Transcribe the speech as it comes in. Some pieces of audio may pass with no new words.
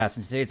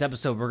In today's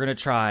episode, we're going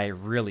to try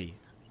really,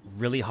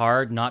 really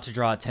hard not to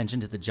draw attention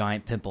to the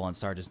giant pimple on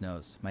Sarge's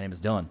nose. My name is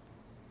Dylan.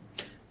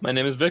 My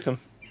name is Victim.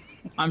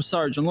 I'm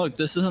Sarge, and look,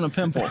 this isn't a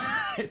pimple.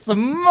 It's a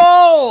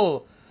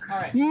mole! All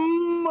right.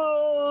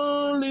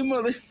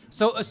 Moly.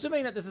 So,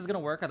 assuming that this is going to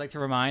work, I'd like to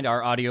remind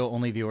our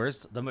audio-only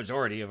viewers, the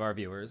majority of our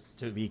viewers,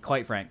 to be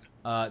quite frank,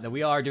 that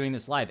we are doing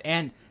this live.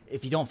 And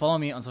if you don't follow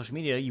me on social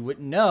media, you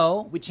wouldn't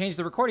know we changed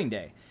the recording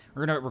day.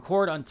 We're going to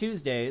record on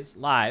Tuesdays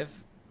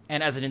live,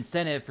 and as an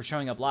incentive for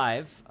showing up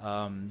live,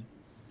 I'm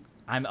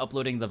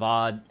uploading the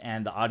VOD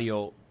and the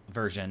audio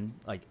version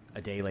like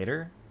a day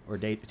later or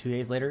 2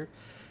 days later.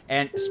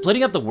 And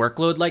splitting up the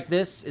workload like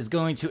this is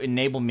going to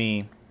enable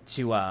me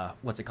to, But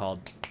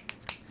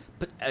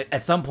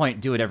at some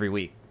point, do it every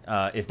week,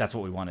 if that's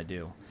what we want to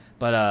do.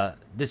 But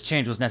this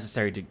change was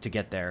necessary to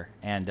get there,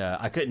 and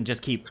I couldn't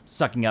just keep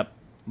sucking up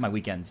my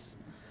weekends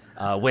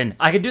when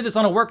I could do this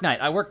on a work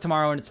night. I work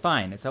tomorrow, and it's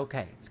fine. It's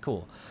okay. It's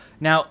cool.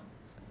 Now,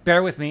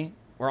 bear with me.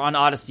 We're on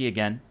Odyssey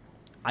again.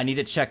 I need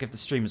to check if the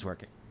stream is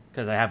working,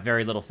 because I have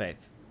very little faith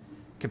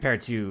compared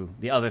to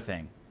the other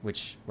thing,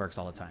 which works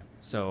all the time.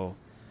 So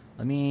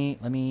let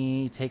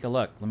me take a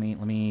look. Let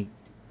me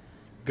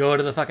go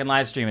to the fucking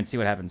live stream and see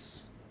what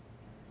happens.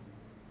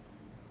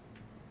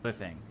 The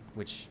thing,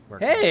 which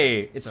works.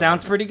 Hey, it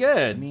sounds pretty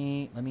good.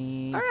 Let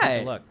me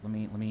take a look. Let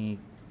me.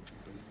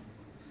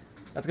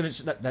 That's gonna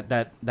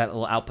that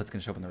little output's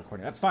gonna show up in the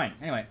recording. That's fine.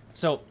 Anyway,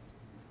 so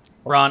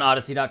we're on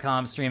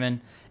Odyssey.com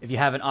streaming. If you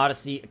have an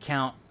Odyssey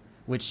account,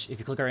 which if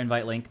you click our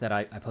invite link that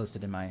I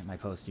posted in my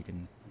post, you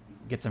can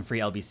get some free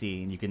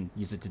LBC and you can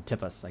use it to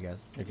tip us, I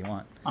guess, if you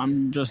want.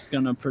 I'm just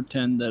gonna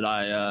pretend that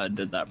I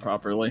did that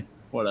properly.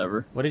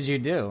 Whatever. What did you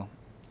do?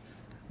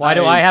 Why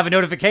do I have a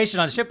notification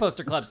on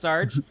Shitposter Club,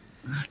 Sarge?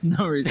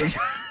 No reason.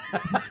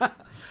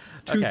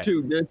 Okay.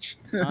 Two, bitch.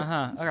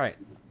 All right.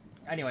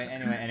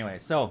 Anyway.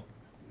 So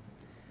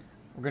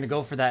we're gonna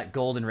go for that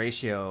golden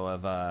ratio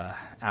of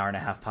hour and a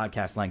half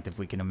podcast length if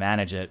we can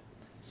manage it.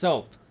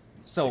 So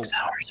 6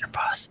 hours or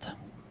bust.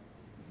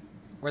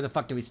 Where the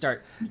fuck do we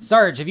start?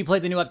 Sarge, have you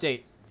played the new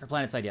update for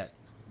PlanetSide yet?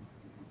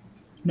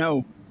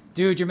 No.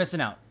 Dude, you're missing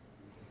out.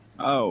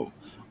 Oh.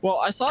 Well,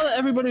 I saw that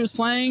everybody was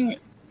playing.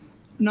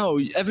 No,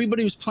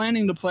 everybody was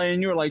planning to play,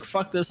 and you were like,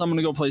 fuck this, I'm going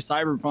to go play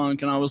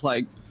Cyberpunk. And I was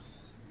like,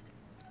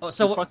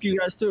 fuck you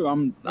guys too.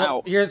 I'm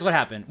out. Here's what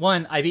happened.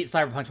 1, I beat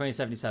Cyberpunk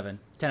 2077.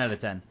 10 out of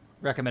 10.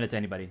 Recommend it to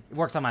anybody. It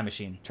works on my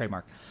machine.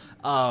 Trademark.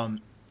 2,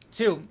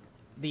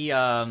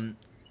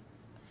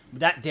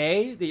 that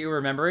day that you were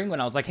remembering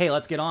when I was like, hey,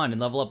 let's get on and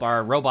level up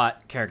our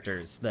robot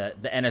characters, the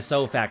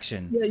NSO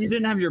faction. Yeah, you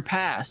didn't have your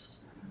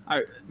pass.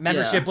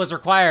 Membership was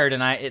required,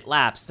 and it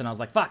lapsed, and I was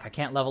like, fuck, I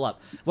can't level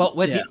up. Well,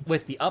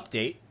 with the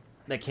update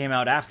that came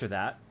out after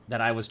that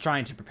I was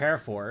trying to prepare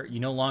for, you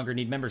no longer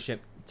need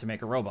membership to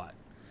make a robot.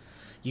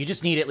 You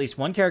just need at least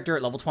one character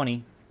at level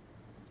 20,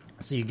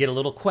 so you get a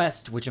little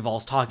quest, which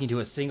involves talking to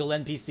a single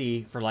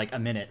NPC for like a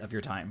minute of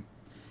your time.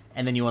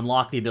 And then you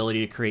unlock the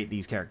ability to create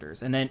these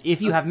characters. And then if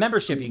you have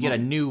membership, you get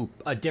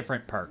a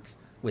different perk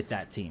with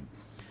that team,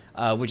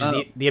 which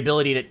is the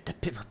ability to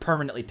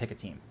permanently pick a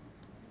team.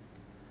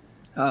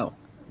 Oh.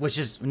 Which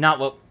is not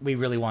what we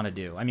really want to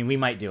do. I mean, we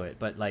might do it,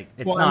 but like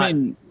it's not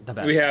the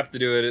best. We have to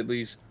do it at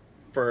least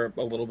for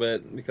a little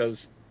bit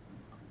because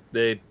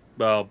the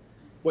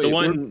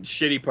one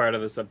shitty part of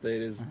this update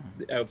is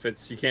the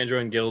outfits. You can't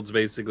join guilds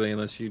basically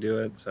unless you do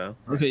it. So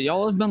okay,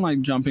 y'all have been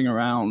like jumping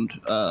around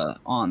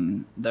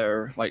on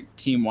their like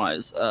team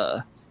wise.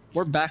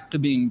 We're back to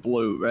being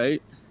blue,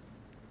 right?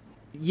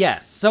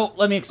 Yes. So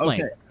let me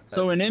explain. Okay.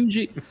 So in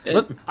MG,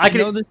 I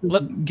know this is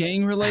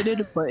gang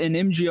related, but in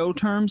MGO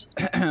terms,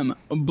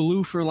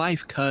 blue for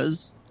life,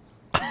 cuz.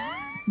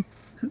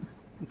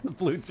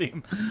 Blue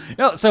team.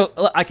 No, so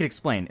I could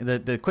explain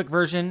the quick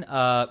version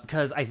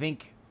because I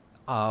think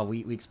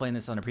we explained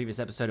this on a previous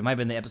episode. It might have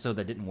been the episode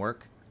that didn't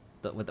work,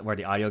 where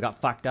the audio got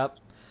fucked up.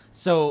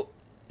 So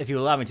if you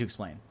allow me to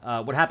explain,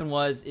 what happened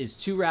is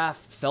 2RAF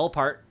fell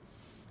apart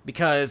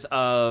because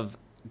of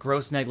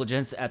gross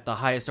negligence at the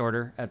highest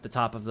order, at the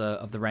top of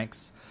the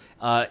ranks.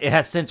 It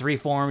has since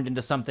reformed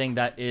into something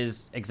that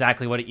is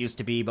exactly what it used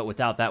to be, but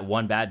without that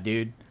one bad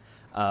dude.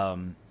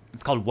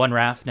 It's called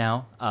 1RAF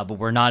now, but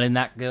we're not in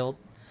that guild.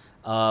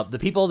 The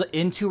people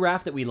in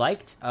 2RAF that we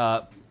liked,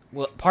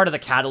 part of the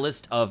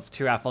catalyst of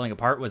 2RAF falling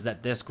apart was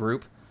that this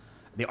group,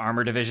 the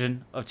armor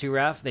division of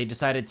 2RAF, they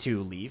decided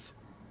to leave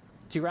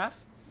 2RAF,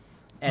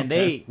 and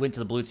they went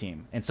to the blue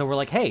team. And so we're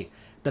like, hey,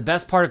 the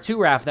best part of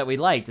 2RAF that we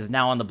liked is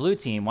now on the blue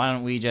team. Why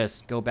don't we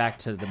just go back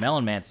to the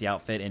Melonmancy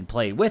outfit and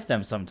play with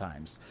them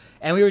sometimes?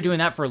 And we were doing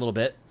that for a little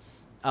bit.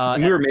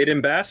 We were made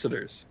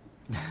ambassadors.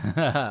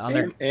 On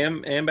their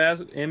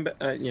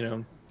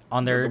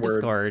on their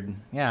Discord.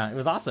 Yeah, it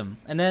was awesome.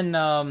 And then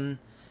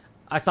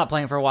I stopped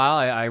playing for a while.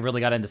 I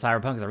really got into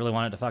Cyberpunk because I really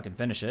wanted to fucking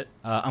finish it.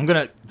 I'm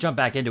gonna jump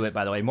back into it,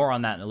 by the way. More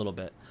on that in a little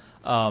bit.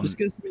 This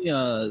gives me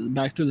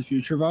Back to the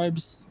Future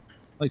vibes,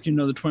 like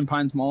the Twin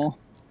Pines Mall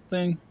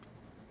thing,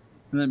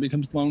 and then it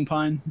becomes Lone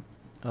Pine.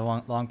 The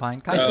long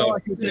pine. I feel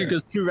like it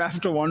because 2RAF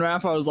to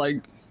 1RAF. I was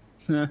like,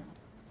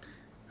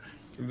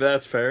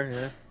 That's fair,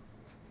 yeah.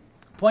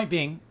 Point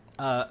being,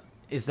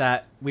 is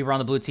that we were on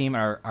the blue team,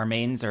 and our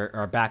mains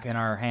are back in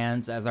our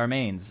hands as our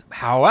mains.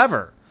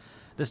 However,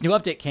 this new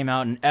update came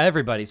out, and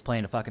everybody's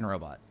playing a fucking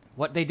robot.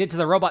 What they did to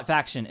the robot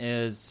faction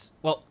is,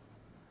 well,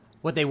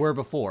 what they were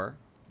before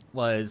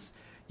was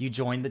you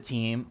join the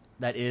team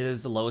that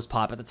is the lowest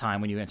pop at the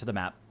time when you enter the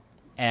map,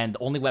 and the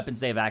only weapons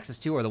they have access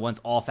to are the ones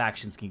all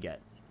factions can get,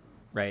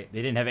 right?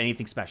 They didn't have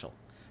anything special.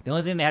 The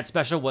only thing they had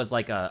special was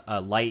like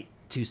a light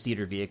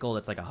 2-seater vehicle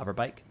that's like a hover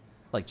bike,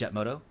 like Jet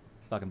Moto.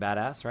 Fucking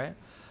badass, right?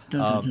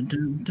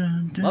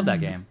 Love that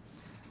game.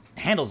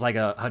 Handles like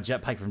a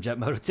jet bike from Jet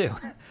Moto too.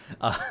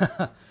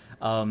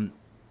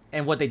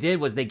 And what they did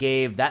was they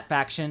gave that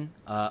faction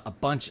a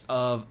bunch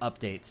of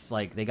updates.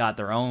 Like they got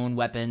their own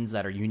weapons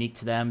that are unique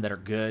to them, that are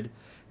good.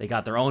 They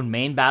got their own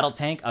main battle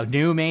tank, a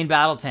new main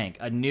battle tank,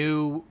 a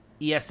new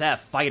ESF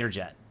fighter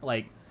jet,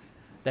 like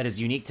that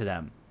is unique to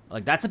them.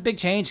 Like that's a big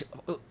change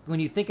when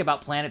you think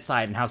about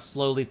PlanetSide and how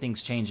slowly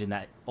things change in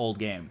that old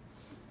game.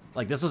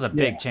 Like this was a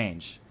big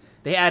change.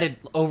 They added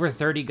over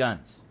 30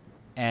 guns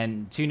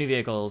and 2 new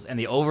vehicles, and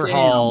they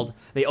overhauled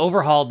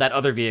that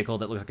other vehicle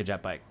that looks like a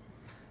jet bike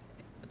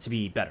to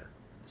be better.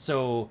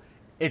 So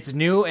it's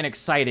new and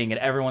exciting, and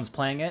everyone's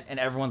playing it, and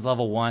everyone's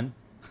level 1.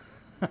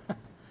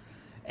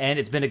 And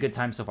it's been a good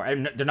time so far.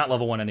 They're not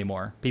level 1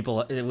 anymore.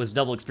 It was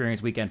double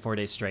experience weekend, 4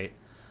 days straight.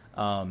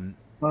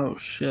 Oh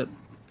shit.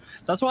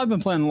 That's why I've been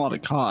playing a lot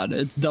of COD.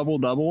 It's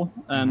double,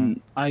 and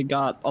I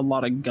got a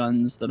lot of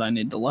guns that I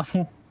need to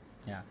level.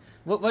 Yeah.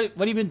 What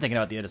have you been thinking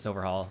about the Idis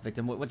overhaul,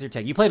 Victim? What's your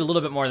take? You played a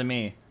little bit more than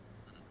me.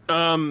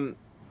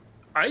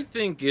 I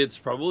think it's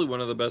probably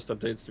one of the best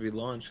updates to be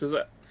launched, because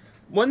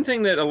one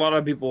thing that a lot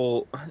of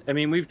people, I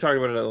mean, we've talked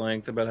about it at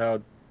length about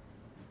how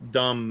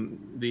dumb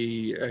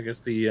the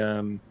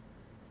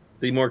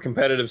more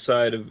competitive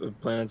side of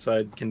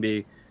PlanetSide can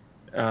be.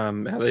 How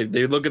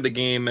they look at the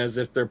game as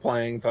if they're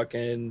playing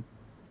fucking,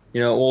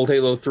 old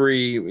Halo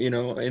 3,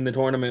 in the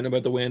tournament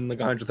about to win like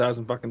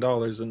 $100,000 fucking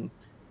dollars, and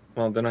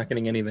well, they're not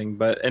getting anything.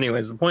 But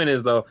anyways, the point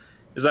is that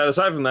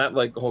aside from that,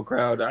 like the whole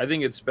crowd, I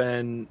think it's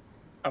been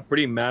a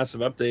pretty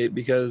massive update,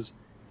 because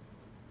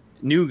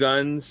new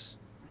guns,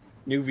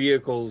 new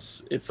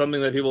vehicles, it's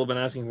something that people have been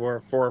asking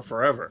for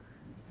forever.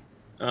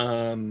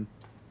 And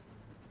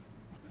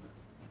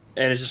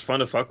it's just fun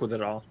to fuck with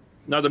it all.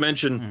 Not to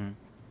mention,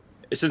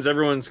 since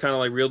everyone's kind of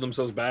like reeled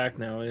themselves back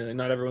now,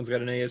 not everyone's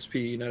got an ASP,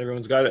 not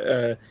everyone's got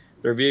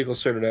their vehicles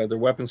sorted out, their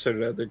weapons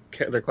sorted out,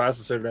 their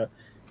classes sorted out.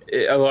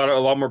 A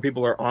lot more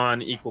people are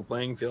on equal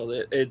playing field.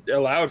 It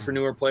allowed for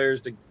newer players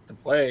to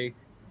play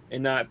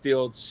and not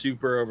feel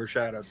super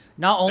overshadowed.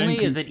 Not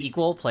only is it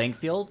equal playing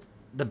field,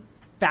 the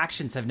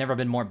factions have never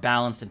been more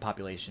balanced in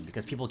population,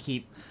 because people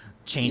keep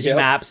changing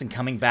maps and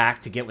coming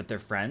back to get with their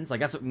friends. Like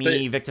that's what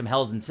me, Victim,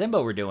 Hells, and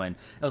Simbo were doing.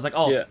 I was like,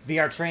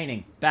 VR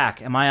training,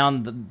 back. Am I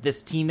on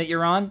this team that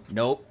you're on?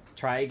 Nope.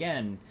 Try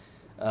again.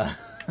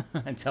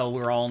 Until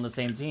we're all on the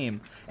same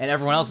team. And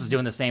everyone else is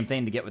doing the same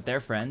thing to get with their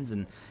friends.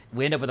 And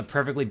we end up with a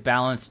perfectly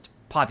balanced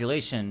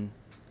population,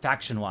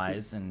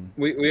 faction-wise. And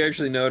we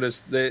actually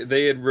noticed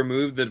they had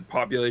removed the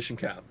population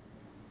cap.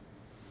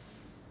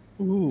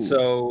 Ooh.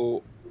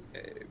 So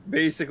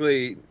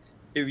basically,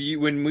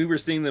 when we were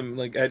seeing them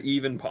like at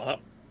even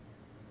pop,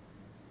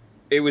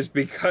 it was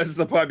because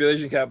the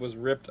population cap was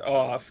ripped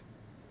off,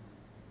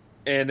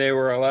 and they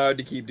were allowed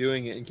to keep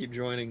doing it and keep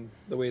joining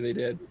the way they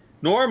did.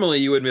 Normally,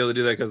 you wouldn't be able to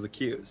do that because of the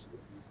queues,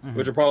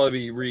 which will probably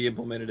be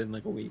re-implemented in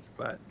like a week.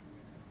 But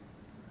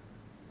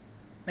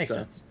makes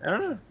sense. I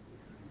don't know.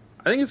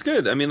 I think it's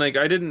good. I mean, like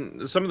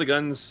some of the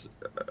guns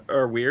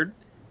are weird,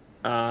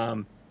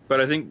 but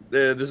I think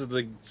this is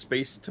the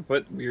space to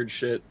put weird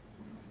shit.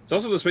 It's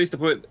also the space to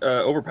put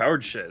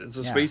overpowered shit. It's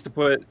a space to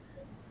put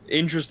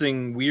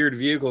interesting, weird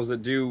vehicles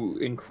that do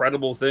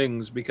incredible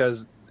things,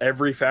 because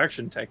every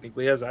faction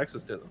technically has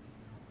access to them.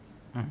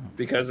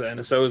 Because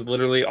NSO is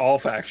literally all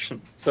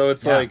faction. So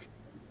it's like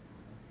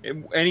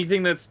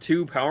anything that's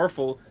too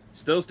powerful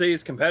still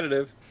stays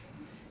competitive.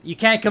 You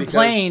can't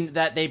complain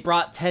that they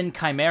brought 10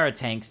 Chimera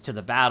tanks to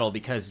the battle,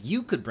 because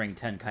you could bring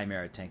 10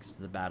 Chimera tanks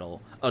to the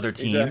battle, other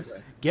team.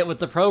 Exactly. Get with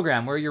the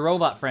program. Where are your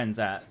robot friends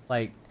at?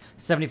 Like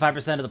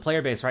 75% of the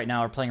player base right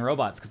now are playing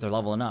robots because they're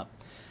leveling up.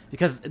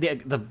 Because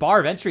the bar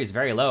of entry is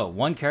very low.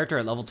 One character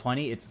at level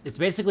 20, it's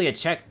basically a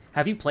check.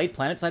 Have you played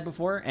PlanetSide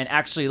before and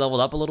actually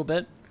leveled up a little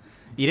bit?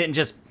 You didn't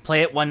just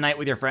play it one night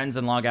with your friends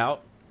and log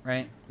out,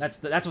 right? That's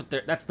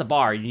the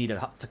bar you need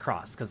to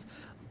cross, because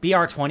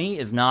BR20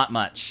 is not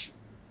much.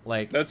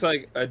 Like that's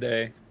like a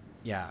day.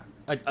 Yeah,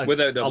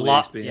 without double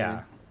XP.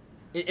 Yeah,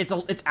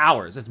 it's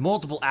hours. It's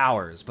multiple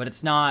hours, but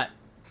it's not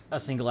a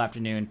single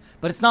afternoon.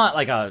 But it's not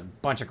like a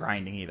bunch of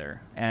grinding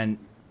either, and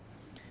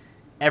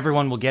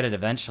everyone will get it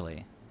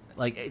eventually.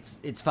 Like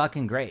it's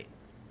fucking great.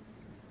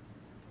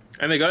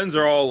 And the guns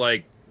are all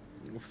like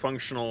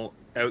functional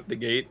out the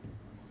gate,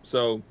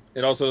 so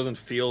it also doesn't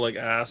feel like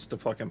ass to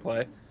fucking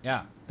play.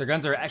 Yeah, their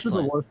guns are excellent.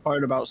 That's the worst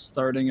part about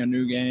starting a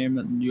new game,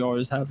 and you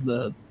always have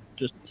the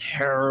just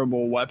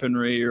terrible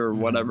weaponry or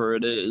whatever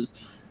it is,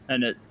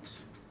 and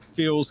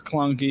feels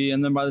clunky,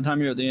 and then by the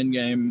time you're at the end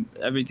game,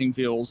 everything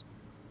feels,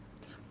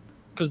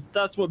 because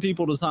that's what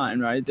people design,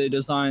 right? They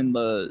design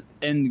the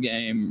end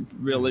game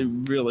really,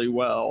 really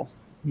well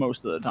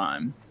most of the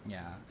time.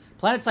 Yeah.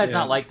 PlanetSide's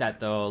not like that,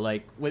 though.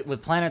 Like,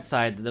 with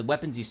PlanetSide, the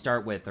weapons you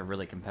start with are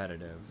really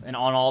competitive, and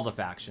on all the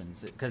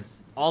factions,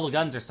 because all the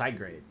guns are side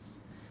grades.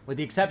 With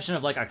the exception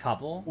of, like, a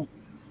couple,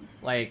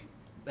 like,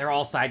 they're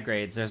all side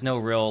grades. There's no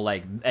real,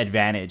 like,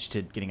 advantage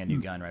to getting a new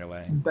gun right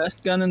away.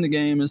 Best gun in the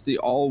game is the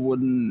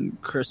all-wooden,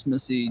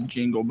 Christmassy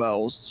Jingle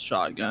Bells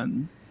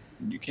shotgun.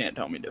 You can't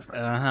tell me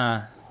different.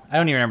 Uh-huh. I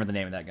don't even remember the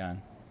name of that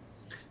gun.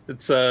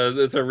 It's a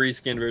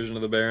reskinned version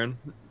of the Baron.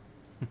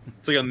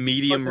 It's like a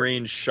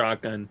medium-range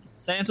shotgun.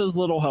 Santa's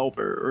Little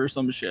Helper or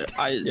some shit.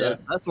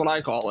 That's what I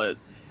call it.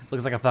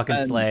 Looks like a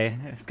fucking sleigh.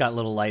 It's got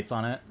little lights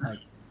on it. Like,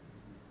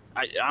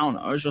 I don't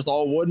know. It's just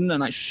all wooden,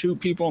 and I shoot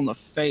people in the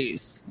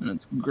face, and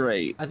it's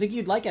great. I think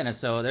you'd like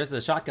NSO. There's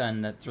a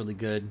shotgun that's really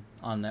good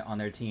on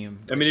their team.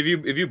 I mean,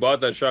 if you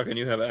bought that shotgun,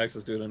 you have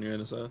access to it on your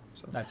NSO.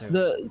 So. That's it.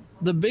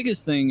 The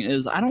biggest thing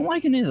is I don't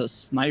like any of the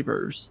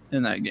snipers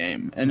in that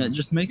game, and it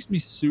just makes me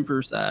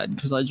super sad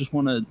because I just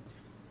want to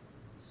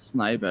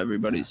snipe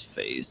everybody's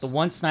face. The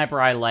one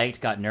sniper I liked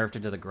got nerfed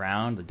into the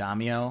ground, the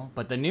Damio,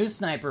 but the new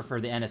sniper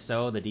for the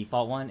NSO, the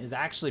default one, is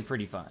actually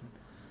pretty fun.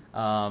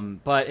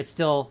 But it's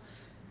still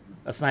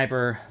a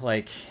sniper.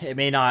 Like, it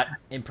may not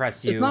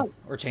impress you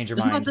or change your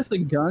mind. It's not just the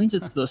guns,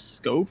 it's the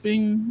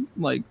scoping.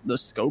 Like, the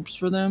scopes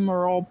for them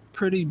are all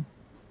pretty,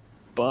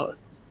 but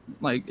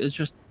like, it's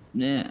just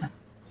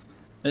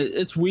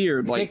it's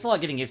weird. It takes a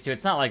lot getting used to.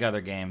 It's not like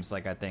other games.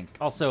 Like, I think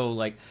also,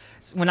 like,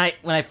 when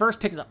I first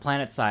picked up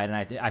PlanetSide and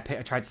I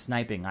tried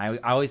sniping, I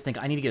always think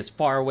I need to get as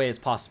far away as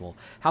possible.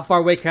 How far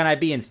away can I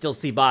be and still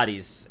see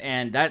bodies?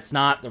 And that's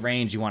not the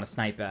range you want to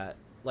snipe at.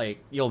 Like,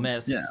 you'll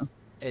miss.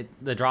 Yeah.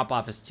 The drop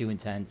off is too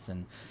intense,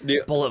 and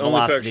the bullet only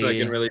velocity. faction I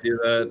can really do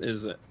that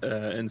is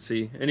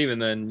NC, and even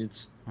then,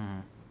 it's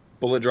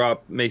bullet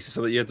drop makes it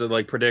so that you have to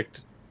like predict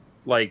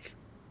like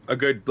a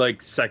good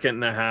like second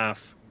and a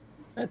half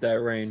at that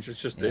range. It's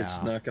just you're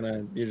just not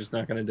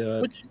gonna do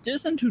it. Which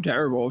isn't too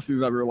terrible if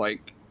you've ever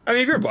like. I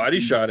mean, if you're body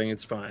shotting,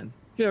 it's fine.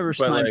 If you ever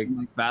sniped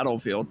like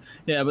Battlefield,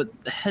 yeah, but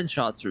the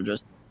headshots are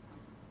just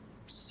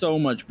so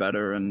much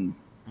better, and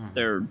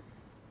they're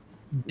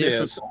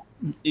difficult.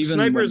 Even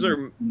snipers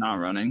are not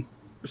running.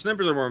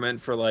 Snipers are more meant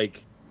for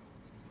like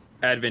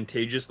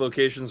advantageous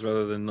locations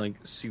rather than like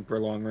super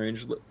long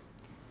range.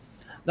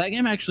 That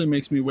game actually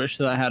makes me wish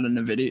that I had an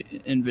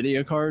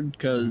NVIDIA card,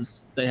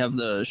 because they have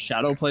the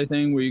shadow play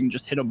thing where you can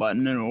just hit a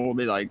button and it will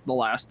be like the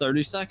last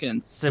 30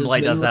 seconds.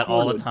 Simblade does that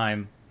all the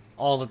time.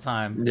 All the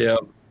time. Yeah.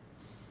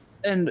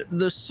 And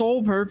the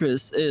sole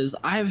purpose is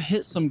I've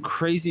hit some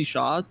crazy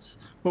shots,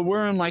 but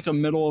we're in like a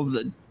middle of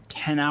the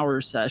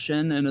 10-hour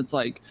session, and it's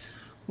like,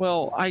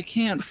 well, I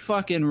can't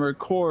fucking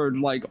record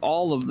like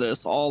all of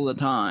this all the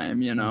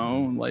time, you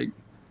know? Like,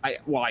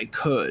 I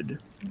could,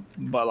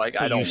 but like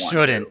I don't want to. You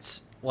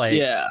shouldn't.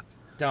 Like,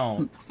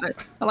 don't.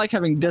 I like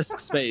having disk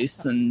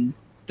space and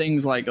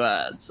things like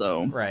that.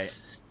 So right,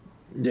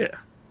 yeah.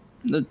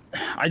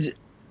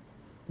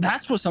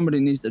 That's what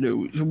somebody needs to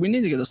do. We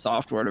need to get a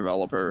software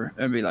developer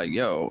and be like,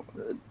 yo,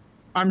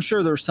 I'm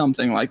sure there's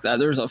something like that.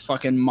 There's a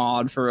fucking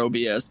mod for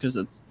OBS because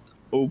it's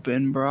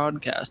open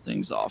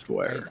broadcasting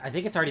software. I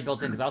think it's already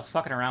built in, because I was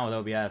fucking around with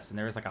OBS and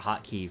there was like a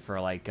hotkey for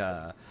like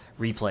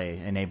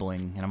replay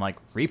enabling, and I'm like,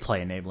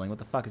 replay enabling? What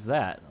the fuck is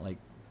that? Like,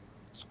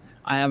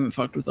 I haven't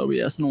fucked with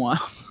OBS in a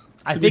while.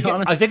 I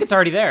think it's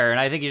already there, and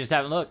I think you just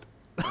haven't looked.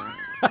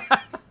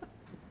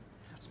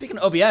 Speaking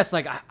of OBS,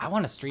 like, I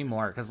want to stream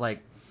more, because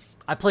like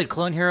I played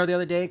Clone Hero the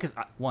other day because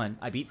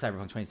I beat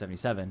Cyberpunk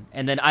 2077,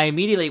 and then I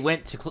immediately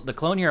went to the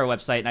Clone Hero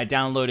website and I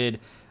downloaded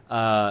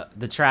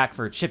the track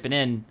for Chipping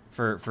In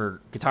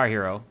for Guitar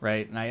Hero,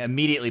 right? And I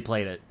immediately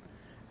played it.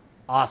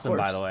 Awesome,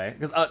 by the way,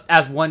 because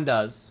as one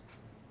does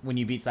when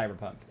you beat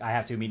Cyberpunk, I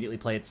have to immediately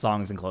play its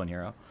songs in Clone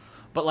Hero.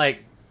 But like,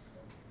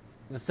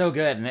 it was so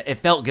good, and it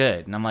felt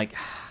good, and I'm like,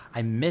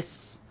 I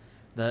miss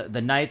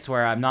the nights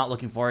where I'm not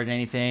looking forward to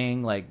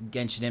anything, like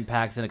Genshin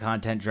Impact's in a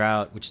content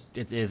drought, which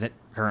it isn't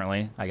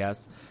currently, I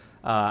guess.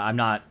 I'm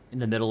not in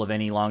the middle of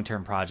any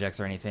long-term projects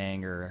or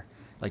anything, or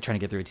like trying to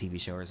get through a TV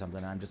show or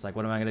something. I'm just like,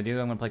 what am I going to do?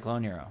 I'm going to play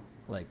Clone Hero.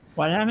 Like,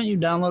 why haven't you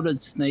downloaded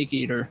Snake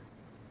Eater?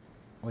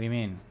 What do you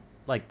mean?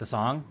 Like the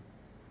song?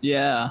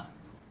 Yeah.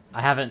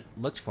 I haven't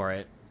looked for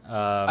it.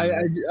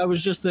 I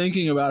was just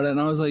thinking about it, and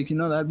I was like,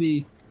 that'd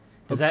be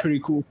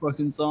pretty cool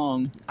fucking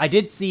song. I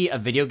did see a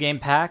video game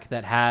pack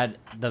that had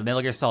the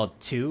Metal Gear Solid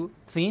 2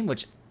 theme,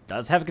 which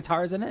does have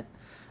guitars in it.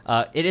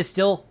 It is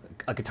still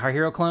a Guitar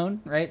Hero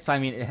clone, right? So, I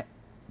mean,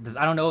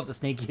 I don't know if the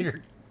Snake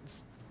Eater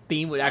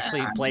theme would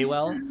actually play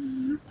well.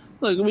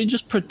 Look, we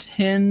just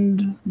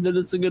pretend that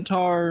it's a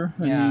guitar.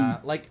 Yeah,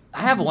 like,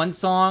 I have one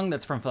song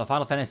that's from the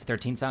Final Fantasy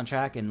 13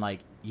 soundtrack, and,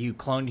 like, you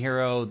Clone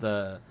Hero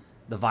the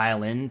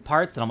violin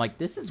parts, and I'm like,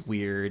 this is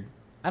weird.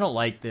 I don't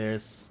like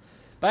this.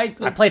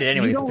 But I played it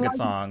anyways. It's a good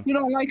song. You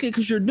don't like it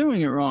because you're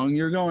doing it wrong.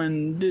 You're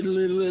going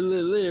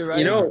right.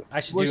 You know,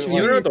 I should do. You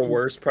know what the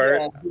worst part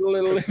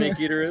of Snake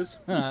Eater is?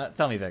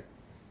 Tell me, Vic.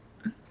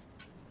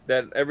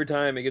 that every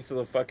time it gets to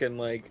the fucking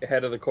like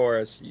head of the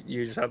chorus,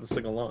 you just have to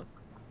sing along.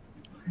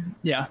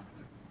 Yeah.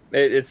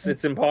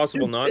 It's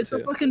impossible not it's to.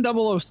 It's a fucking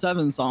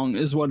 007 song,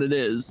 is what it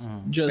is.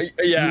 Just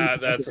yeah,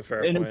 that's a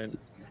fair point.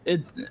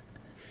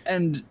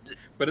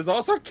 But it's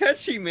also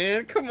catchy,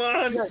 man. Come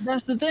on. Yeah,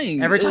 that's the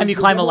thing. Every time you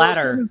climb a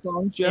ladder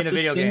songs, you in have a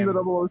video to sing game,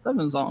 the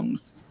 007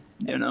 songs.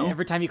 You know.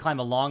 Every time you climb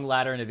a long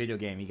ladder in a video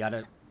game, you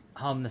gotta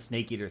hum the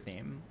Snake Eater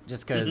theme,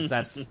 just because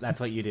that's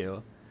what you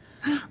do.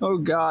 Oh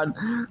God,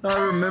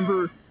 I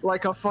remember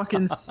like a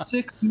fucking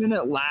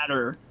 6-minute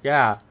ladder.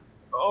 Yeah.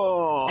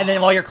 Oh. And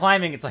then while you're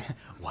climbing, it's like,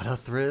 what a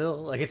thrill!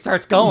 Like it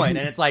starts going,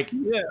 and it's like,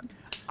 yeah,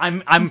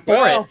 I'm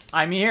for it.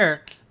 I'm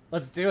here.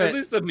 Let's do it. At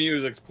least the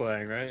music's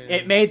playing, right?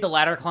 It made the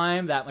ladder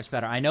climb that much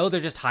better. I know they're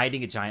just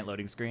hiding a giant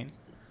loading screen,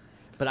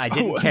 but I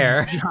didn't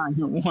care. A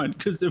giant one,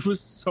 because it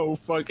was so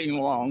fucking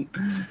long.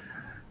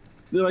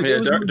 Like, yeah,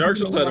 Dark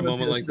Souls had a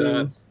moment like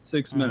that.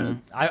 6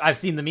 minutes. I've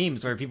seen the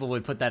memes where people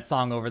would put that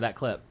song over that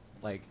clip,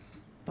 like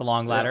the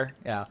long ladder.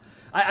 Yeah.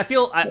 I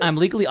feel I'm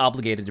legally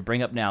obligated to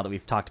bring up now that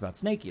we've talked about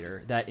Snake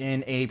Eater that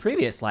in a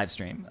previous live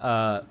stream,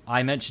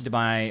 I mentioned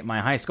my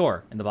high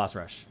score in the boss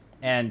rush.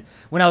 And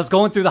when I was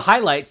going through the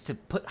highlights to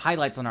put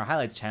highlights on our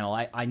highlights channel,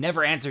 I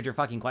never answered your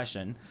fucking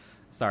question,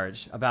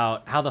 Sarge,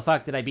 about how the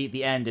fuck did I beat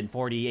the end in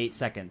 48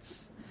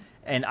 seconds.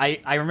 And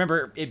I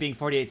remember it being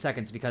 48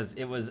 seconds because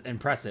it was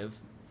impressive.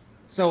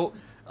 So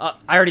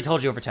I already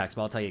told you over text,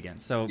 but I'll tell you again.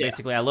 So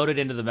basically, I loaded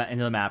into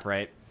the map,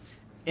 right?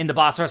 In the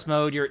boss rush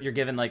mode, you're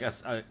given like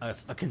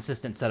a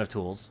consistent set of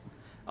tools.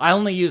 I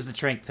only use the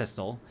tranq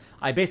pistol.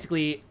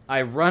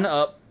 I run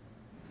up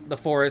the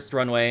forest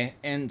runway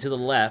and to the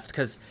left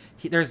because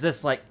there's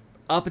this like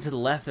up and to the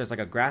left. There's like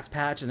a grass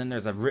patch, and then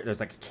there's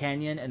like a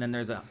canyon, and then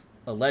there's a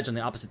ledge on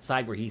the opposite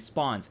side where he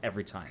spawns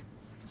every time.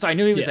 So I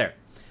knew he was there.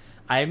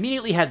 I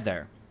immediately head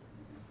there,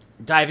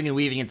 diving and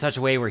weaving in such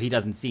a way where he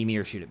doesn't see me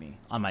or shoot at me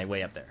on my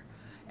way up there.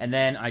 And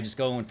then I just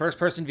go in first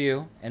person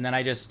view, and then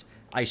I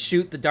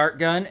shoot the dart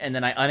gun, and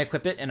then I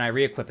unequip it, and I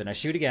re-equip it. And I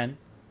shoot again,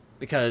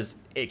 because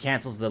it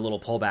cancels the little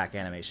pullback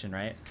animation,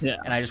 right? Yeah.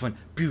 And I just went,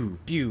 pew,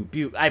 pew,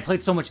 pew. I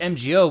played so much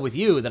MGO with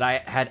you that I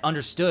had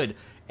understood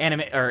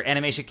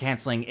animation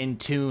canceling in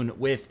tune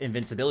with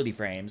invincibility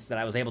frames that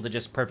I was able to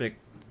just perfect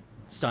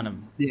stun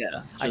him.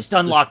 Yeah. I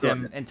stun locked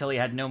him until he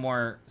had no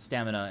more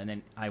stamina, and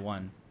then I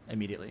won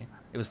immediately.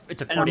 It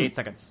took 48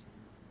 seconds.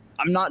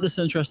 I'm not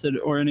disinterested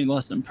or any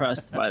less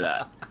impressed by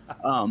that.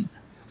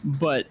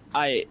 But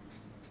I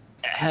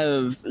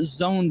have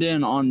zoned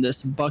in on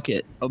this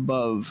bucket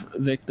above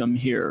Victim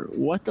here.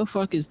 What the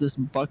fuck is this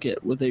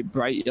bucket with a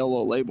bright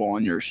yellow label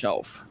on your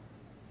shelf?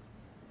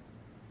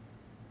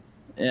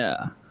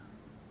 Yeah.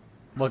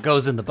 What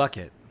goes in the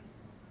bucket?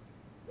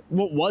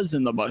 What was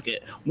in the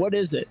bucket? What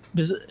is it?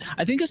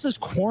 I think it says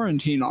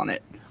quarantine on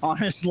it,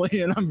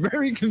 honestly, and I'm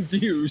very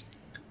confused.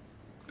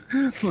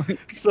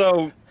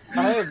 So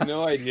I have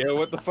no idea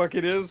what the fuck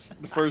it is.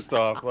 First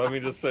off, let me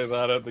just say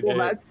that at the gate.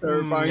 That's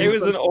terrifying. It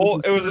was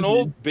an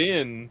old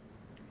bin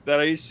that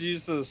I used to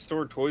use to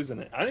store toys in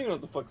it. I don't even know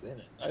what the fuck's in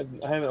it.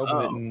 I haven't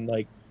opened it in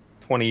like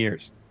 20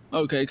 years.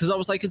 Okay, because I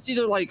was like, it's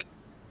either like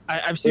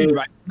I've seen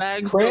rice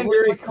bags.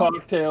 Cranberry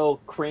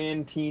cocktail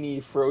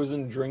crantini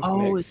frozen drink mix.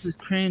 Oh, it's the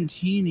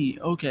crantini.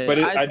 Okay, but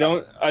I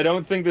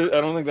don't think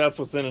that's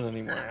what's in it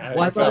anymore.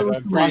 What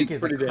the fuck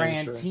is a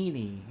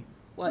crantini?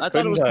 What? I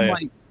thought it was some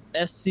like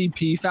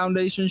SCP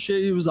Foundation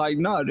shit. He was like,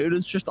 no, dude,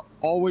 it's just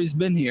always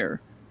been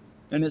here,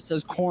 and it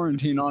says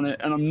quarantine on it,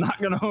 and I'm not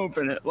gonna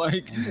open it.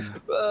 Like,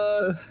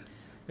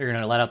 you're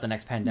gonna let out the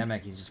next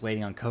pandemic. He's just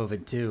waiting on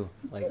COVID too.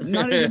 Like,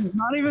 not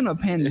even a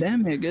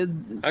pandemic.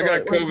 I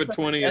got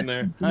COVID-20 in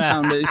there.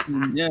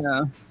 Foundation,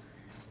 yeah.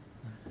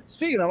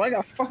 Speaking of, I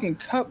got fucking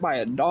cut by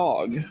a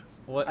dog.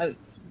 What? Let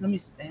me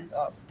stand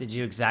up. Did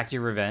you exact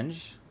your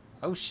revenge?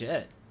 Oh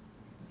shit.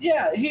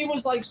 Yeah, he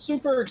was like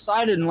super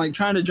excited and like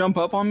trying to jump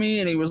up on me,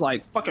 and he was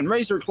like fucking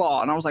razor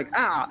claw, and I was like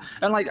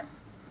and like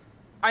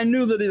I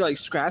knew that he like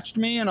scratched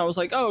me, and I was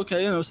like, oh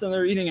okay, and I was sitting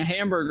there eating a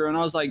hamburger, and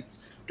I was like,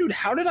 dude,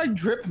 how did I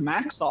drip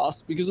Mac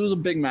sauce? Because it was a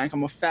Big Mac.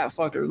 I'm a fat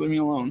fucker. Leave me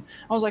alone.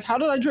 I was like, how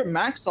did I drip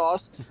Mac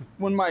sauce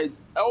when my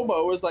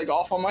elbow was like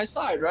off on my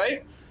side,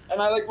 right?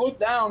 And I like looked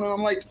down, and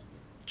I'm like,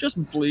 just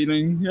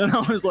bleeding, and I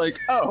was like,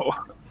 oh,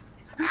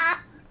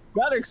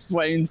 that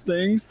explains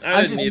things.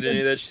 I didn't need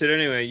any of that shit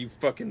anyway. You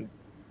fucking.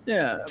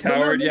 Yeah.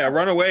 Coward, yeah,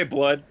 run away,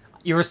 blood.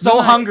 You were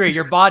so hungry,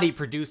 your body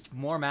produced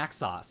more Mac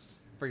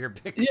sauce for your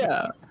big.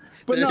 Yeah.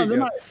 But no,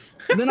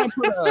 then I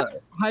put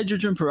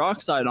hydrogen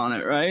peroxide on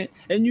it, right?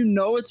 And you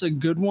know it's a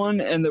good one,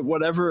 and that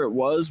whatever it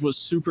was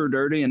super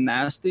dirty and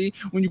nasty.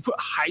 When you put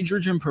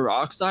hydrogen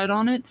peroxide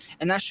on it,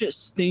 and that shit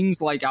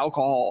stings like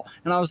alcohol.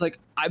 And I was like,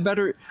 I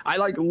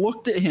like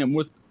looked at him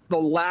with the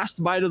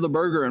last bite of the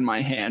burger in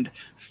my hand,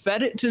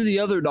 fed it to the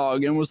other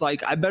dog, and was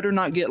like, I better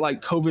not get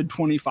like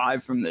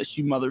COVID-25 from this,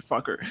 you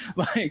motherfucker.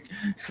 Like,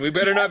 we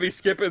better not be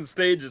skipping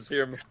stages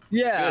here.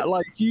 Yeah,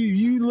 like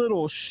you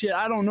little shit.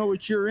 I don't know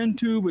what you're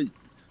into, but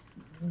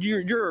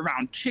you're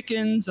around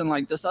chickens and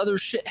like this other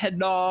shithead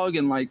dog,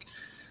 and like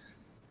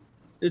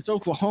It's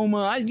Oklahoma.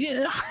 I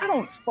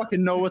don't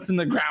fucking know what's in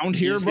the ground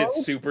here, just bro. get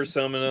super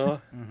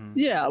summoner.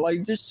 Yeah,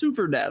 like just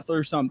super death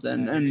or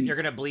something. And you're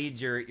gonna bleed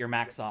your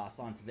mac sauce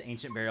onto the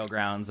ancient burial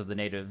grounds of the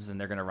natives, and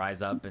they're gonna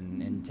rise up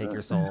and take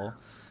your soul.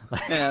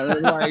 Yeah,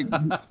 they're like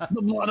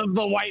the blood of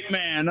the white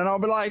man, and I'll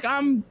be like,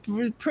 I'm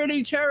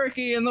pretty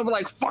Cherokee, and they'll be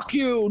like, fuck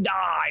you,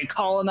 die,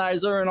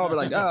 colonizer, and I'll be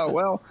like, oh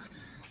well.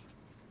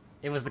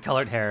 It was the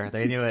colored hair.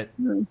 They knew it.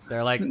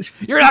 They're like,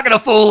 you're not gonna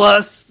fool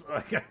us.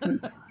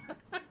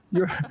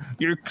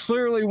 You're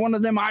clearly one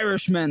of them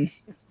Irishmen.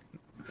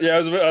 Yeah, I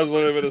was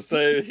literally going to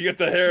say, you get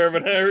the hair of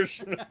an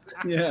Irishman.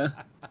 Yeah.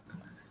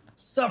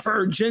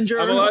 Suffer,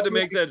 Ginger. I'm allowed to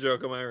make that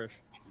joke. I'm Irish.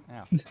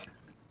 Yeah.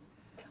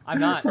 I'm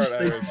not. Part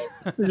Irish.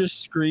 They just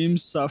scream,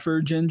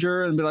 suffer,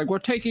 Ginger, and be like, we're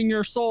taking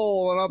your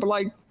soul. And I'll be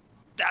like,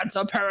 that's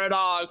a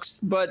paradox,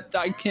 but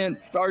I can't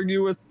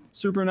argue with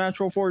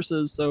supernatural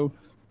forces, so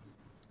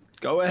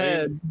go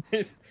ahead.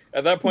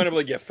 At that point, I'm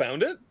like, you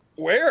found it?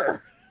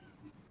 Where?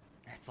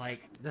 It's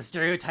like the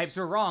stereotypes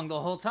were wrong the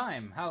whole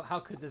time. How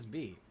could this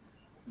be?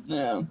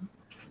 Yeah.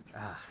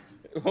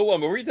 Hold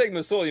on, but where are you taking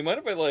the soul? You mind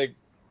if I like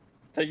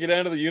take you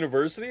down to the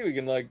university? We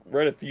can like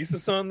write a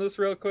thesis on this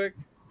real quick.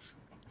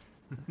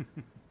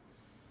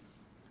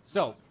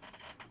 So,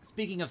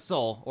 speaking of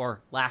soul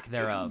or lack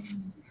thereof,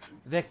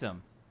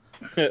 Victim,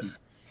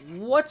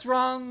 what's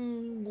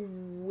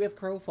wrong with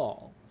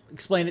Crowfall?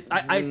 Explain it.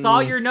 I saw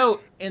your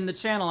note in the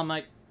channel. I'm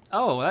like,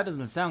 oh, that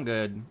doesn't sound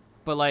good.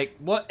 But like,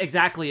 what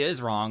exactly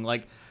is wrong?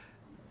 Like,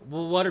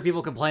 well, what are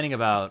people complaining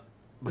about?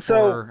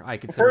 So, I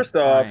could first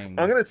off, I'm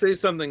going to say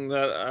something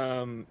that,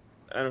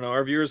 I don't know,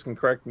 our viewers can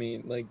correct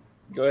me. Like,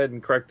 go ahead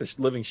and correct the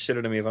living shit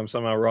out of me if I'm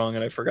somehow wrong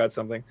and I forgot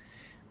something.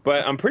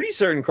 But I'm pretty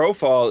certain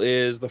Crowfall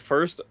is the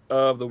first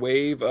of the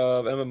wave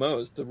of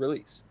MMOs to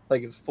release.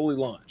 Like, it's fully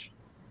launched.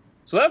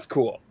 So that's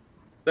cool.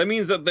 That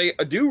means that they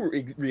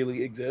do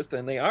really exist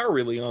and they are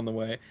really on the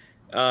way.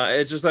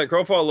 It's just that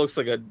Crowfall looks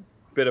like a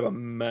bit of a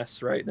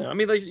mess right now. I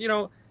mean, like, you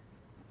know,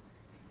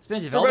 it's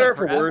been developed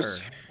forever.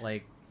 Worse.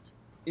 Like,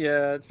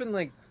 yeah, it's been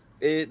like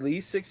at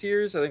least 6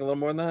 years. I think a little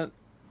more than that.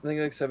 I think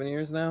like 7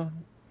 years now.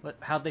 But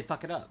how'd they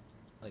fuck it up?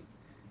 Like,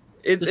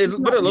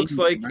 what it looks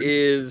like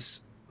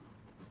is.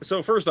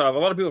 So first off, a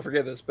lot of people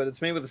forget this, but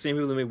it's made with the same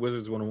people that made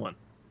Wizards 101.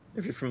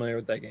 If you're familiar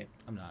with that game,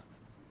 I'm not.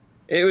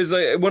 It was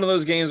like one of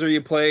those games where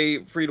you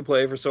play free to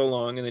play for so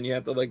long, and then you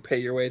have to like pay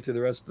your way through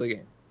the rest of the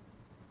game.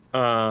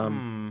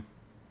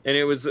 And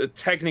it was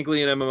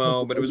technically an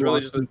MMO, but it was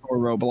really just a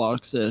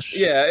Roblox-ish.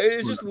 Yeah, it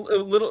was just a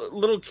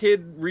little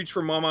kid reach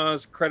for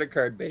mama's credit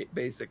card,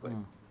 basically.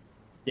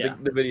 Yeah,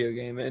 the video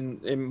game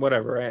and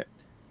whatever, right?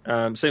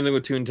 Same thing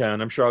with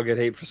Toontown. I'm sure I'll get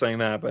hate for saying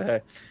that, but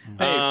hey.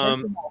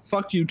 First of all,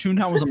 fuck you.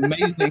 Toontown was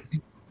amazing.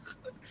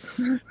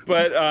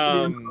 But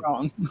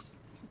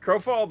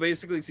Crowfall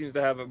basically seems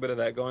to have a bit of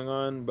that going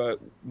on, but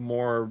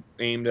more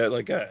aimed at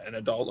like an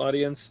adult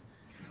audience.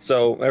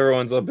 So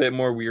everyone's a bit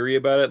more weary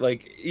about it.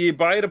 Like, you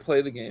buy to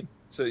play the game,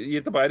 so you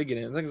have to buy to get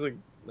in. I think it's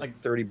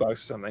like $30 or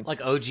something.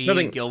 Like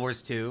OG Guild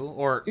Wars 2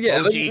 or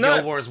OG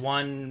Guild Wars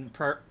 1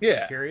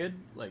 period.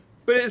 Like,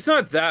 but it's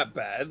not that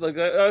bad. Like,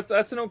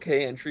 that's an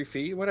okay entry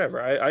fee.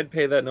 Whatever, I'd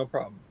pay that, no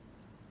problem.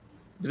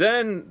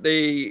 Then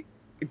they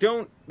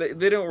don't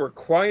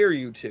require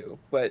you to,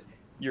 but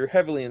you're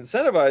heavily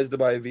incentivized to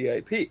buy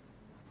VIP,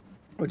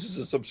 which is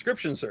a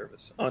subscription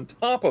service on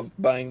top of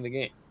buying the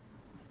game.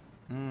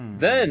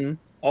 Then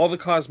all the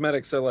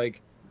cosmetics are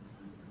like,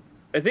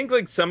 I think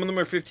like some of them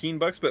are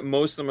 $15, but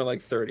most of them are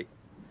like 30.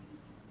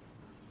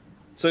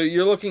 So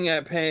you're looking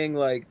at paying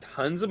like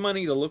tons of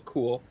money to look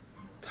cool,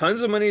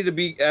 tons of money to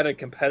be at a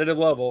competitive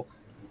level,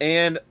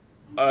 and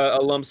a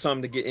lump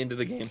sum to get into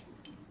the game.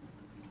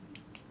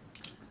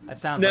 That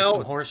sounds like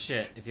some horse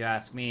shit, if you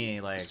ask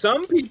me. Like,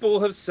 some people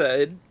have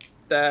said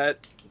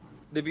that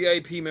the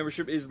VIP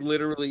membership is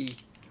literally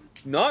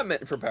not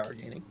meant for power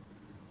gaining.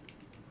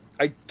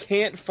 I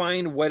can't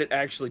find what it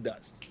actually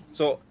does.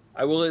 So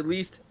I will at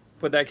least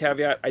put that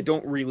caveat. I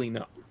don't really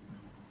know.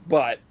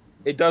 But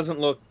it doesn't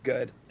look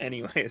good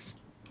anyways.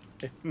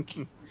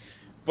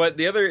 But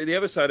the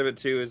other side of it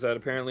too is that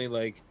apparently,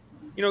 like,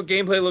 you know,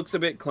 gameplay looks a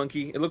bit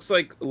clunky. It looks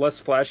like less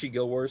flashy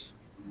Guild Wars.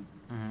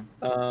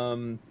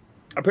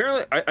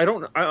 Apparently,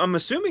 I'm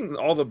assuming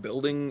all the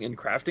building and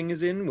crafting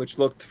is in, which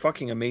looked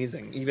fucking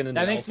amazing. Even in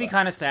that makes me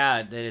kind of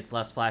sad that it's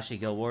less flashy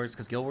Guild Wars,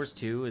 because Guild Wars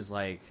 2 is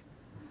like,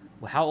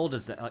 well, how old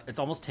is that? Like, it's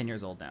almost 10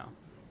 years old now.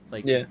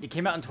 Like, it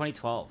came out in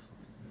 2012.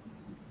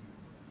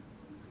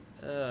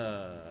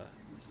 That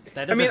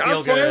doesn't feel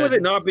I'm fine with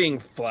it not being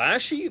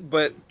flashy,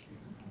 but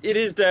it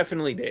is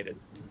definitely dated.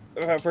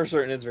 For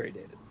certain, it's very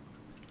dated.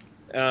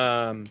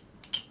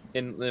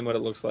 In what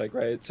it looks like,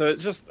 right? So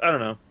it's just, I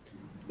don't know.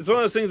 It's one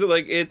of those things that,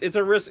 like, it's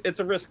a risk. It's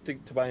a risk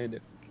to buy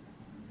into,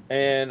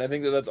 and I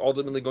think that's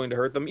ultimately going to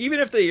hurt them, even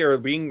if they are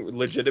being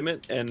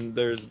legitimate and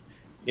there's,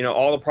 you know,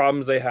 all the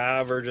problems they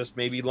have are just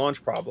maybe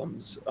launch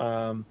problems.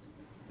 I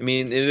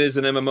mean, it is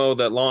an MMO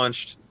that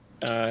launched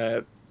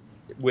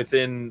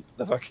within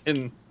the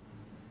fucking,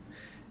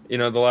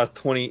 the last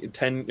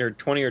 10 or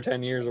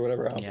 10 years or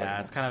whatever. Yeah,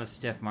 it's kind of a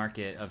stiff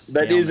market of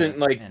that isn't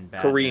like and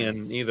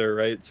Korean either,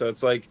 right? So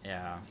it's like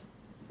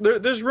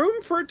there's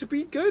room for it to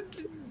be good,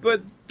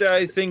 but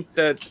I think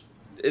that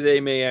they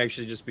may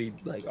actually just be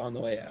like on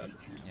the way out.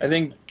 I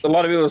think a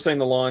lot of people are saying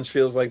the launch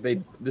feels like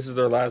this is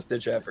their last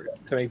ditch effort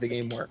to make the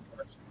game work.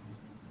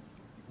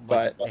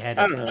 But they had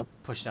to, I don't know,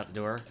 push it out the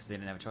door because they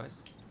didn't have a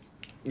choice.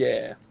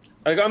 Yeah,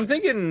 like I'm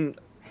thinking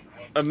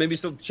of maybe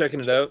still checking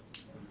it out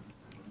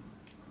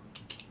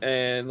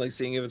and like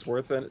seeing if it's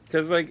worth it,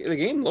 because like the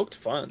game looked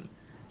fun.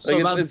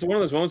 Like so it's one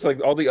of those moments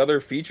like all the other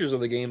features of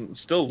the game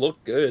still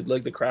look good.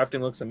 Like the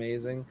crafting looks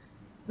amazing,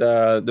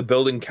 the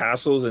building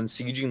castles and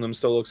sieging them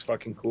still looks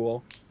fucking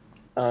cool.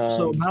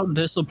 So about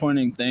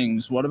disappointing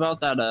things, what about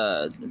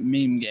that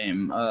meme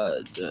game,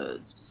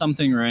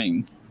 Something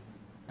Ring?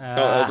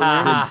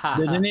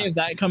 Did any of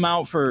that come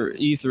out for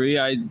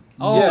E3?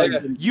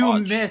 You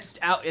missed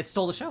out. It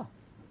stole the show.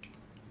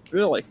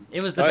 Really?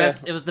 It was the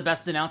best. Yeah. It was the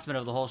best announcement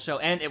of the whole show,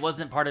 and it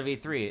wasn't part of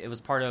E3. It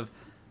was part of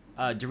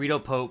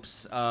Dorito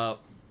Pope's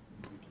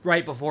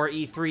right before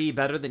E3,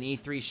 better than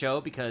E3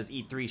 show because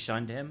E3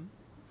 shunned him.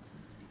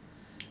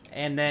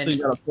 And then so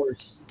you gotta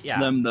force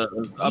them to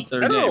up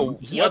their game.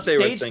 He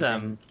upstaged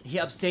them. He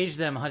upstaged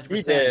them 100%.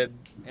 He did.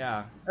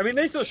 Yeah. I mean,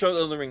 they still showed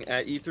Elden Ring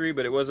at E3,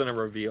 but it wasn't a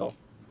reveal.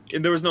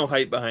 And there was no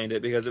hype behind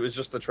it because it was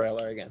just the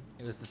trailer again.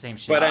 It was the same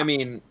shit. But I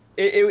mean,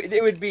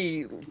 it would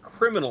be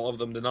criminal of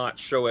them to not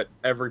show it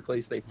every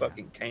place they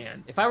fucking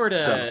can. If I were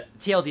to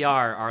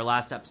TLDR our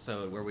last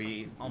episode where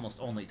we almost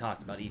only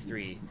talked about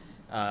E3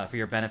 for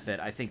your benefit,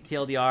 I think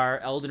TLDR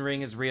Elden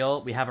Ring is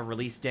real. We have a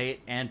release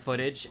date and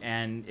footage,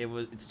 and it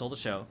stole the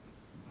show.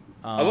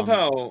 I love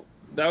how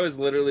that was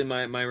literally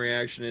my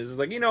reaction is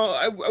like,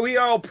 we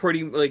all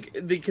pretty like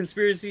the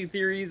conspiracy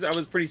theories. I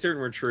was pretty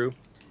certain were true.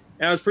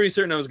 And I was pretty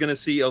certain I was going to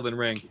see Elden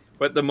Ring.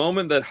 But the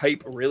moment that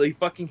hype really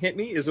fucking hit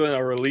me is when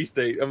a release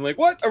date. I'm like,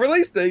 what? A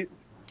release date?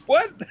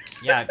 What?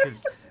 Yeah,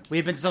 because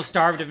we've been so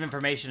starved of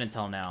information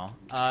until now.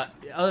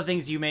 Other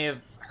things you may have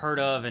heard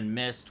of and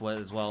missed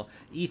was,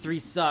 E3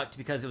 sucked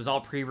because it was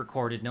all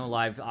pre-recorded, no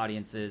live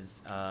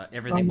audiences.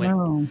 Everything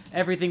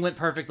went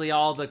perfectly.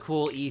 All the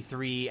cool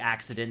E3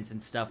 accidents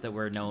and stuff that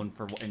we're known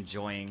for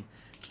enjoying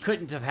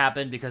couldn't have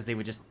happened because they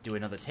would just do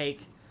another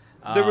take.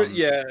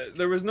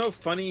 There was no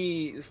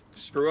funny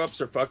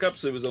screw-ups or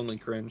fuck-ups. It was only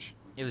cringe.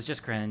 It was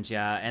just cringe,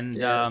 yeah. And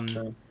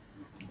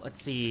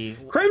let's see.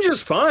 Cringe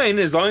is fine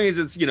as long as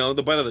it's,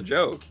 the butt of the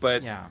joke.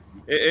 But yeah,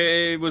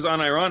 it was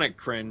unironic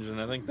cringe,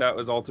 and I think that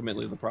was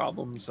ultimately the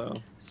problem.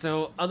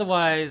 So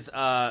otherwise,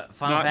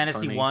 Final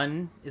Fantasy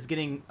 1 is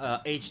getting a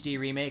HD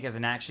remake as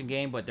an action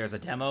game, but there's a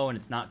demo and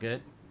it's not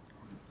good.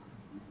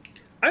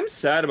 I'm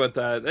sad about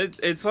that.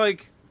 It's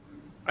like,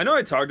 I know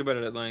I talked about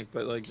it at length,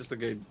 but like just a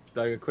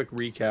quick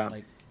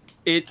recap.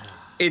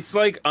 It's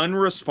like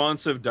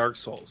unresponsive Dark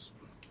Souls.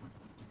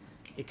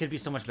 It could be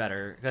so much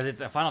better because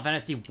it's a Final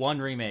Fantasy 1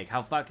 remake.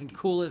 How fucking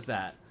cool is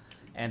that?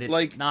 And it's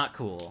like not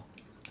cool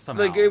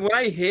somehow. Like when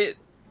I hit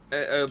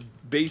a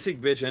basic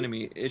bitch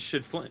enemy, it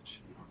should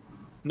flinch.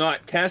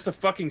 Not cast a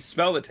fucking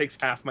spell that takes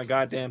half my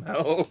goddamn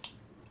health.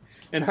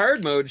 And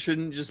hard mode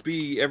shouldn't just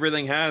be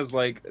everything has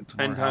like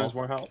 10 times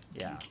more health.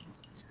 Yeah.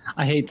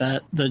 I hate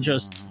that.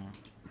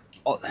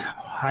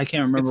 I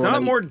can't remember. It's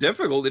not more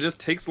difficult. It just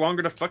takes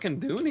longer to fucking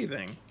do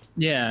anything.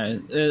 Yeah,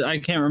 I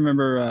can't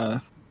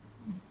remember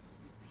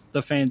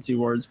the fancy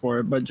words for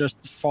it, but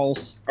just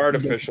false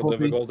artificial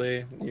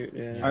difficulty.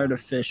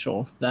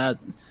 Artificial. That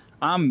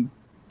I'm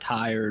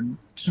tired.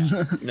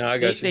 No, I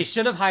got you. They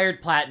should have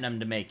hired Platinum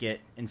to make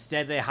it.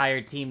 Instead, they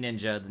hired Team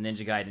Ninja, the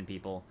Ninja Gaiden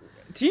people.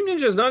 Team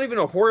Ninja is not even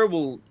a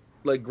horrible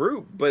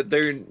group, but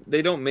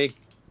they don't make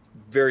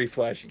very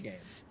flashy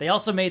games. They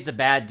also made the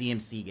bad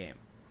DMC game.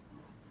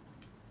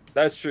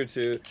 That's true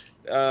too.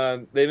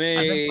 They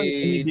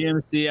made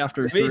DMC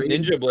after three.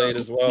 Ninja Blade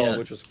as well,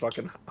 which was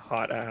fucking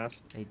hot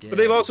ass. They did. But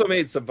they've also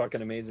made some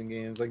fucking amazing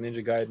games like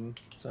Ninja Gaiden.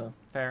 So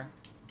fair.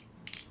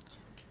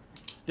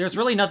 There's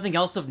really nothing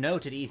else of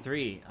note at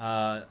E3.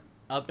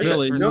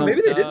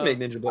 Maybe they didn't make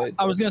Ninja Blade.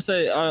 I was gonna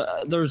say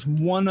there's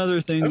one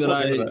other thing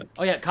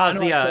Oh yeah,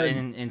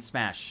 Kazuya in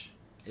Smash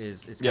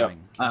is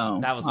coming.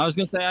 Oh, I was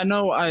gonna say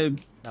that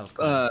was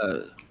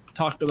cool.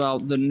 Talked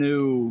about the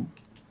new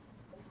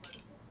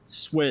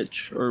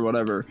Switch or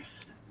whatever,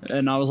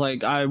 and I was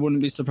like, I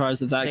wouldn't be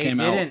surprised if that came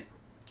out.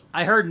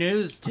 I heard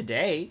news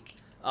today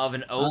of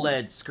an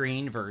OLED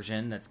screen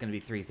version that's going to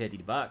be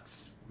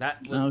 $350.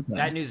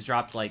 That news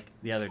dropped like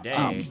the other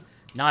day.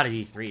 Not at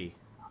E3.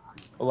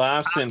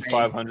 Laughs in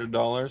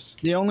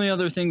 $500. The only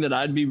other thing that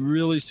I'd be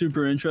really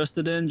super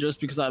interested in, just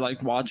because I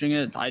like watching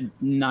it, I'm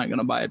not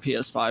gonna buy a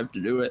PS5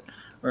 to do it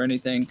or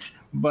anything,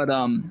 but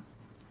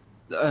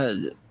a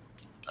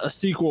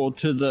sequel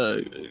to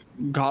the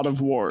God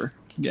of War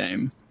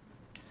game,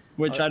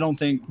 which I don't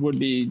think would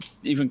be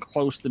even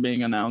close to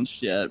being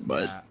announced yet.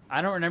 But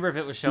I don't remember if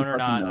it was shown or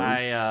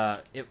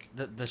not.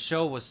 The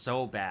show was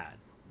so bad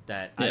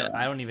that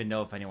I don't even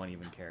know if anyone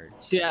even cared.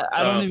 See,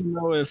 I don't even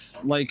know if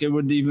like it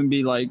would even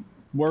be like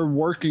we're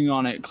working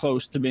on it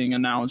close to being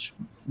announced,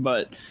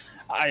 but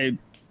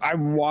I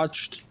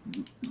watched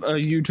a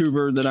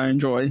YouTuber that I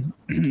enjoy,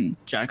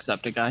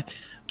 Jacksepticeye,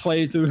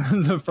 play through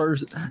the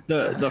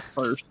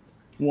first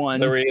one.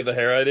 So were you the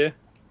hair idea?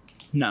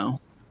 No.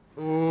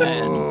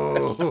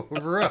 Ooh,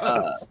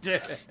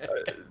 roasted.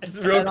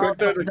 Real quick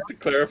though, to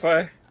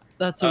clarify,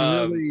 That's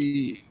a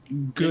really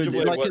good. Ninja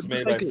Blade like, was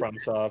made by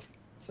FromSoft.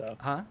 So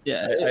Huh?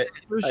 Yeah, I it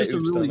was just a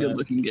oopsed really on that. good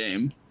looking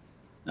game,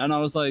 and I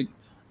was like,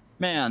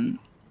 man,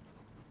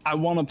 I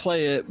want to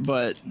play it,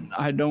 but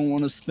I don't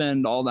want to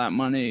spend all that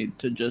money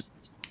to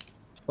just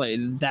play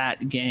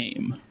that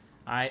game.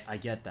 I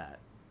get that,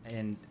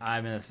 and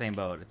I'm in the same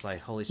boat. It's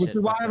like, holy Which shit.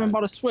 is why fuck I haven't that.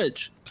 bought a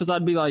Switch, because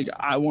I'd be like,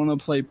 I want to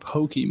play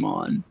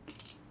Pokemon,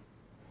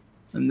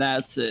 and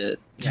that's it.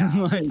 Yeah,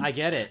 Like, I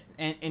get it,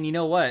 and you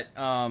know what?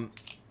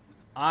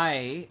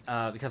 I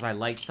because I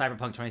liked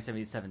Cyberpunk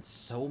 2077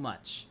 so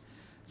much,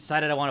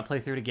 decided I want to play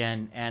through it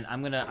again, and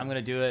I'm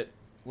gonna do it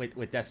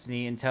with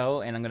Destiny in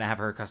tow, and I'm gonna have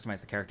her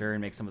customize the character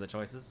and make some of the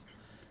choices.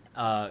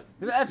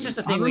 That's just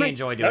a thing we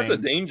enjoy doing. that's a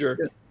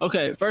danger.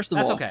 okay, first of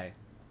That's all, okay.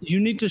 you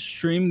need to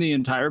stream the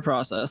entire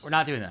process. We're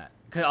not doing that.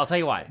 'Cause I'll tell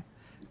you why.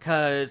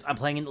 Because I'm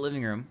playing in the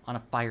living room on a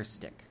Fire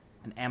Stick,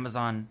 an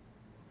Amazon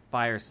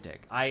Fire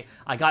Stick. I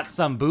got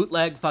some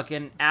bootleg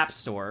fucking app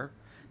store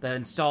that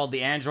installed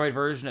the Android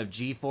version of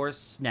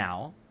GeForce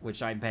Now,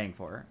 which I'm paying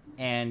for,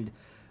 and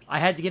I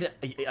had to get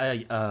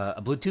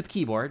a Bluetooth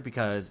keyboard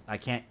because I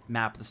can't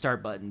map the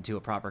start button to a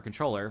proper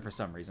controller for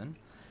some reason,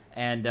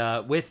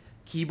 and with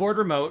keyboard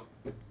remote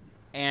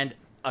and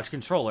a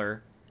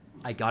controller,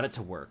 I got it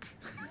to work.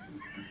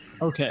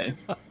 Okay.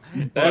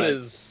 That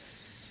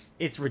is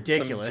It's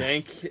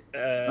ridiculous. some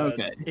jank.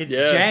 Okay. It's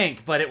Yeah. jank,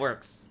 but it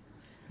works.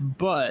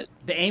 But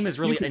The aim is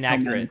really You can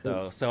inaccurate, manage it.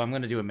 though, so I'm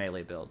going to do a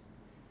melee build.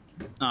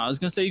 I was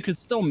gonna say you could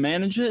still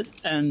manage it,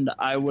 and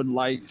I would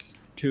like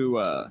to,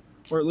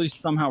 or at least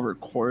somehow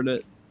record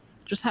it.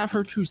 Just have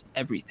her choose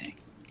everything.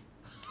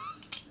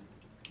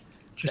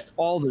 Just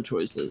all the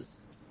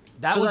choices.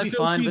 That 'Cause would I be feel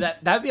fun, she- but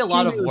that'd be a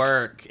lot she of would-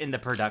 work in the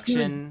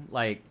production.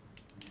 Like,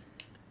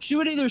 She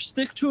would either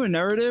stick to a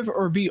narrative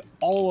or be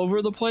all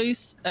over the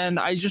place, and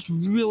I just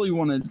really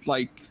want to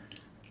like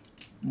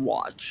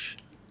watch.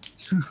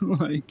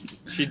 Like,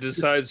 She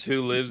decides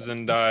who lives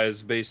and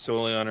dies based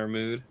solely on her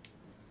mood.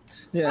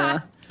 yeah.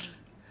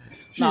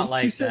 it's not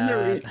like she's sitting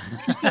there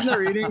that. She's sitting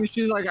there eating, and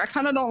she's like, I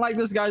kind of don't like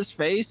this guy's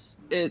face.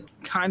 It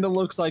kind of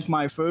looks like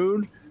my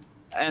food,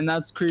 and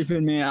that's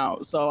creeping me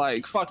out. So,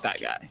 like, fuck that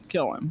guy.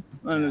 Kill him.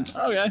 And it's,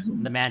 okay.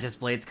 The mantis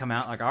blades come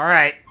out, like, all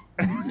right.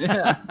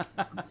 Yeah.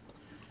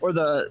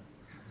 Or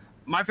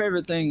my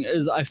favorite thing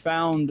is I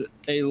found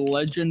a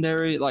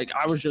legendary, like,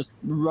 I was just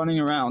running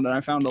around, and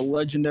I found a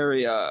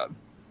legendary,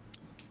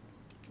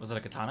 Was it a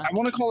katana? I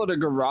want to call it a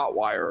garrote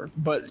wire,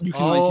 but you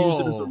can, like, use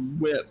it as a Oh.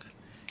 whip.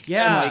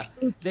 Yeah,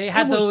 And, like, they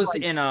had it was, those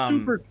like, in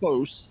super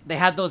close. They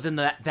had those in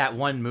that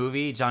one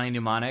movie, Johnny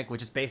Mnemonic,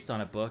 which is based on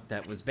a book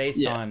that was based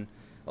Yeah. on.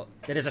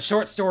 That is a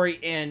short story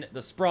in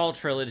the Sprawl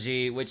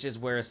trilogy, which is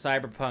where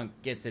Cyberpunk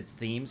gets its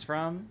themes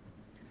from.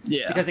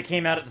 Yeah. Because it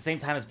came out at the same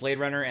time as Blade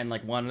Runner and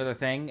like one other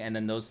thing, and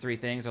then those three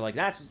things are like,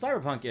 that's what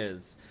Cyberpunk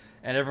is,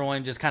 and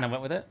everyone just kind of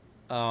went with it.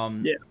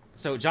 Yeah.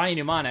 So Johnny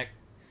Mnemonic,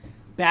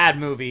 bad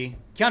movie.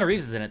 Keanu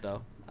Reeves is in it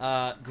though.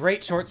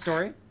 Great short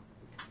story.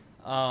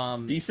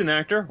 Decent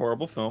actor,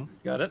 horrible film.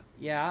 Got it.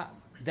 Yeah,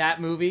 that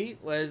movie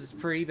was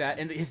pretty bad,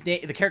 and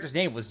the character's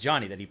name was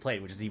Johnny that he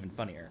played, which is even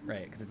funnier,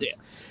 right? Because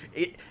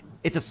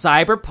it's a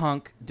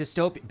cyberpunk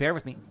dystopia. Bear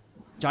with me.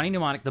 Johnny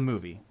Mnemonic, the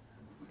movie,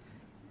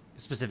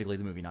 specifically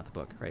the movie, not the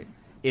book, right?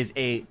 Is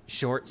a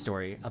short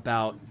story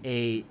about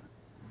the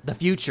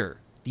future,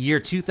 the year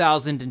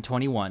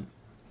 2021.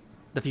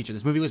 The future.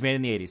 This movie was made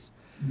in the 80s.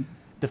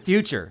 The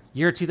future,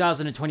 year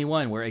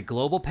 2021, where a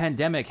global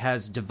pandemic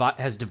has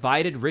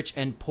divided rich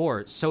and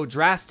poor so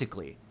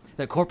drastically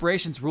that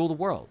corporations rule the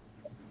world.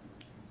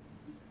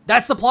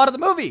 That's the plot of the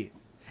movie.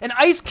 And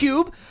Ice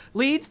Cube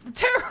leads the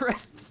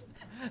terrorists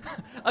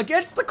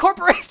against the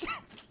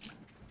corporations.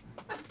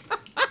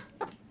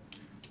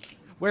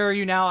 Where are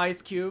you now,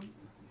 Ice Cube?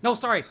 No,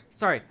 sorry,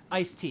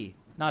 Ice-T,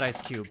 not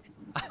Ice Cube.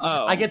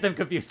 Oh. I get them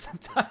confused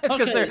sometimes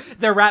because Okay.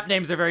 their rap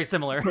names are very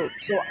similar.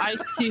 So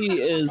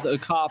Ice-T is a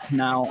cop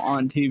now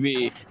on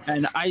TV,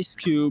 and Ice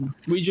Cube,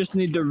 we just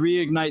need to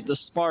reignite the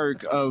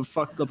spark of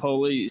fuck the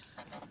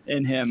police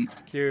in him.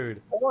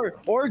 Dude.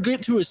 Or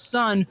get to his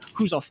son,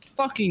 who's a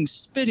fucking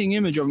spitting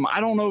image of him. I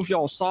don't know if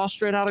y'all saw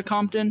Straight Outta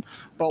Compton,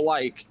 but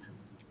like,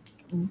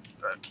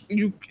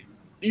 you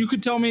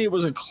could tell me it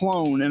was a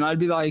clone, and I'd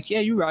be like, yeah,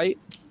 you're right.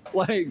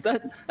 Like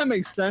that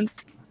makes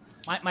sense.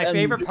 My And-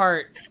 favorite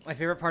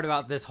part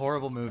about this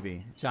horrible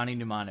movie, Johnny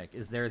Mnemonic,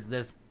 is there's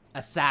this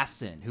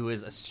assassin who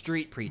is a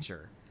street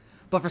preacher,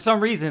 but for some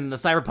reason, the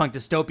cyberpunk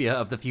dystopia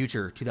of the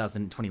future,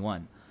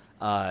 2021,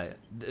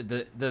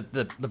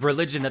 the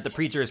religion that the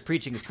preacher is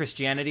preaching is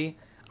Christianity.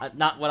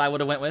 Not what I would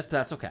have went with, but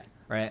that's okay,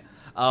 right?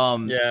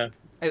 Yeah.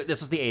 This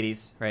was the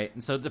 80s, right?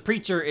 And so the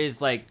preacher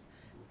is like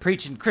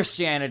preaching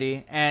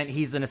Christianity, and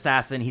he's an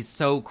assassin. He's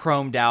so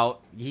chromed out.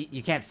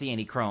 You can't see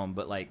any chrome,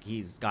 but like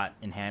he's got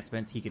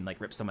enhancements. He can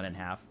like rip someone in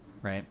half,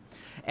 right?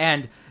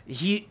 And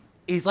he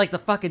he's like the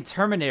fucking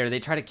Terminator. They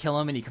try to kill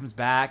him, and he comes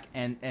back,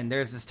 and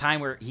there's this time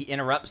where he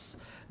interrupts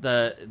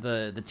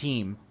the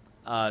team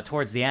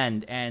towards the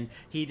end, and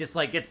he just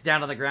like gets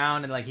down on the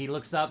ground, and like he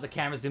looks up, the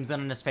camera zooms in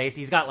on his face.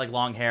 He's got like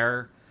long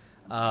hair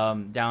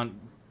down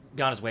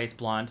beyond his waist,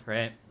 blonde,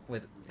 right,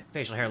 with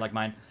facial hair like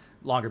mine,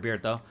 longer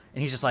beard though,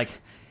 and he's just like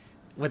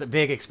with a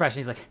big expression.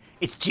 He's like,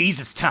 "It's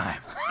Jesus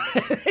time."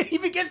 He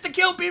begins to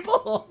kill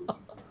people.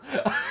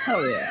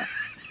 Hell yeah.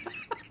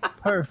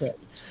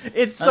 Perfect.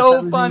 It's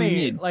so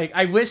funny. Like,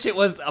 I wish it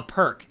was a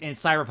perk in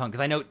Cyberpunk,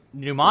 because I know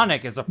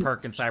mnemonic is a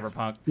perk in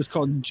Cyberpunk. It's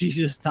called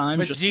Jesus time.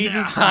 But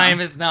Jesus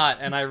time is not,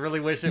 and I really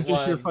wish it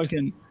was.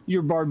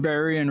 Your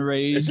barbarian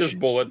rage. It's just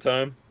bullet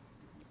time.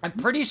 I'm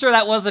pretty sure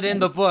that wasn't in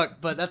the book,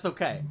 but that's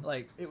okay.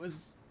 Like, it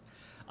was...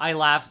 I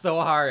laughed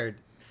so hard.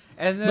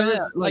 And there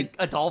was, like,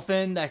 a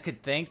dolphin that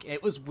could think.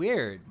 It was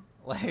weird.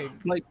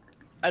 Like,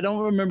 I don't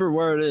remember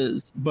where it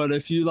is, but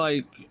if you,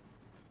 like...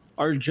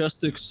 are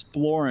just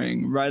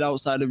exploring right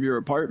outside of your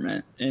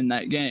apartment in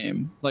that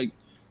game, like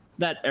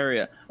that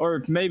area,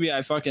 or maybe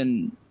I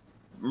fucking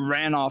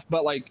ran off,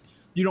 but like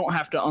you don't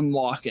have to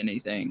unlock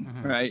anything,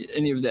 right?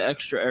 Any of the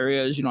extra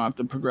areas, you don't have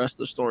to progress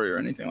the story or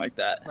anything like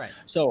that. Right.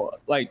 So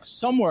like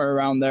somewhere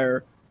around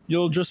there,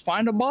 you'll just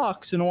find a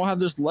box and we'll have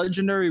this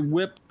legendary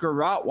whip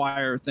garrote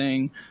wire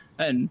thing,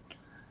 and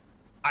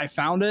I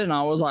found it and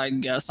I was like,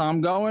 guess I'm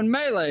going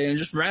melee, and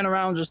just ran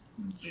around just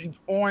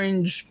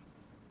orange.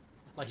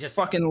 Like just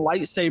fucking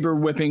lightsaber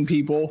whipping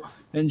people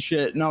and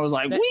shit, and I was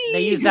like,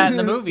 they use that in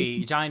the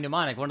movie Johnny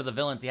Mnemonic. One of the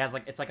villains, he has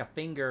like, it's like a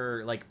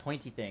finger like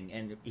pointy thing,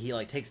 and he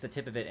like takes the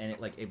tip of it, and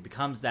it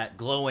becomes that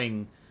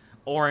glowing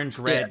orange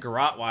red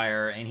garrote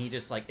wire, and he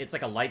just like, it's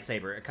like a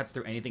lightsaber. It cuts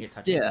through anything it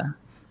touches. Yeah,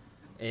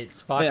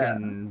 it's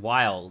fucking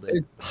wild.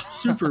 It's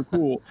super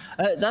cool.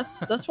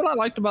 That's what I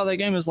liked about that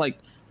game, is like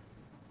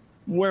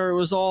where it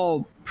was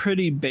all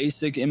pretty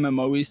basic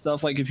MMO-y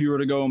stuff. Like if you were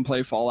to go and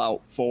play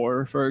Fallout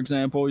 4, for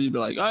example, you'd be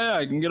like, oh yeah,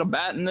 I can get a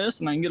bat in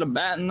this and I can get a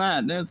bat in that.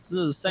 And it's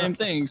the same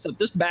thing, except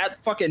this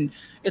bat fucking,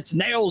 its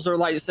nails are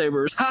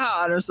lightsabers.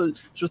 Ha! And it's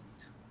just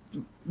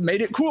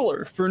made it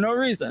cooler for no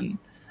reason.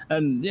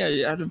 And yeah,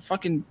 you had a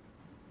fucking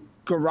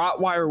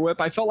garrote wire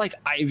whip. I felt like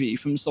Ivy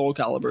from Soul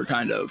Calibur,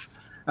 kind of.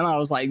 And I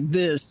was like,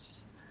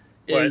 this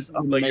is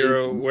amazing. Like you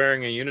were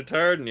wearing a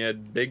unitard and you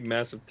had big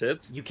massive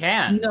tits? You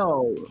can.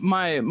 No,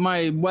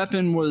 my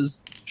weapon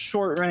was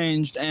short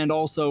ranged, and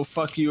also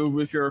fuck you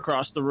if you're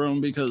across the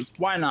room, because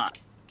why not?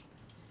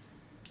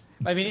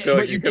 I mean, I feel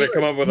like you could have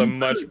come up with a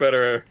much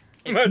better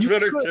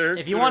character.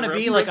 If you want to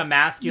be like a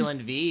masculine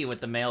V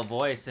with the male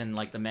voice and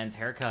like the men's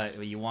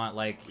haircut, you want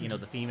like, you know,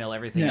 the female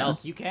everything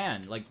else, you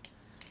can. Like,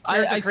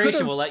 character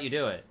creation will let you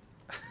do it.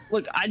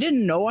 Look, I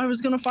didn't know I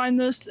was gonna find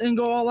this and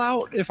go all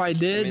out. If I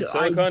did,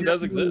 Silicon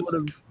does exist.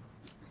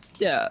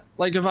 Yeah,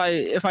 like if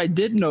I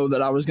did know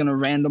that I was gonna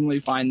randomly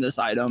find this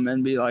item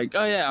and be like,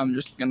 oh yeah, I'm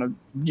just gonna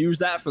use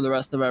that for the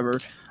rest of ever,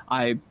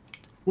 I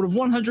would have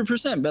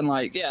 100% been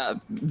like, yeah,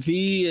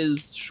 V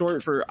is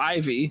short for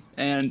Ivy,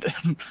 and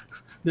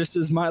this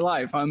is my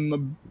life. I'm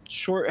a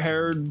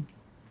short-haired,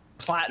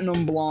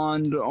 platinum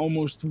blonde,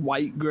 almost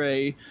white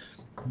gray.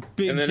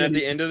 And then at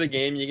the end of the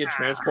game, you get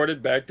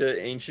transported back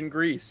to ancient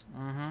Greece.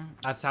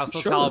 That's how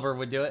Soul Calibur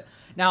would do it.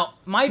 Now,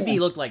 my V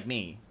looked like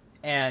me,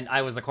 and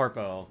I was a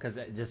corpo because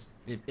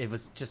it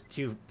was just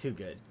too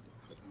good.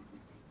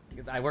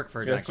 Because I work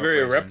for a giant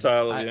very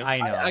reptile of you. I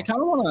know. I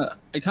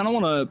kind of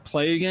wanna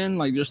play again,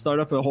 like just start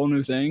up a whole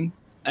new thing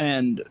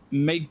and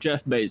make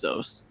Jeff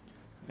Bezos,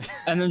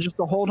 and then just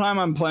the whole time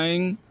I'm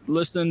playing,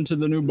 listen to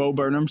the new Bo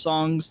Burnham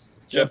songs.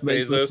 Jeff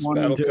Bezos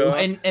Battle Co.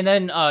 And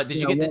then did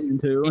you get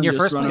in your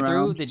first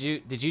playthrough?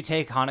 Did you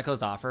take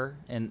Hanako's offer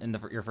in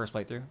your first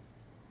playthrough?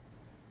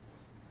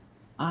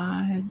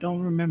 I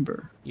don't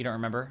remember. You don't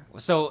remember?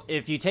 So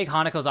if you take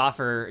Hanako's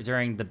offer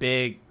during the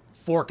big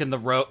fork in the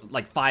road,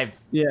 like five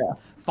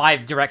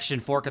direction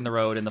fork in the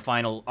road in the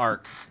final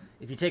arc,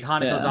 if you take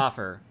Hanako's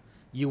offer,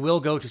 you will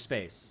go to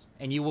space,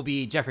 and you will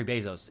be Jeffrey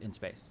Bezos in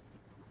space.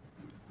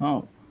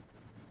 Oh.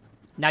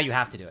 Now you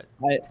have to do it.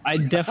 I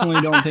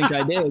definitely don't think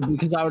I did,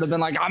 because I would have been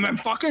like, I'm in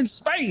fucking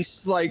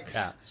space, like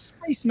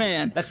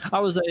spaceman. I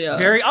was a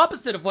very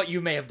opposite of what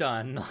you may have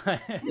done.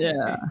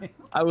 Yeah,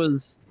 I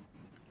was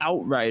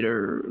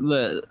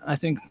Outrider. I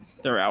think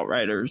they're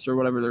Outriders or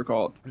whatever they're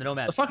called. The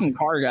Nomads. The fucking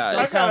car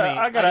guys.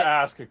 I gotta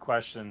ask a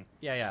question.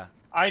 Yeah.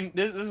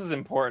 This is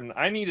important.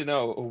 I need to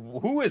know,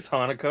 who is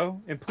Hanako,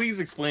 and please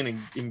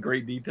explain in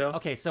great detail.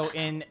 Okay, so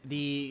in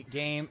the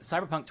game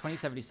Cyberpunk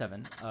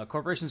 2077,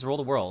 corporations rule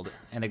the world,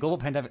 and a global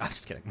pandemic. I'm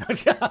just kidding.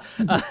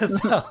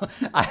 So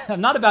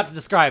I'm not about to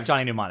describe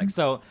Johnny Mnemonic.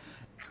 So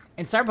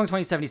in Cyberpunk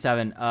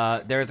 2077,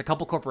 there's a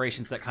couple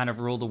corporations that kind of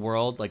rule the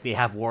world. Like, they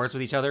have wars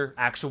with each other,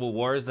 actual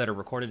wars that are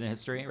recorded in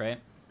history. Right?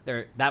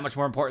 They're that much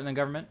more important than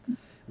government.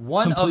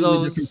 One completely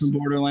of those different from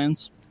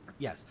Borderlands.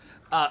 Yes.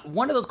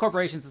 One of those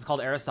corporations is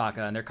called Arasaka,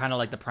 and they're kind of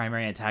like the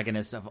primary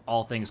antagonists of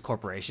all things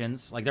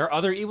corporations. Like, there are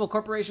other evil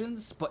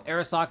corporations, but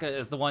Arasaka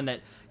is the one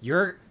that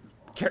your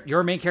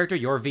main character,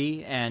 your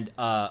V, and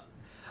a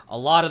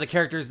lot of the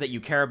characters that you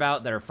care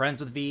about that are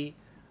friends with V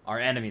are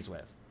enemies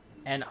with.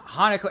 And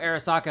Hanako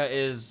Arasaka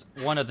is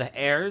one of the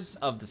heirs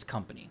of this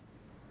company.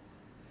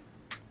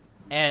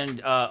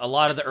 And a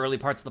lot of the early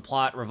parts of the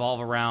plot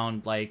revolve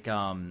around like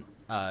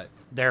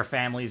their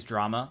family's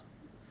drama.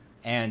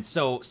 And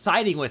so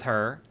siding with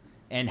her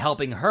and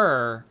helping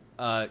her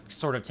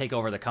sort of take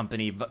over the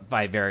company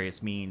by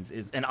various means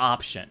is an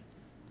option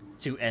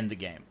to end the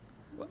game.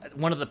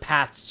 One of the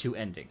paths to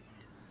ending.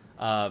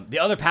 The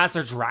other paths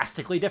are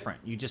drastically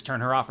different. You just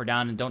turn her off or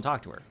down and don't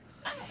talk to her.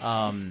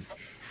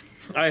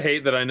 I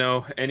hate that I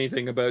know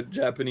anything about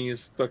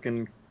Japanese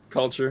fucking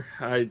culture.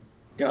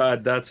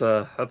 God, that's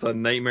a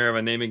nightmare of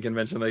a naming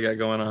convention they got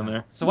going on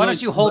there. So why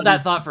don't you hold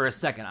that thought for a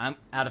second? I'm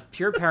out of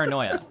pure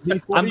paranoia.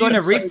 I'm going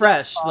to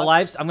refresh the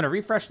live. I'm going to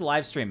refresh the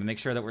live stream and make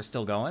sure that we're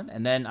still going,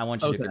 and then I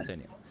want you to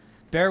continue.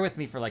 Bear with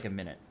me for like a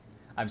minute.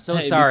 I'm so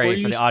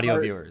sorry for the audio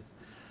viewers.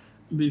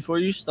 Before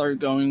you start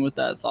going with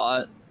that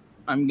thought,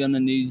 I'm going to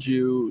need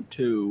you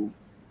to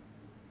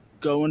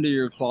go into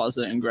your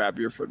closet and grab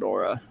your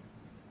fedora.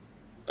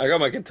 I got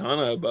my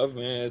katana above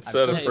me. It's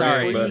set so of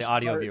sorry frame, for the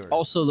audio viewers.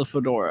 Also the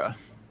fedora.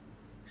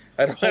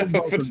 I don't have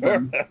a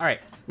fedora. All right,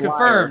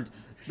 confirmed.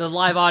 The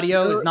live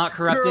audio is not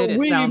corrupted.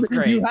 It sounds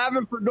great. You have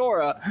a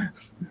fedora.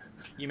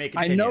 You may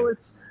continue. I know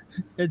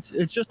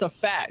it's just a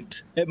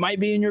fact. It might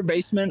be in your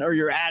basement or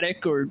your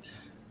attic,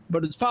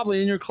 but it's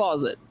probably in your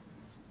closet.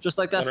 Just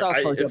like that South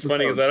Park It's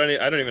funny because I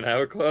don't even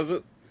have a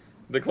closet.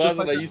 The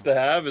closet I used to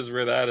have is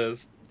where that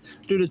is.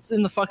 Dude, it's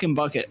in the fucking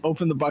bucket.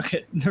 Open the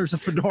bucket. There's a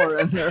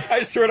fedora in there.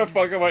 I swear to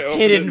fuck if I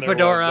opened hidden it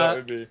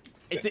fedora. Once,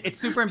 It's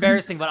super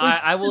embarrassing, but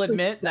I will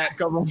admit that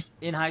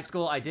in high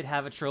school I did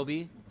have a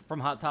trilby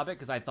from Hot Topic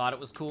because I thought it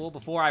was cool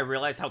before I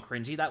realized how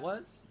cringy that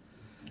was.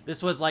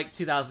 This was like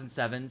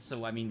 2007,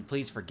 so I mean,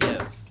 please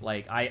forgive.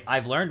 Like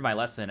I've learned my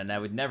lesson, and I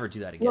would never do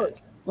that again.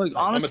 Look,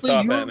 honestly,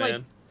 I'm a top hat,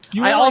 man.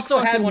 I also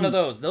had one of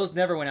those. Those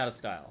never went out of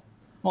style.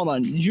 Hold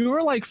on, you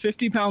were like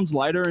 50 pounds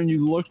lighter, and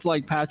you looked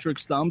like Patrick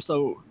Stump,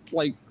 so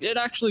like it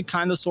actually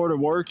kind of sort of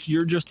worked.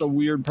 You're just a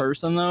weird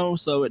person though,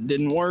 so it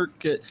didn't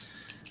work.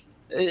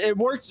 It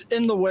works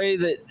in the way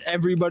that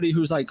everybody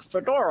who's like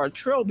fedora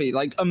trilby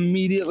like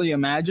immediately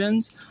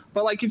imagines.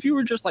 But like if you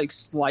were just like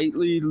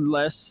slightly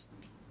less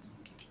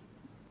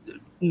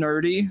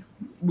nerdy,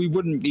 we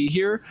wouldn't be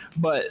here.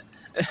 But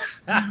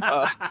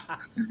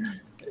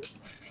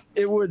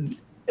it would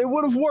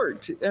have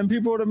worked, and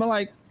people would have been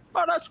like,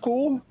 "Oh, that's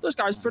cool. This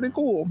guy's pretty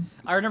cool."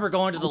 I remember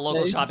going to the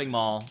local shopping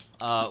mall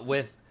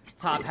with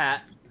top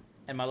hat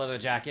and my leather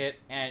jacket,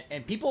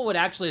 and people would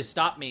actually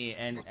stop me,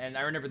 and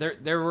I remember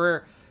there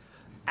were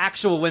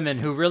actual women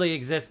who really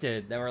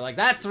existed that were like,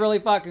 "That's really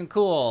fucking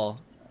cool,"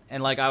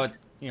 and like I would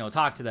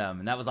talk to them,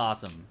 and that was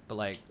awesome. But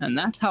like, and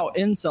that's how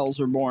incels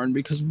are born,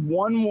 because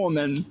one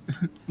woman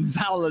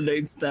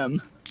validates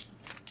them,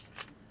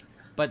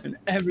 but and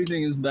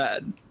everything is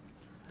bad.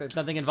 There's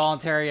nothing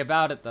involuntary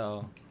about it,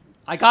 though.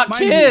 I got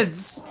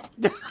kids.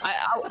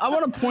 I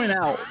want to point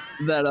out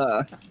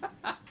that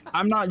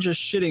I'm not just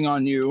shitting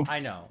on you. I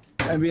know.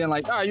 And being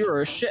like,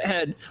 you're a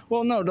shithead.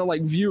 Well, no, to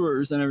like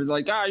viewers and everything,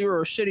 like,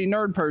 you're a shitty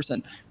nerd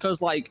person.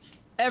 Because like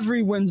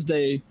every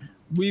Wednesday,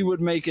 we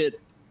would make it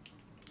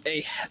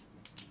a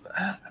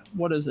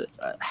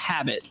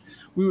habit.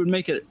 We would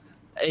make it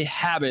a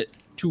habit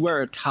to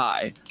wear a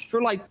tie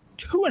for like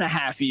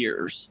 2.5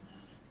 years.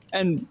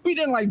 And we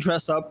didn't like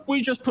dress up.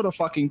 We just put a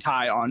fucking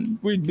tie on.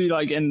 We'd be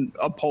like in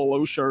a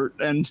polo shirt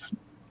and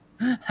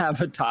have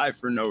a tie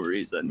for no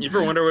reason. You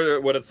ever wonder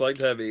what it's like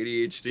to have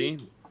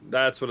ADHD?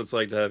 That's what it's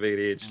like to have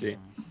ADHD.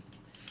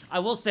 I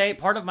will say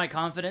part of my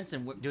confidence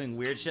in doing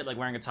weird shit like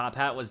wearing a top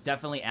hat was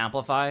definitely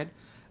amplified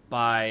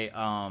by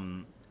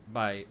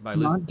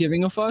not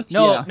giving a fuck.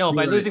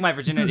 By losing my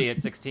virginity at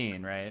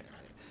 16, right?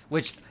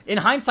 Which in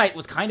hindsight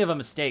was kind of a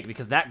mistake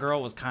because that girl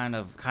was kind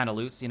of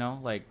loose,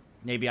 like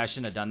maybe I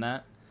shouldn't have done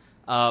that.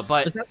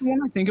 But is that the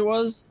one I think it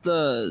was?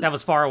 That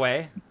was far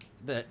away.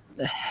 The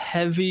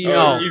heavy.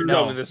 Oh, you've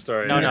told me this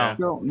story.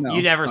 No.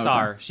 You never saw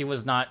her. She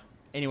was not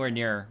anywhere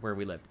near where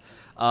we lived.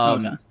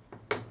 Okay.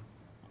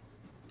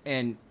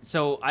 And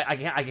so I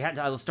can't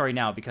tell the story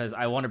now because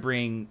I want to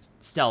bring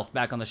Stealth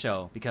back on the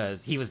show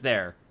because he was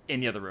there in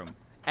the other room,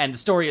 and the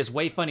story is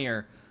way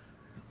funnier.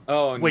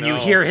 When you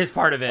hear his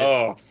part of it.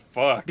 Oh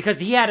fuck! Because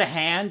he had a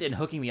hand in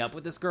hooking me up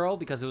with this girl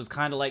because it was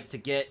kind of like to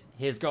get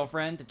his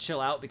girlfriend to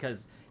chill out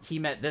because he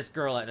met this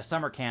girl at a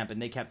summer camp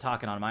and they kept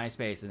talking on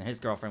MySpace and his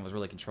girlfriend was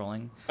really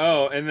controlling.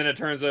 Oh, and then it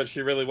turns out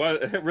she really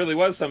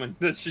was someone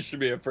that she should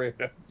be afraid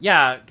of.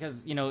 Yeah,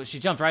 because she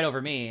jumped right over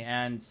me,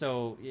 and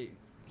so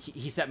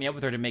he set me up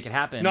with her to make it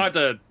happen. Not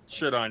to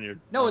shit on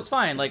you. No, it's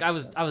fine. Like I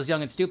was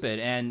young and stupid,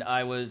 and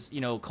I was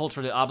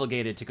culturally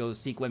obligated to go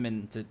seek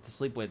women to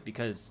sleep with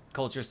because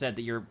culture said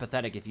that you're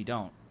pathetic if you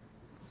don't.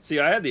 See,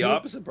 I had the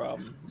opposite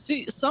problem.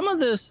 See, some of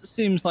this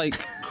seems like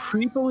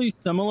creepily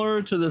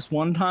similar to this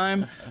one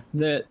time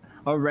that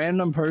a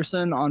random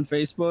person on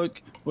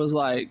Facebook was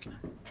like,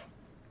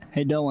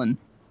 "Hey Dylan,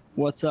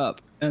 what's up?"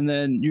 And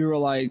then you were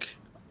like,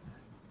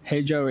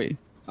 "Hey Joey,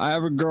 I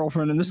have a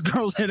girlfriend and this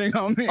girl's hitting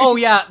on me." Oh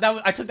yeah,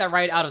 I took that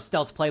right out of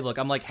Stealth's playbook.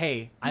 I'm like,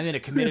 "Hey, I'm in a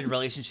committed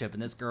relationship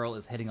and this girl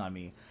is hitting on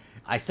me."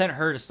 I sent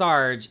her to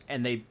Sarge,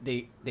 and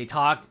they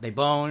talked, they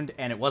boned,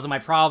 and it wasn't my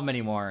problem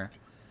anymore.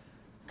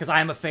 Because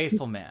I am a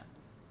faithful man.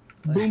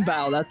 Boom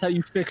bow. That's how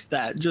you fix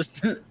that.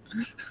 Just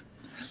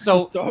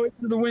so throw it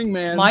to the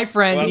wingman. My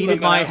friend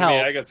needed my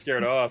help. I got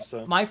scared off.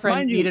 So my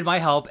friend needed my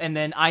help, and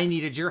then I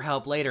needed your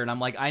help later. And I'm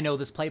like, I know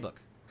this playbook.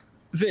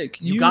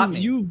 Vic, you got me.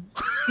 You've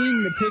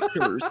seen the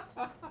pictures.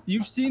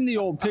 You've seen the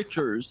old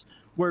pictures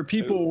where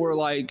people were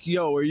like,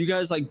 "Yo, are you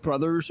guys like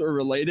brothers or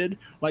related?"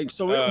 Like,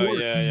 so it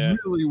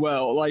worked really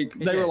well. Like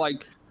they were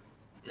like,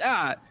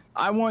 "Yeah,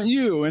 I want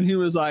you," and he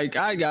was like,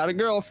 "I got a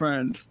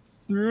girlfriend,"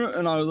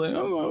 and I was like,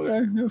 "Oh,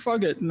 okay,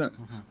 fuck it. No.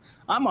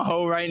 I'm a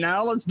hoe right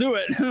now. Let's do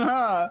it."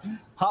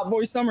 Hot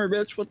boy summer,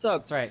 bitch. What's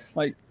up? That's right.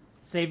 Like,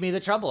 save me the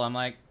trouble. I'm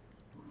like,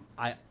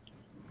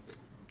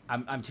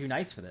 I'm too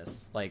nice for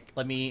this. Like,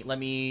 let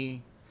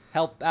me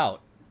help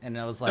out. And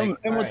I was like,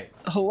 and what's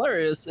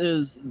hilarious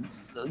is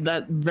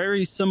that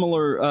very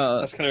similar.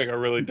 That's kind of like a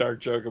really dark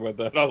joke about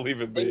that. I'll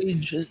leave it be.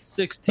 Age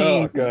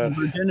 16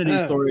 virginity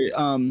story.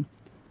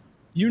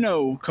 You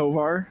know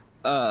Kovar.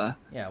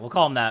 Yeah, we'll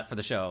call him that for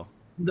the show.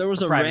 There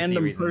was a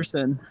random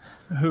person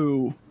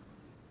who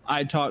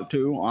I talked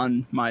to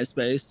on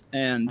MySpace,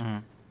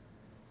 and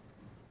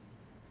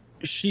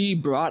she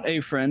brought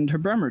a friend to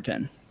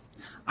Bremerton.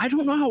 I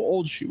don't know how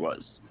old she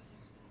was.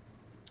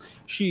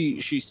 She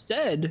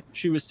said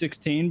she was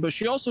 16, but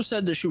she also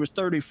said that she was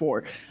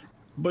 34.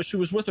 But she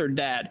was with her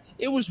dad.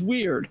 It was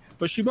weird,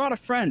 but she brought a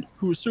friend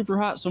who was super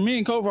hot. So me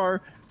and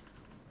Kovar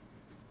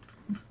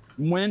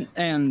went,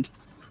 and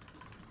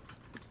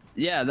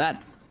yeah,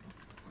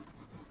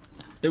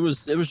 it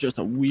was just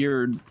a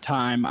weird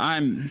time.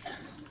 I'm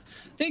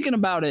thinking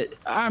about it.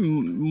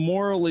 I'm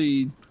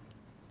morally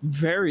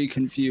very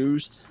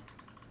confused.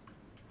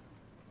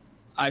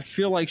 I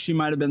feel like she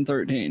might have been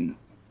 13,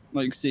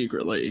 like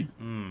secretly.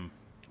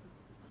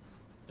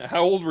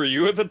 How old were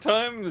you at the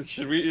time? Is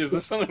there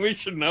something we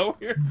should know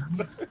here?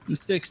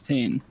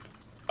 16.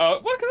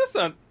 Well, that's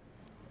not.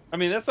 I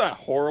mean, that's not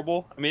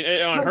horrible. I mean,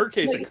 on her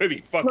case, it could be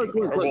fucking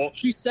horrible.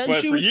 She said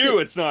but for you,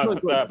 it's not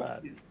that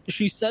bad.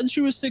 She said she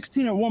was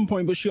 16 at one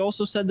point, but she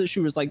also said that she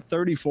was like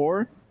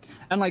 34.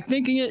 And like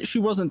thinking it, she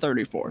wasn't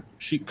 34.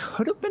 She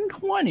could have been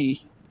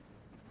 20,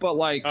 but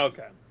like,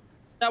 okay,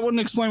 that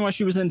wouldn't explain why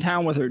she was in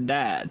town with her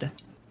dad.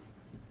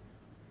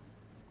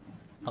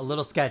 A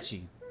little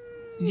sketchy.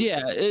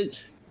 Yeah, it's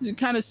a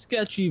kind of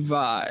sketchy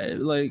vibe.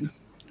 Like,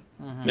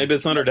 maybe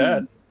it's not her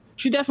dad.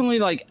 She definitely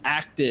like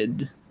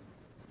acted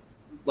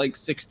like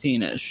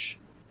 16-ish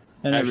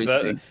and actually,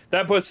 everything.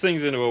 That puts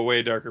things into a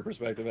way darker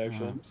perspective,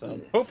 actually. So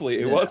hopefully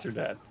it was her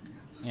dad.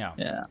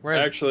 Yeah.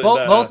 Whereas actually,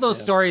 both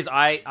those stories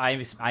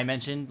I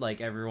mentioned,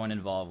 like everyone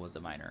involved was a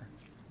minor,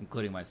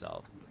 including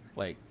myself.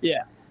 Like,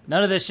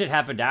 none of this shit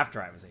happened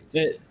after I was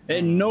 18.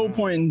 At no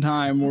point in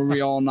time were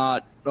we all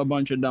not a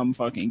bunch of dumb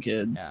fucking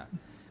kids. Yeah.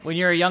 When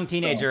you're a young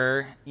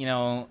teenager, you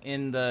know,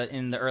 in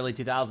the early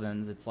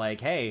 2000s, it's like,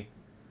 hey,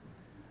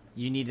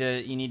 you need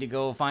to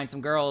go find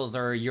some girls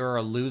or you're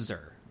a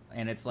loser.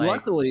 And it's like,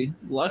 luckily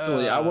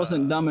I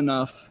wasn't dumb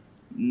enough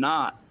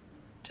not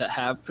to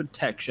have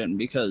protection,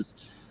 because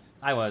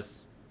I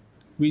was.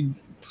 We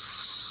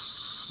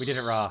did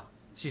it raw.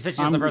 She said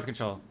she was on birth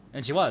control,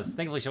 and she was.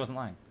 Thankfully, she wasn't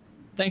lying.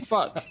 Thank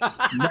fuck.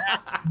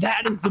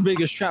 that is the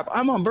biggest trap.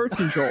 I'm on birth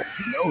control.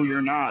 No,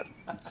 you're not.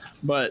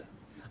 But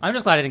I'm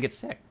just glad I didn't get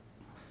sick.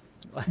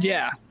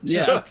 Yeah.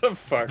 Shut the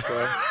fuck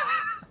up.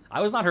 I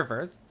was not her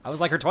first. I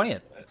was like her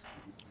 20th.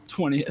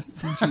 20th.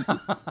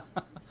 Jesus.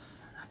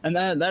 And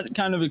that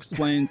kind of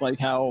explains like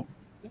how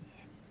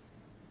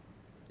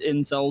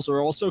incels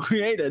are also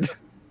created.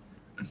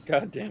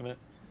 God damn it.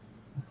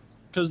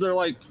 Because they're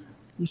like,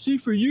 you see,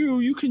 for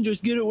you can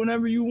just get it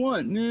whenever you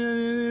want.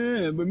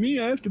 Nah. But me,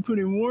 I have to put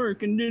in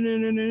work and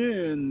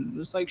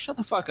it's like, shut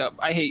the fuck up.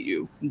 I hate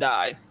you.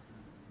 Die.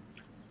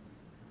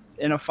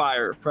 In a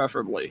fire,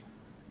 preferably.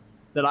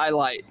 That I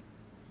light.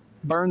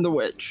 Burn the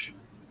witch.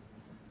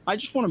 I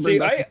just want to bring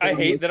back I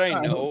hate that I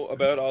know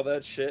about all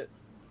that shit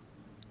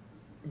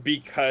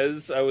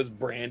because I was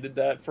branded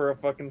that for a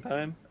fucking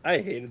time. I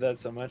hated that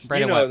so much.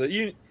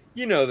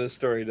 You know this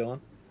story,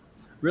 Dylan.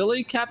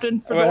 Really,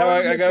 Captain?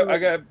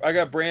 I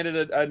got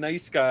branded a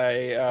nice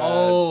guy. For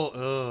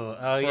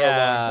a long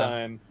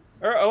time.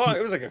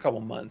 It was like a couple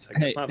months. I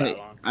guess not that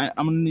long. I'm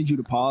gonna need you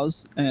to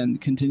pause and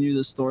continue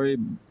the story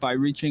by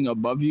reaching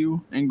above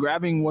you and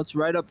grabbing what's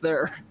right up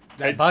there.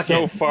 It's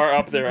so far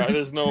up there.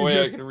 There's no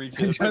way I can reach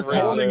it. Just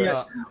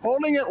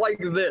holding it like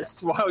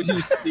this while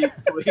you speak,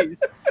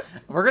 please.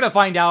 We're gonna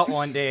find out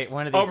one day.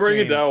 One of these. I'll bring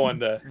it down one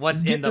day.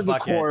 What's in the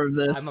bucket? Core of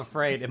this. I'm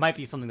afraid it might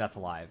be something that's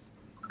alive.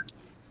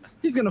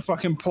 He's gonna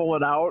fucking pull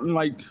it out and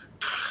like,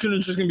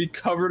 it's just gonna be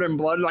covered in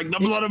blood, like the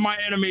blood of my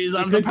enemies.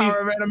 I'm the power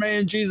of anime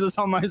and Jesus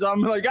on my side.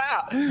 I'm like,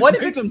 what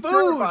if it's food?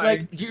 Terrifying.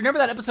 Like, do you remember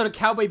that episode of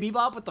Cowboy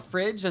Bebop with the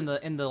fridge and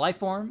the life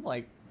form?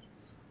 Like,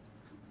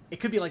 it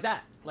could be like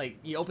that. Like,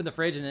 you open the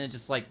fridge and then it's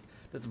just like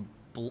this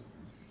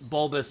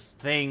bulbous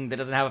thing that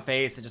doesn't have a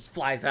face. It just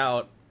flies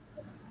out.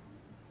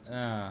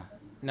 No.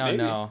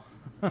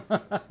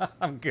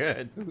 I'm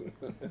good.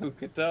 Who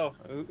could tell?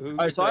 Who All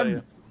right,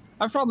 so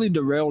I've probably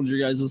derailed your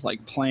guys'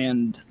 like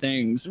planned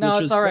things. No,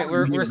 which it's is all right.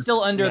 why I'm We're here.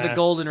 still under the Nah.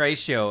 golden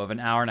ratio of an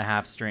hour and a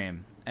half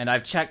stream, and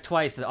I've checked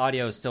twice. The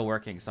audio is still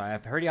working, so I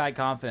have pretty high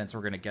confidence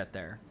we're gonna get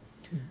there.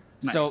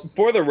 Nice. So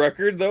For the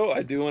record, though,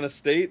 I do want to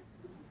state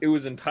it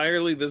was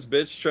entirely this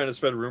bitch trying to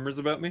spread rumors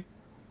about me.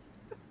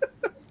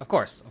 of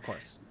course.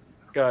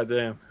 God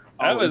damn.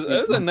 That was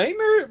a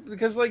nightmare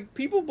because like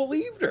people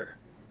believed her.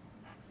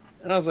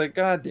 And I was like,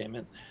 God damn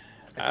it.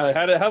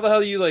 How the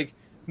hell do you like,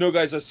 no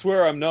guys, I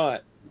swear I'm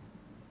not.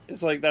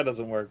 It's like that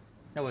doesn't work.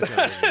 That was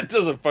It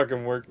doesn't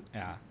fucking work.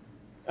 yeah.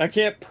 I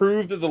can't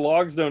prove that the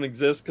logs don't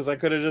exist because I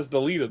could have just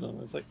deleted them.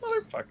 It's like,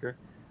 motherfucker.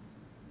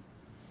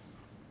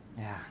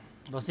 Yeah.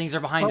 Those things are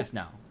behind us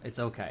now. It's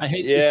okay. I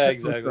hate Yeah, the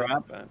exactly.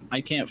 crap.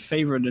 I can't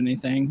favorite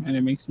anything, and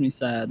it makes me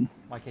sad.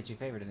 Why can't you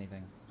favorite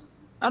anything?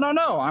 I don't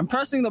know. I'm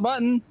pressing the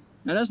button,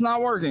 and it's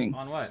not working.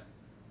 On what?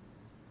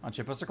 On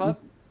Shitposter Club?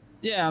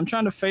 Yeah, I'm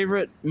trying to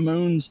favorite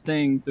Moon's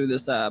thing through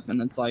this app,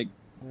 and it's like,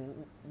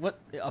 What?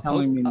 A Telling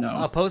post, me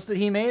no. a post that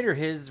he made, or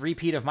his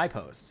repeat of my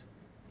post?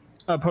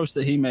 a post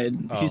that he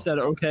made. Oh. He said,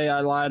 "Okay,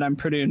 I lied. I'm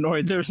pretty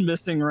annoyed. There's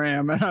missing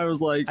RAM," and I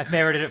was like, I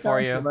favorited it for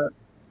you.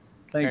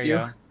 Thank There you.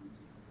 go.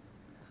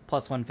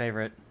 +1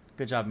 favorite.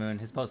 Good job, Moon.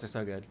 His posts are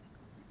so good.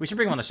 We should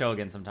bring him on the show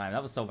again sometime.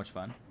 That was so much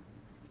fun.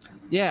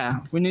 Yeah,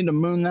 we need to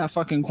moon that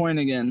fucking coin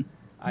again.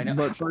 I know.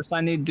 But first,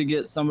 I need to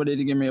get somebody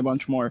to give me a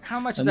bunch more. How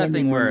much is and that then we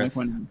thing moon that worth?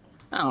 coin.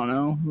 I don't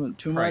know. What,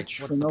 too Price. much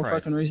What's for the no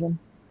price? fucking reason.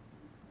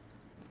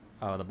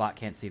 Oh, the bot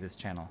can't see this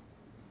channel.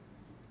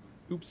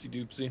 Oopsie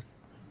doopsie.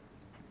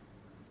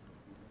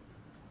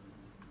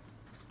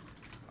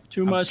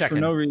 Too I'm much checking.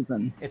 for no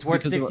reason. It's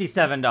worth Because of-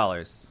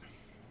 $67.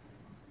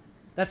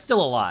 That's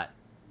still a lot.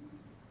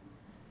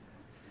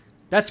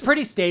 That's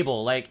pretty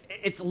stable. Like,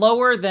 it's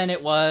lower than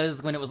it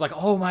was when it was like,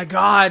 oh my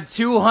god,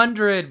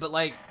 200. But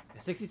like,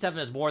 67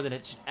 is more than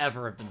it should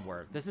ever have been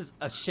worth. This is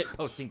a shit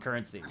posting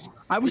currency.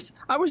 I was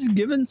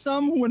given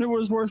some when it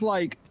was worth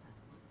like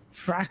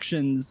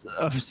fractions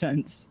of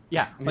cents.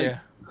 Yeah. Like, Yeah.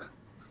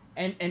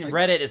 And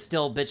Reddit is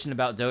still bitching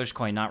about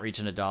Dogecoin not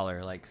reaching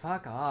 $1. Like,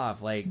 fuck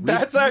off. Like,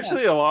 That's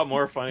actually a lot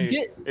more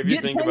funny if you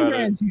think 10 about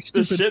grand, it. you The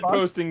stupid shit fuck.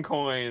 posting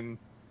coin.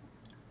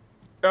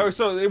 Oh,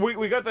 so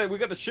we got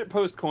the shit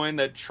post coin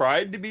that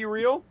tried to be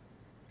real,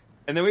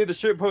 and then we have the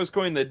shit post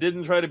coin that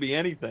didn't try to be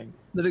anything.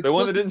 The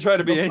one that didn't try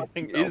to be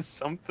anything is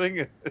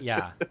something.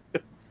 yeah.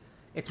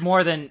 It's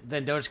more than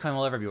Dogecoin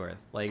will ever be worth.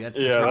 Like, that's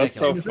just Yeah, that's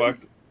ridiculous. so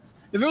fucked.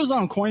 If it was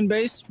on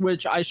Coinbase,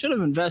 which I should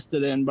have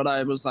invested in, but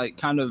I was like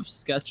kind of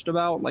sketched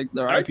about, like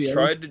their I IPO.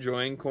 tried to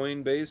join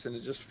Coinbase and it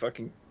just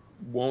fucking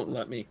won't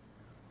let me.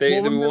 They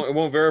Well, it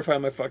won't verify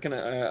my fucking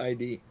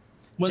ID.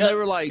 when Ju- they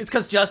were like, It's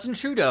because Justin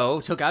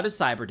Trudeau took out his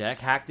cyber deck,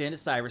 hacked into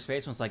cyberspace,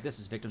 and was like, "This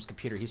is Victim's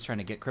computer. He's trying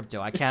to get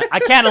crypto. I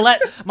can't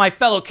let my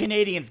fellow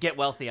Canadians get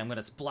wealthy. I'm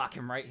gonna block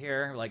him right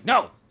here." Like,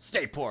 no,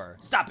 stay poor.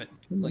 Stop it.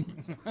 Like,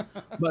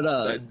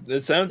 but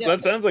That sounds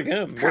like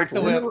him. Crack Word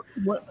the for whip.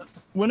 word.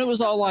 when it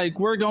was all like,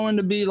 we're going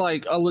to be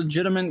like a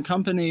legitimate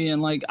company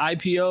and like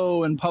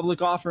IPO and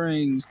public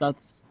offerings,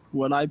 that's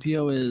what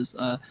IPO is,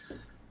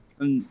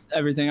 and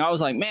everything. I was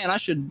like, man, I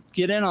should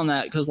get in on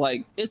that because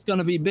like it's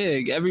gonna be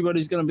big.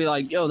 Everybody's gonna be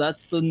like, yo,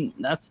 that's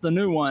the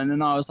new one.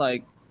 And I was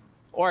like,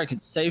 or I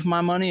could save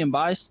my money and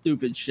buy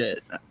stupid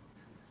shit.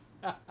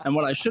 And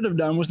what I should have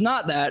done was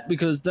not that,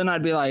 because then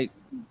I'd be like,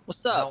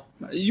 what's up?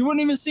 You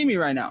wouldn't even see me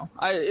right now.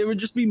 It would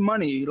just be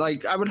money.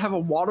 Like I would have a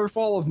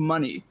waterfall of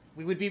money.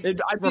 we would be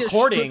I'd be a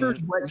recording.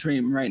 stripper's wet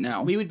dream right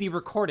now. We would be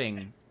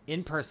recording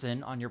in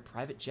person on your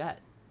private jet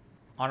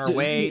on our Dude,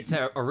 way you-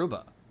 to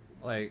Aruba.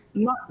 Like,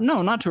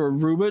 Not to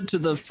Aruba, to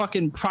the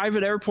fucking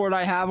private airport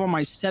I have on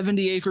my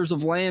 70 acres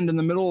of land in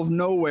the middle of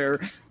nowhere,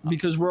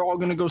 because we're all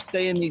gonna go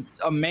stay in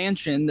a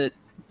mansion that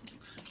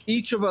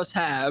each of us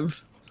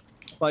have.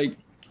 Like,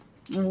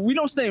 we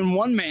don't stay in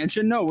one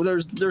mansion. No,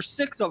 there's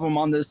 6 of them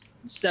on this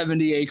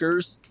 70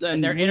 acres,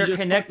 and they're we just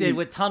interconnected fucking-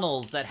 with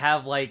tunnels that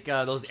have like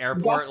those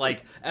airport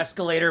like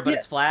escalator, but Yeah.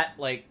 it's flat.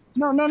 Like,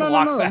 No, to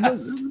walk no.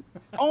 fast.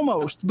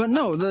 Almost, but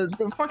no, the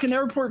fucking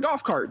airport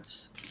golf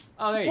carts.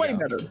 oh, there you Way go.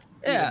 better.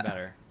 Even Yeah.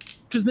 better.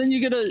 Because then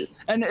you get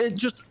and it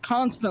just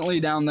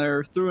constantly down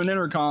there through an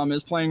intercom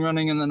is playing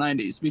Running in the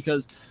 90s,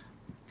 because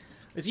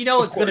Because you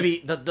know it's going to be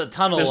the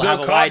tunnel There's will have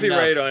no a wide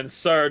copyright enough. on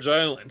Sarge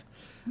Island.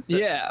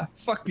 yeah,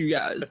 fuck you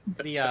guys.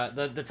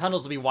 The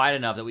tunnels will be wide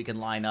enough that we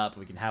can line up.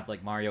 We can have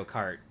like Mario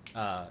Kart,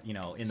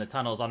 in the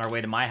tunnels on our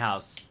way to my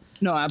house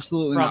No,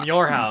 absolutely from not.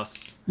 your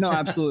house. No,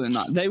 absolutely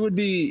not. They would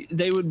be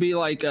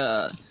like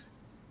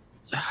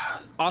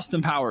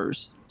Austin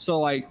Powers. So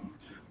like,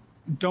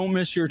 don't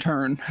miss your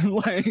turn,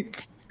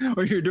 like,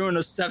 or you're doing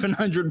a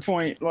 700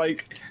 point,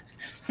 like,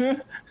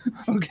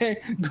 okay,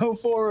 go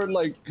forward,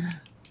 like,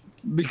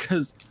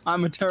 because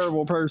I'm a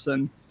terrible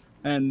person,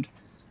 and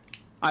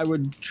I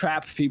would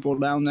trap people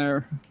down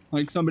there.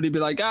 Like, somebody be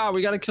like,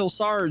 we got to kill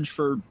Sarge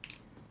for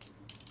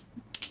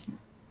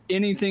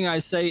anything I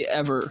say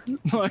ever.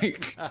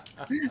 Like,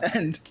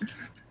 and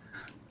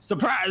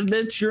surprise,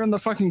 bitch, you're in the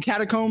fucking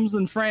catacombs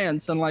in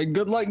France, and like,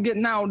 good luck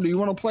getting out. Do you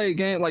want to play a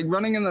game? Like,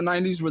 Running in the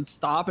 90s would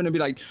stop, and it'd be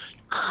like,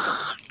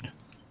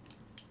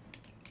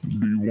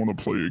 do you want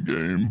to play a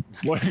game?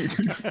 Like,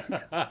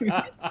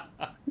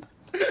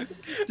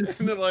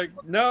 And they're like,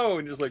 no,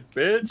 and just like,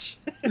 bitch.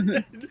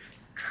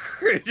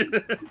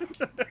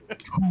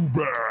 too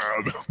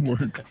bad.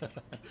 Like,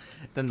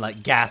 Then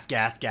like gas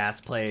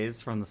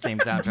plays from the same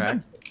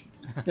soundtrack.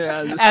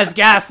 Yeah, As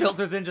gas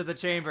filters into the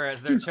chamber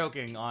as they're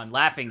choking on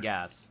laughing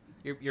gas.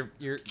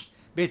 You're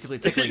basically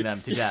tickling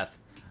them to death.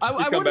 You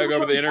come back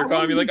over the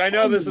intercom, you're like, I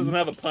know this isn't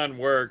how the pun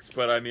works,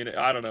 but I mean,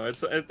 I don't know.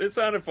 It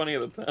sounded funny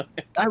at the time.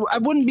 I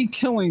wouldn't be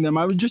killing them.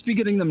 I would just be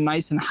getting them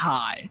nice and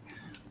high,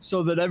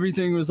 so that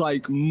everything was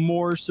like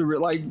more surreal.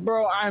 Like,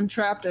 bro, I'm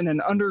trapped in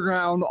an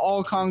underground,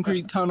 all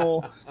concrete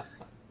tunnel.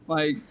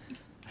 Like,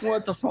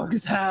 what the fuck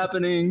is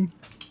happening?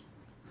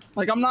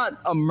 Like, I'm not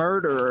a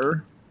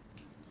murderer.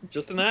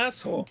 Just an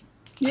asshole.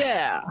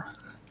 Yeah.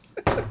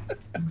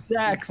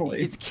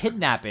 Exactly. It's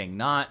kidnapping,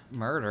 not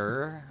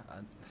murder.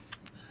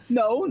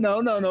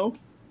 No.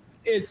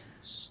 It's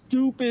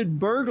stupid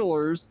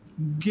burglars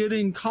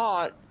getting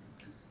caught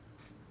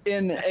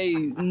in a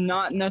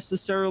not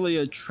necessarily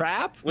a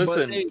trap.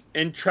 Listen,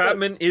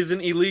 entrapment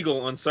isn't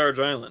illegal on Sarge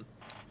Island.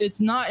 It's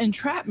not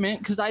entrapment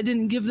because I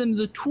didn't give them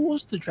the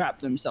tools to trap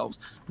themselves.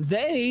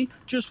 They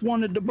just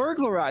wanted to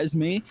burglarize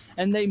me,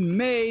 and they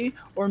may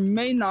or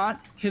may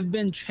not have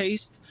been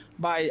chased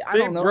by, I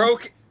don't know. They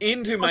broke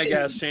into my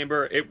gas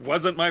chamber. It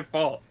wasn't my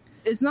fault.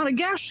 It's not a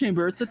gas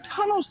chamber. It's a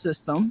tunnel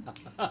system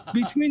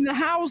between the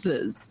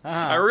houses.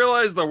 I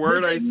realized the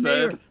word I They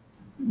said,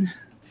 and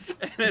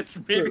it's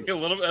maybe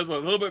has a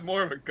little bit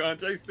more of a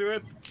context to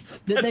it.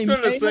 That they sort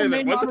of may say or may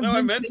that not wasn't have how I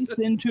been meant chased it.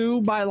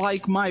 into by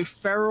like my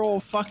feral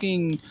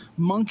fucking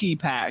monkey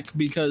pack,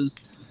 because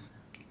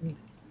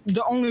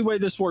the only way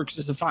this works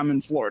is if I'm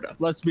in Florida.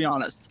 Let's be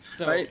honest,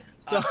 So, right?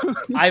 So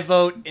I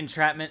vote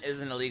entrapment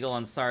isn't illegal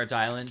on Sarge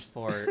Island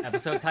for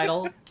episode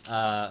title.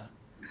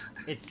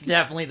 It's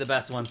definitely the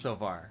best one so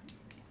far.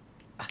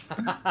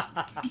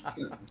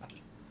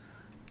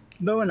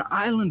 though an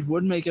island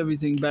would make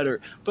everything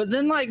better, but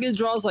then like it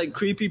draws like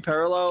creepy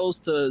parallels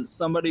to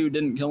somebody who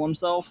didn't kill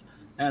himself,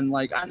 and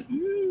like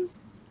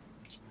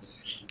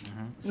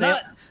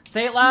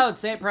Say it loud,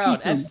 say it proud.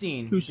 Too soon.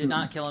 Epstein Too did soon.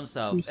 not kill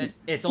himself. Too soon.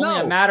 It's only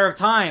a No. matter of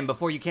time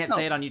before you can't No.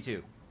 say it on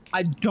YouTube.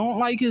 I don't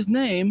like his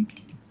name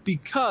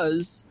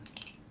because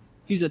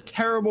he's a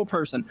terrible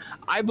person.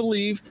 I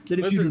believe that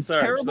if you Listen, do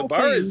Sarge, the terrible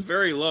bar things, is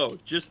very low.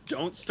 Just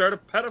don't start a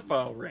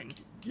pedophile ring.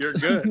 You're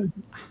good.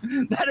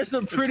 that is a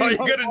That's pretty. all you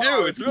low gotta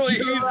bar. do. It's really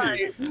You're easy.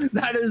 right.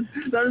 That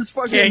is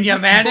fucking. Can you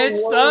manage,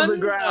 below son? The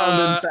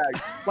ground, in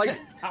fact, like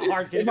How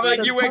hard can if it I be? had Like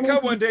a you wake tunnel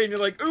up one day and you're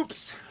like,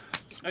 oops,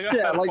 I got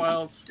Yeah, like,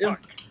 pedophiles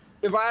stuck.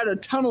 if I had a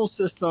tunnel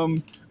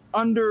system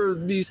under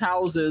these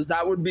houses,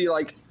 that would be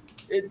like.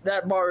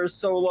 That bar is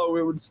so low,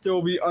 it would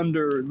still be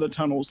under the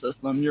tunnel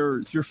system.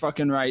 You're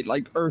fucking right,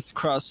 like Earth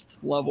crust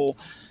level.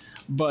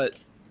 But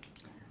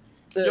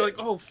You're like,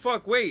 oh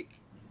fuck, wait,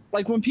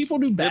 like when people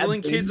do bad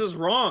diddling things, kids is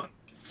wrong.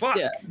 Fuck.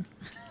 yeah,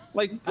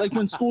 like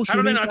when school How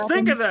did I shootings not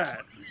think of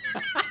happen,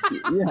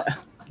 that? Yeah,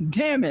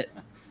 damn it.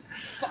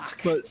 Fuck.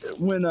 But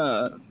when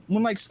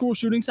like school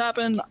shootings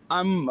happen,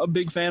 I'm a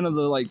big fan of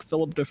the like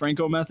Philip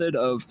DeFranco method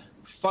of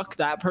fuck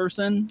that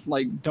person,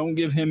 like don't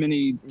give him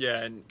any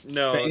Yeah,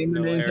 no, fame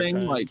no and anything,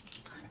 airtime. like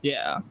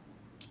yeah.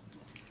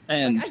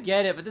 And Like, I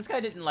get it, but this guy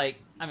didn't like.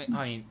 I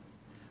mean,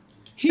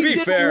 he to be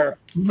didn't fair-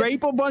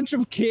 rape a bunch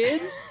of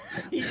kids.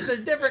 it's a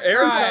different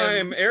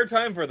crime.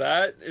 airtime for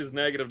that is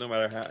negative no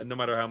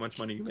matter how much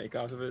money you make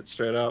off of it,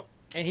 straight up.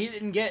 And he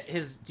didn't get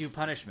his due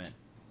punishment.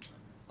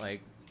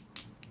 Like,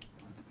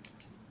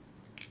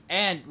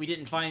 and we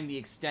didn't find the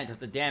extent of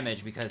the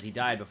damage because he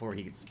died before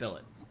he could spill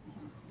it.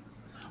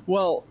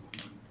 Well,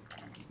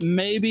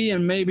 maybe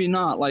and maybe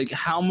not. Like,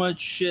 how much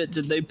shit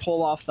did they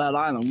pull off that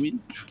island?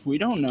 We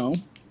don't know.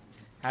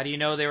 How do you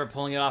know they were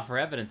pulling it off for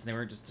evidence and they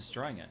weren't just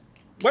destroying it?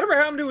 Whatever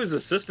happened to his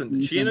assistant?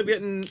 Did she end up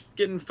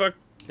getting fucked?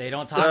 They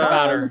don't talk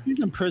about her. She's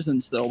in prison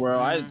still, bro.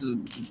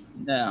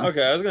 Yeah.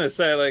 Okay, I was gonna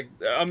say like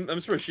I'm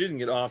surprised she didn't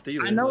get off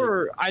either. I know like,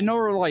 her. I know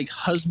her. Like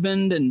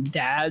husband and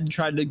dad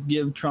tried to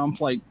give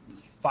Trump like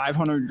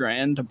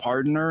 $500,000 to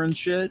pardon her and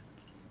shit.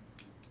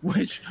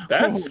 Which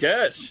That's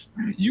sketch.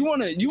 you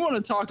want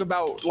to talk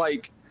about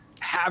like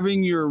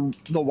having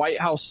the White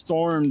House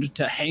stormed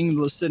to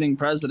hang the sitting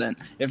president.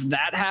 If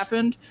that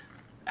happened,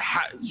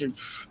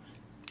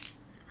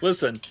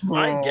 Listen,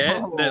 I get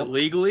Oh. that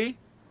legally,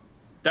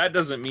 that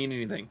doesn't mean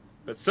anything,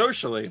 but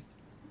socially,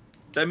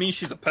 that means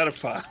she's a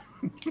pedophile.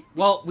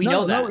 Well, we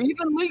know that. No,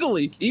 even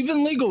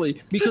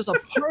legally, because a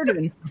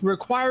pardon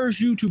requires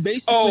you to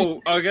basically.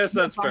 Oh, I guess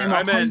that's fair. I'm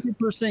I meant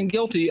 100%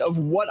 guilty of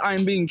what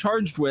I'm being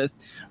charged with,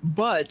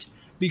 but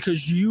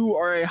because you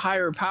are a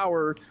higher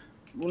power,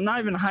 well, not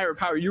even a higher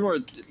power, you are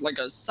like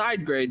a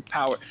side grade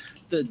power.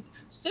 The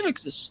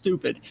civics is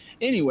stupid.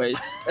 Anyways,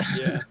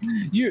 yeah.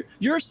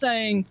 you're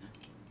saying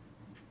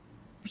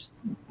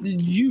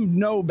you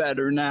know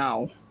better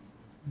now,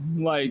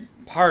 like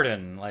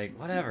Pardon, like,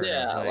 whatever.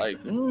 yeah,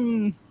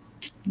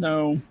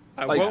 no.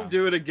 I Like- won't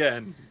do it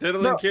again.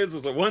 Diddling No. kids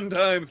was a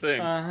one-time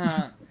thing.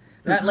 Uh-huh.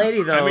 That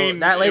lady, though, I mean,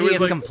 that lady it is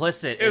was like,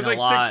 complicit It was in like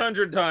a lot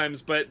 600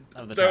 times, but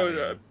of the that was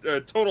trafficking.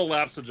 a total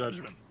lapse of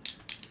judgment.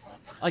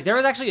 Like, there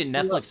was actually a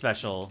Netflix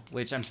special,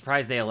 which I'm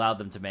surprised they allowed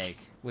them to make,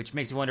 which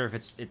makes me wonder if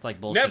it's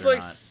like bullshit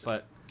Netflix or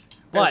not. Has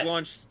But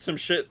launched some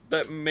shit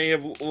that may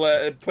have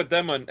put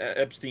them on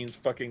Epstein's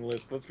fucking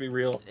list. Let's be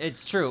real.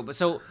 it's true. But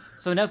so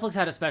Netflix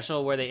had a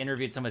special where they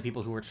interviewed some of the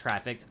people who were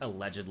trafficked,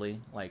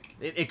 allegedly. Like,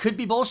 it could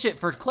be bullshit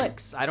for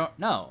clicks. I don't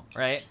know,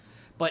 right?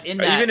 But in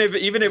that, Even if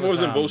it was,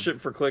 wasn't bullshit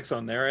for clicks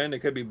on their end, it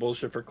could be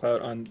bullshit for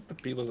clout on the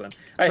people's end.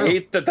 I True.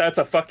 hate that that's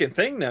a fucking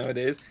thing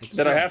nowadays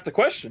that I true. have to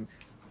question.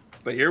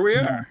 But here we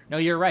are. No,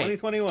 you're right.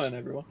 2021,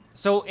 everyone.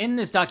 So in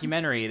this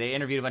documentary, they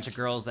interviewed a bunch of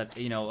girls that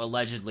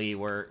allegedly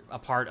were a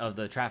part of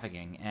the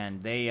trafficking,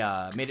 and they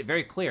made it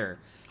very clear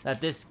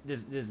that this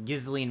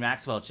Ghislaine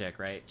Maxwell chick,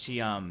 right? She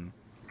had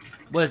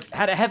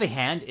a heavy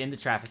hand in the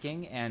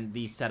trafficking and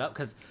the setup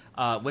because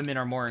women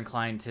are more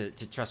inclined to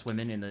trust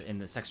women in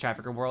the sex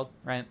trafficker world,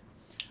 right?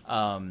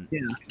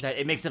 That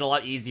it makes it a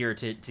lot easier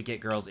to get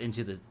girls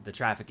into the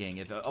trafficking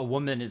if a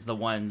woman is the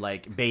one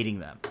like baiting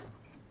them,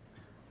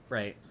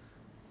 right?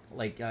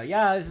 Like,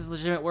 yeah, this is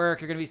legitimate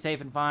work. You're gonna be safe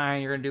and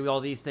fine. You're gonna do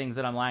all these things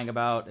that I'm lying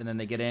about, and then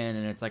they get in,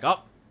 and it's like, oh,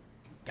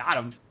 got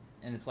him.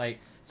 And it's like,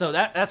 so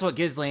that's what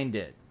Ghislaine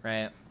did,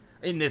 right?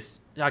 In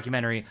this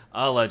documentary,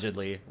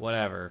 allegedly,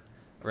 whatever,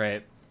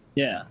 right?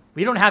 Yeah.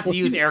 We don't have to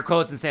use air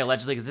quotes and say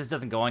allegedly because this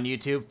doesn't go on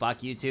YouTube. Fuck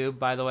YouTube,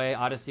 by the way.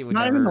 Odyssey would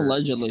Not never, even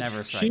allegedly.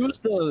 Never strike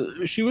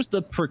She was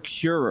the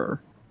procurer,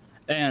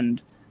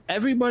 and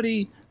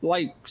everybody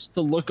likes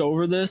to look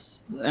over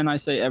this. And I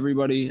say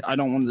everybody. I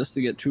don't want this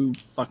to get too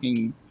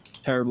fucking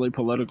terribly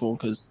political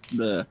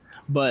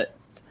but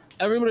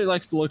everybody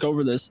likes to look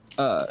over this.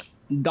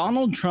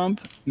 Donald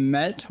Trump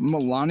met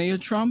Melania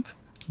Trump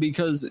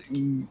because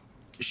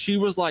she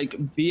was like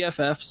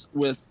BFFs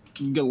with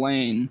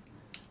Ghislaine.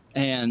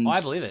 And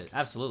I believe it.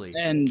 Absolutely.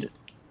 And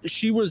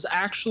she was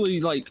actually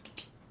like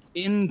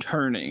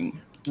interning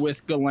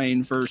with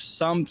Ghislaine for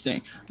something.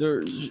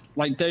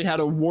 They had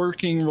a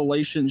working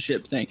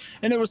relationship thing.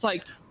 And it was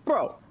like,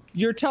 bro,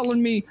 you're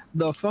telling me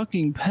the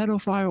fucking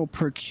pedophile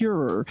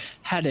procurer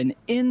had an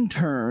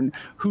intern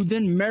who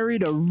then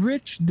married a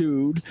rich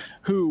dude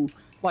who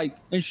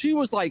and she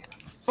was like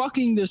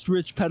fucking this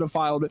rich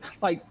pedophile.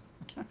 Like,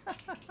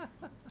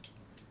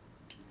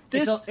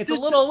 it's a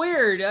little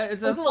weird.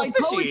 It's a little like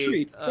fishy.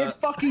 poetry. It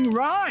fucking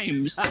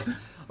rhymes.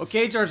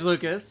 Okay, George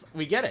Lucas,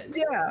 we get it.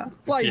 Yeah,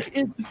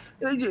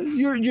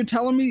 you're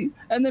telling me,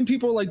 and then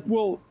people are like,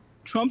 well,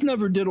 Trump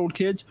never diddled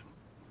kids.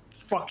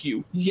 Fuck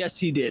you. Yes,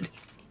 he did.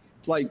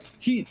 Like,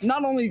 he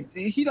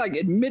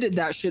admitted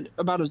that shit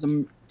about his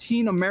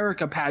Teen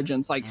America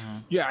pageants. Like,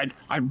 yeah,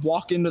 I'd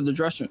walk into the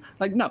dressing room.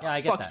 Like, no, yeah,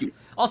 I get fuck that. you.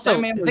 Also,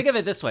 think of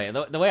it this way.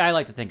 The way I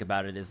like to think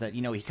about it is that,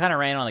 he kind of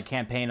ran on a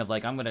campaign of,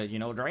 like, I'm going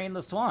to, drain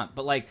the swamp.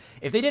 But, like,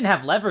 if they didn't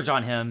have leverage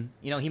on him,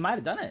 he might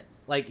have done it.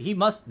 Like, they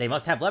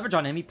must have leverage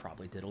on him. He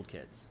probably diddled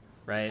kids,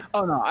 right?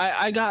 Oh, no,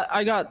 I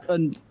got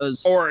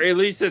Or at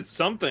least it's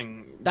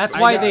something. That's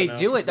why they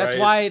do it. That's right?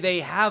 why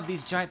they have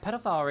these giant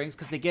pedophile rings,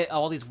 because they get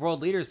all these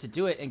world leaders to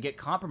do it and get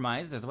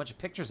compromised. There's a bunch of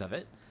pictures of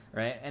it,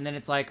 right? And then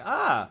it's like,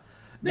 now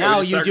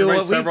we just you do what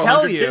we sacrificed tell several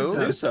hundred kids to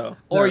you, do so.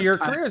 or No, your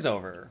career's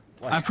over.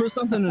 I put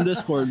something in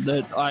Discord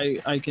that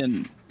I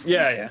can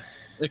Yeah.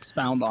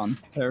 expound on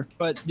there.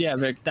 But yeah,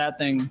 Vic, that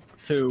thing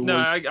too No,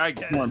 was I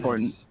get more it.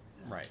 important.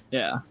 Right.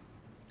 Yeah.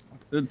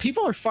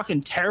 People are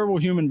fucking terrible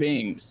human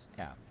beings.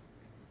 Yeah.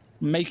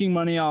 Making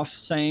money off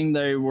saying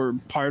they were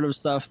part of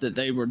stuff that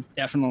they were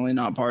definitely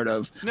not part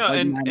of. No, like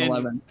and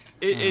 9/11.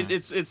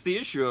 it's the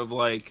issue of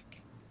like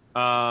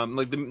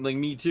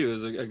Me Too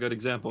is a good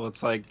example.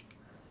 It's like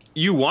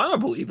you want to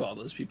believe all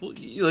those people.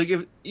 Like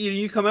if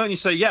you come out and you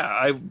say,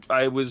 yeah,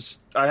 I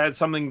had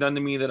something done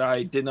to me that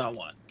I did not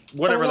want,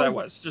 whatever that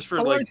was, just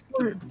for like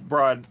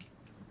broad.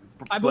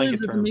 I believe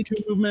that the Me Too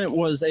movement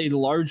was a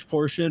large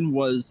portion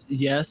was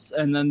yes,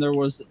 and then there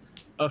was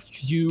a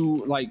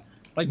few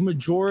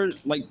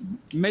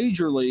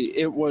majorly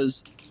it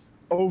was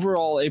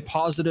overall a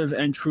positive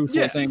and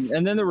truthful thing,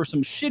 and then there were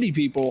some shitty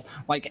people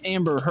like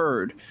Amber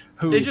Heard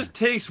who it just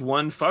takes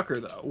one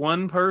fucker though,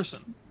 one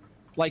person,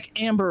 like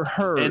Amber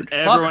Heard, and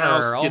everyone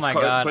else. Oh my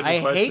god, I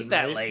hate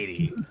that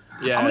lady.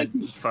 Yeah, I'm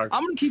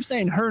gonna keep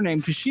saying her name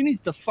because she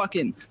needs to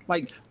fucking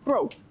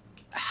bro.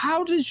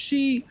 How does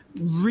she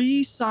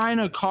re-sign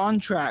a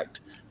contract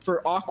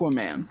for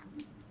Aquaman?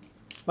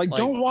 Like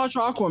don't watch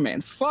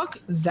Aquaman. Fuck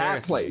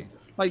that Seriously. place.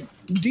 Like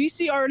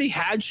DC already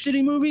had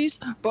shitty movies,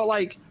 but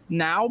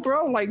now,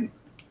 bro,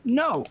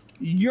 no,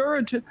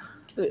 you're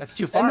That's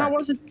too far. And that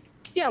wasn't.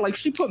 Yeah,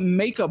 she put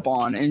makeup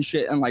on and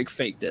shit and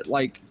faked it.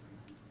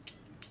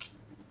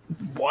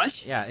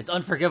 What? Yeah, it's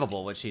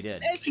unforgivable what she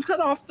did. And she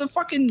cut off the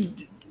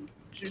fucking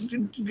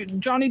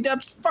Johnny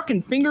Depp's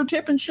fucking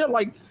fingertip and shit.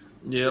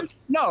 Yep.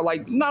 No,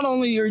 not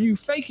only are you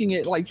faking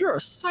it, you're a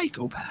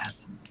psychopath.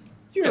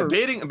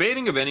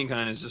 Baiting of any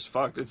kind is just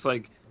fucked. It's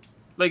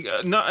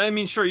no, I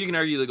mean, sure, you can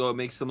argue it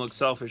makes them look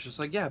selfish. It's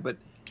yeah, but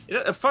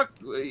fuck,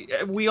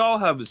 we all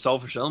have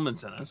selfish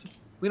elements in us.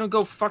 We don't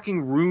go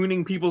fucking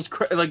ruining people's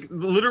like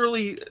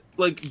literally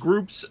like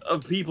groups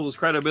of people's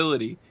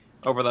credibility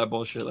over that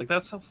bullshit. Like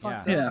that's so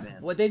fucked up, man.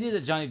 What they did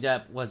to Johnny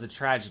Depp was a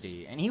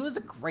tragedy, and he was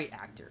a great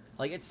actor.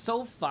 Like it's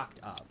so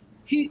fucked up.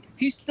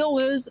 He still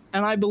is,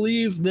 and I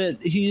believe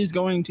that he is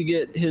going to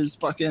get his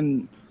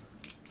fucking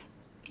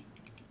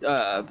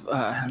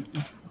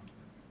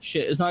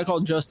shit. It's not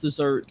called just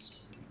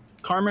desserts,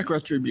 karmic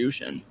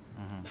retribution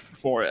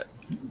for it.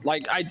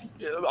 Like I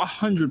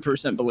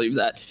 100% believe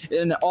that,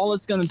 and all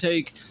it's gonna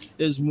take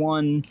is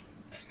one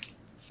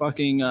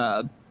fucking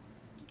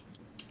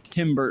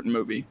Tim Burton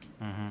movie.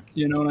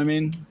 You know what I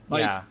mean?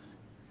 Like, yeah.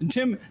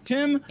 Tim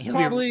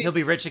He'll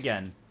be rich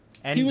again.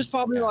 And he was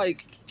probably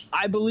like,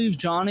 I believe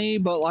Johnny,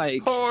 but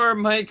like poor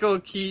Michael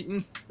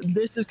Keaton.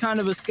 This is kind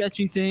of a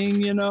sketchy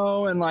thing, you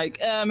know, and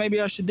like,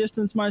 maybe I should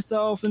distance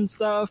myself and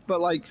stuff.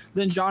 But like,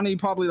 then Johnny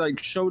probably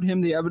like showed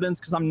him the evidence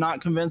because I'm not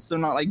convinced they're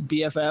not like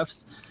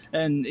BFFs.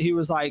 And he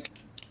was like,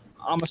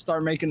 I'm gonna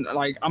start making,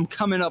 like, I'm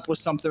coming up with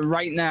something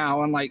right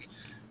now. And like,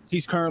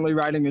 he's currently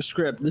writing a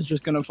script that's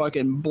just gonna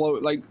fucking blow,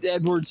 like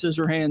Edward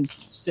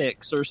Scissorhands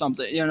 6 or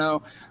something, you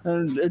know?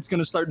 And it's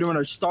gonna start doing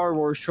a Star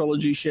Wars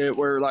trilogy shit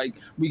where like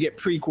we get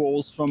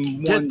prequels from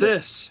Get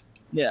this.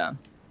 Yeah.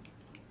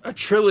 A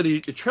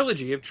trilogy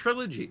of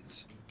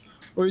trilogies.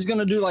 Or he's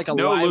gonna do like a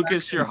No, live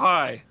Lucas, action. you're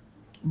high.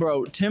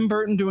 Bro, Tim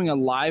Burton doing a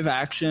live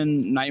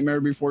action Nightmare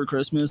Before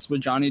Christmas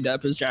with Johnny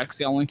Depp as Jack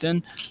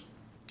Skellington.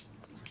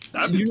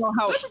 You know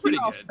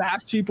how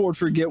fast people would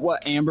forget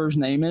what Amber's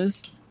name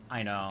is?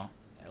 I know.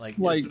 Like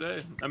yesterday.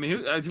 I mean,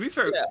 to be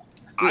fair,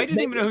 I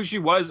didn't even know who she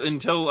was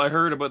until I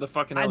heard about the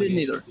fucking. I didn't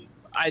either.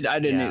 I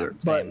didn't either.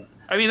 But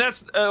I mean,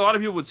 that's a lot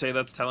of people would say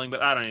that's telling,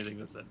 but I don't even think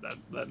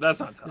that's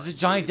not telling. Because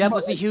Johnny Depp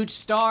was a huge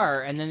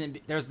star, and then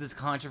there's this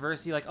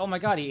controversy, like, oh my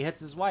god, he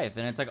hits his wife,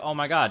 and it's like, oh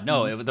my god,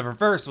 no, the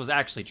reverse was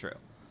actually true.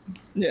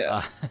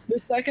 Yeah.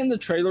 The second the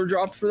trailer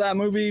dropped for that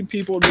movie,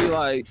 people would be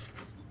like,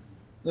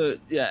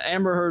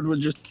 Amber Heard would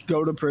just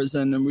go to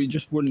prison, and we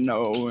just wouldn't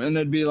know, and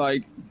it'd be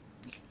like,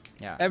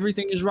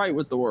 everything is right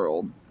with the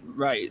world,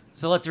 right?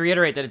 So let's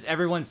reiterate that it's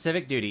everyone's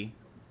civic duty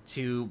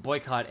to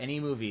boycott any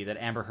movie that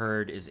Amber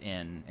Heard is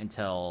in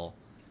until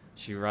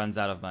she runs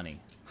out of money,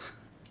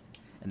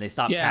 and they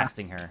stop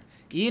casting her,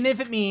 even if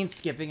it means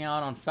skipping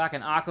out on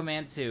fucking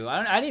Aquaman 2.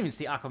 I didn't even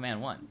see Aquaman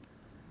 1.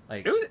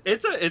 Like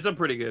it's a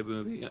pretty good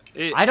movie.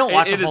 I don't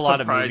watch a whole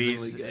lot of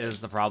movies. Is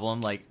the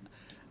problem? Like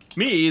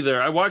me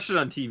either. I watched it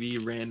on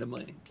TV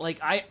randomly. Like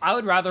I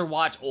would rather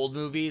watch old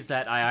movies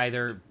that I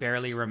either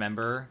barely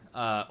remember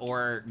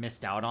or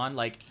missed out on.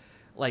 Like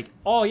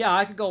oh yeah,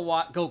 I could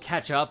go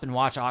catch up and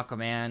watch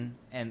Aquaman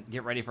and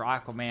get ready for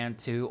Aquaman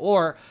 2,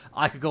 or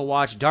I could go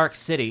watch Dark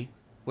City,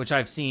 which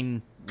I've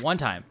seen one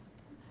time,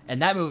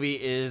 and that movie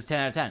is 10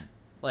 out of 10.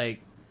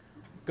 Like,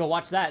 go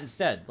watch that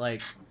instead.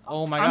 Like,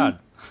 oh my god.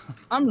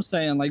 I'm just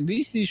saying, like,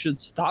 DC should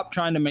stop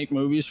trying to make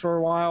movies for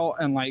a while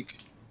and like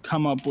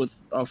come up with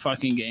a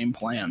fucking game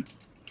plan.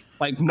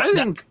 Like, I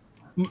think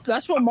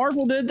that's what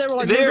Marvel did. They were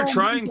like, they're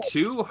trying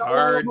too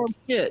hard.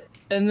 Shit.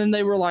 And then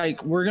they were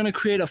like, we're going to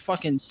create a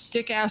fucking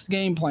sick-ass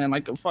game plan,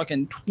 like a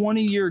fucking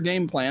 20-year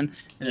game plan,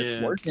 and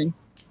it's working.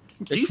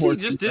 DC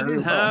just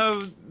didn't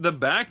have the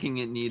backing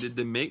it needed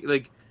to make,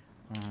 like,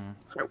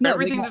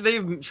 everything that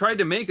they've tried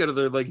to make out of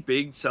their, like,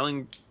 big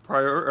selling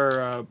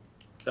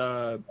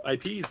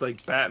IPs,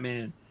 like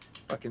Batman,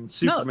 fucking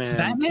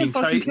Superman, Teen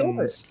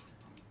Titans.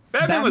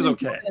 Batman was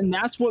okay, and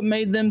that's what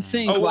made them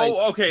think.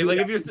 Okay. Like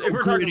if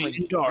we're talking like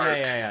dark,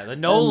 the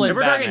Nolan. If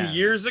we're Batman. talking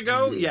years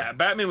ago,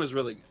 Batman was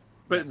really good.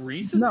 But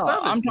recent stuff,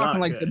 I'm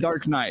talking like good. The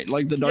Dark Knight,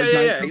 like the Dark Knight.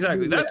 Yeah,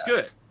 exactly. That's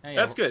good.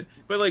 That's good.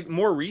 But like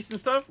more recent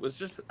stuff was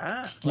just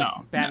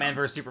no. Batman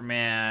versus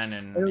Superman,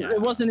 and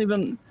it wasn't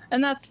even,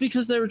 and that's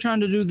because they were trying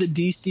to do the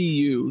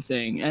DCU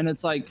thing, and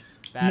it's like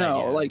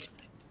like.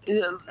 I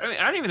mean, I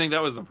don't even think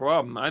that was the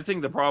problem. I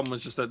think the problem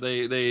was just that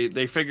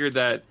they figured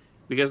that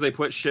because they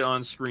put shit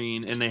on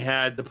screen and they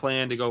had the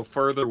plan to go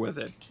further with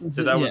it,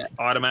 so that was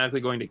automatically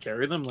going to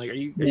carry them. Like, are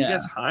you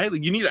guys high?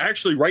 Like, you need to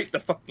actually write the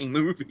fucking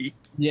movie.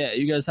 Yeah,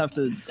 you guys have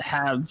to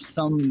have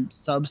some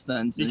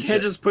substance. You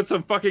can't just put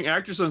some fucking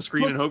actors on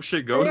screen and hope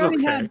shit goes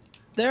okay.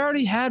 They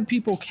already had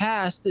people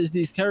cast as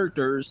these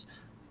characters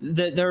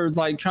that they're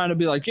like trying to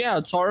be like, yeah,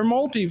 it's our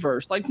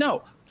multiverse. Like,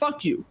 no,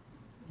 fuck you.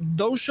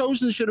 Those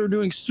shows and shit are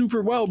doing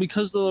super well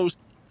because of those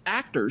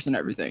actors and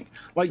everything.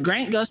 Like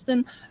Grant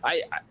Gustin,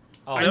 I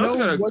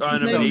also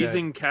got an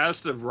amazing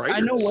cast of writers. I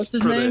know what's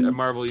his for name. The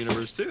Marvel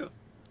Universe too.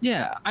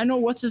 Yeah, I know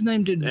what's his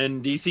name did,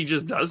 and DC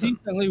just doesn't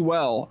decently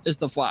well as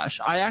the Flash.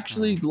 I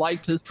actually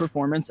liked his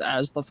performance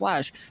as the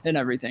Flash and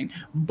everything,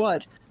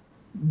 but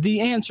the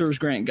answer is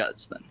Grant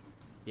Gustin.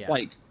 Yeah,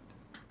 like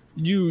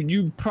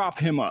you prop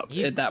him up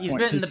at that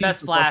point. He's been the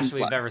best Flash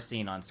we've ever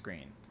seen on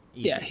screen.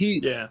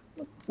 Easy. Yeah.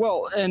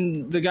 Well,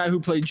 and the guy who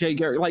played Jay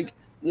Garrick, like,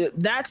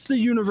 that's the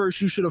universe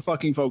you should have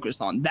fucking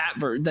focused on. That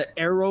the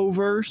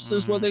Arrowverse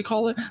is what they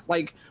call it.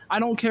 Like, I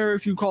don't care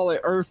if you call it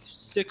Earth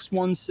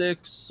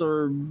 616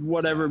 or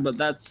whatever, but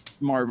that's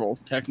Marvel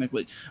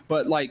technically.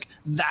 But like,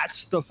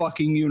 that's the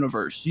fucking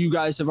universe. You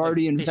guys have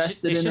already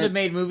invested in it. They should have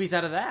made movies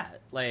out of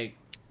that. Like,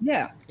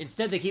 Yeah.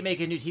 Instead, they keep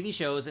making new TV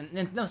shows,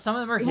 and no, some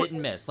of them are hit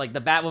and miss. Like the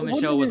Batwoman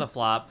What show do was you- a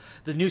flop.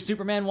 The new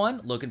Superman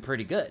one looking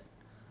pretty good,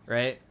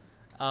 right?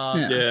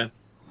 Yeah.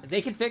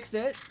 They can fix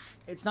it.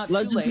 It's not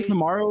Legends too of late.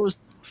 Tomorrow was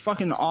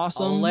fucking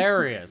awesome.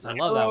 Hilarious. I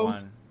love that Arrow.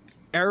 one.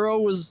 Arrow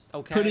was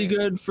Okay. pretty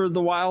good for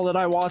the while that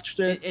I watched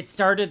it. It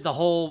started the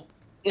whole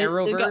It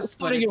Arrowverse, but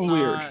started it's getting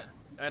weird. not.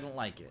 I don't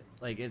like it.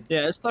 Like it.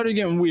 Yeah, it started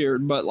getting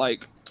weird, but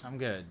like I'm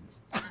good.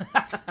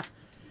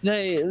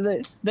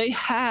 they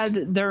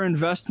had their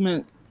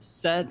investment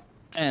set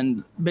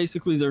and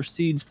basically their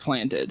seeds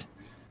planted,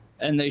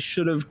 and they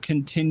should have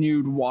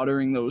continued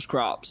watering those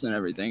crops and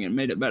everything and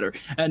made it better.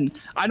 And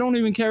I don't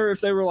even care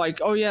if they were like,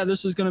 oh yeah,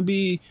 this is going to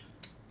be,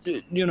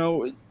 you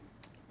know,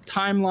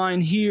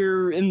 timeline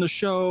here in the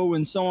show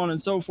and so on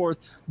and so forth.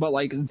 But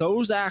like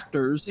those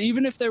actors,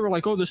 even if they were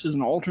like, oh, this is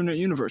an alternate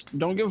universe,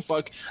 don't give a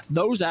fuck.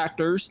 Those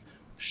actors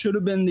should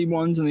have been the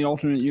ones in the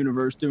alternate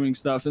universe doing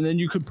stuff, and then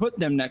you could put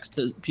them next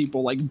to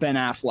people like Ben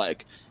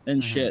Affleck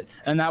and shit,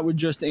 and that would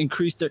just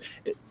increase their.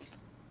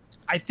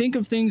 I think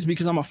of things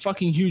because I'm a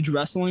fucking huge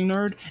wrestling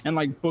nerd and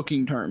like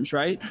booking terms,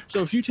 right?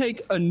 So if you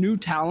take a new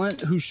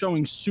talent who's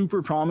showing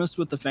super promise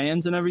with the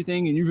fans and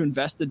everything, and you've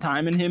invested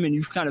time in him and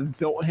you've kind of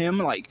built him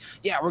like,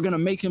 yeah, we're gonna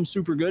make him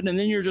super good, and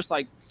then you're just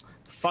like,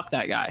 fuck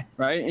that guy,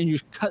 right? And you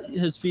cut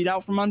his feet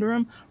out from under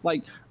him,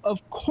 like,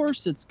 of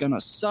course it's gonna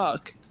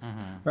suck,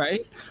 right?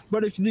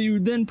 But if you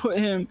then put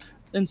him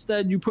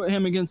instead, you put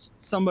him against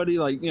somebody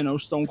like, you know,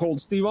 Stone Cold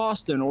Steve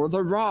Austin or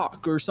The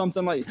Rock or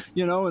something like,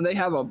 you know, and they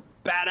have a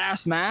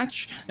badass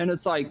match, and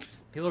it's like,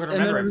 People are gonna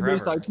and then remember it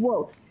everybody's forever. like,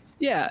 whoa,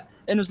 yeah.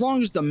 And as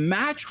long as the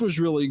match was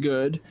really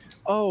good,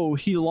 oh,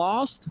 he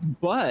lost,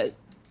 but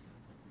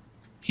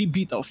he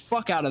beat the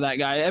fuck out of that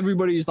guy.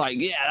 Everybody's like,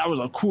 yeah, that was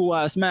a cool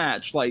ass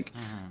match, like,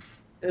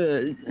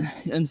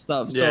 and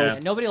stuff. Yeah. So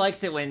And nobody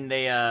likes it when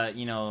they,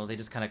 they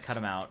just kind of cut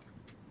him out.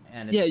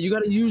 And it's, yeah, you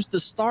got to use the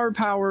star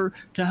power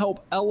to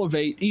help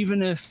elevate,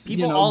 even if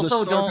People you know,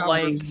 also the star don't power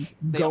like- is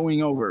they-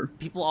 going over.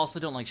 people also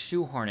don't like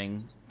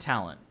shoehorning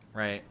talent,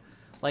 right?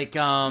 Like,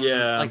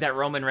 Yeah. like that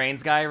Roman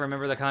Reigns guy.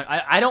 Remember the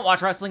I don't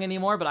watch wrestling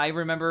anymore, but I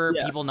remember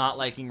Yeah. people not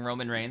liking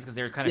Roman Reigns because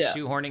they were kind of Yeah.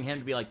 shoehorning him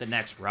to be like the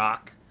next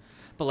Rock.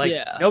 But like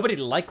Yeah. nobody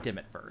liked him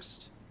at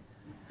first.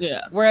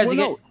 Yeah. Whereas well,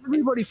 you no,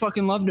 everybody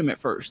fucking loved him at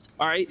first.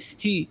 All right,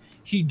 he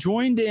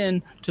joined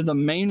in to the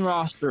main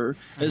roster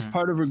as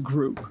part of a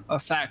group, a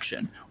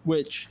faction,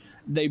 which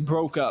they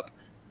broke up.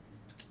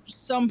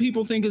 Some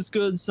people think it's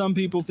good. Some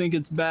people think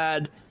it's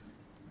bad.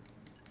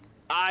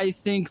 I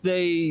think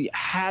they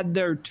had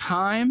their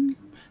time,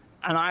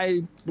 and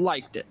I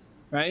liked it,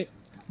 right?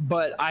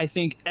 But I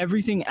think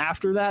everything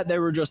after that, they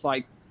were just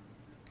like,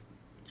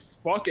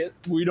 fuck it,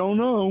 we don't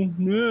know.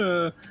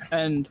 Yeah.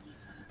 And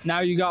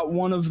now you got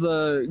one of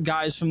the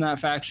guys from that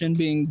faction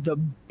being the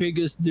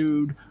biggest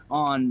dude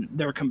on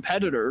their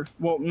competitor.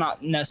 Well,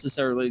 not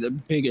necessarily the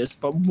biggest,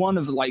 but one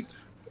of like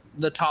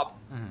the top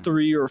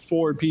 3 or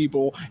 4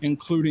 people,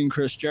 including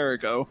Chris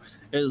Jericho,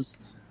 is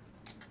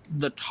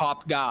the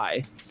top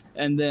guy.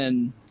 And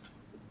then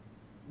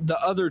the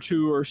other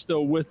 2 are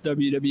still with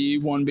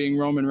WWE, one being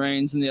Roman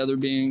Reigns and the other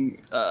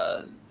being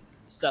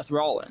Seth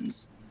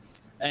Rollins.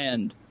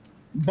 And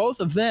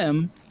both of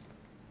them,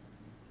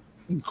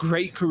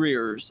 great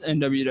careers in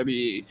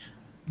WWE.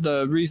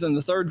 The reason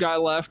the third guy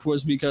left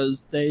was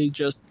because they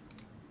just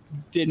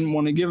didn't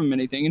want to give him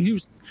anything. And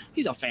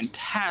he's a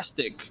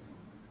fantastic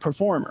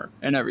performer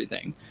and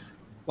everything.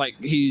 Like,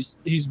 he's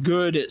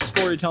good at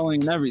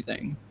storytelling and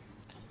everything.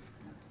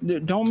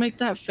 Don't make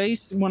that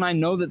face when I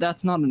know that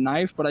that's not a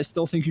knife, but I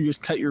still think you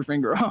just cut your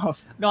finger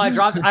off. No, I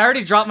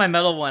already dropped my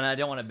metal one. I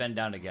don't want to bend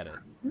down to get it.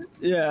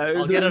 Yeah,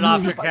 I'll get it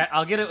after.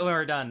 I'll get it when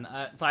we're done.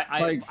 So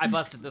Like- I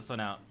busted this one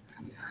out.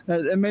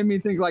 It made me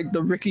think like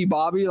the Ricky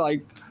Bobby,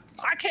 like,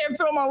 I can't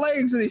feel my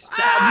legs, and he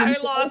stabs I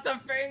himself. lost a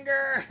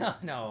finger.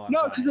 No, I'm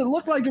No, fine. because it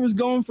looked like it was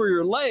going for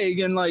your leg,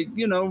 and like,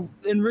 you know,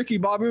 and Ricky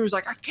Bobby was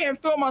like, I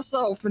can't feel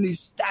myself, and he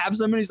stabs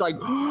him, and he's like,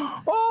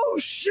 oh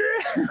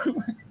shit.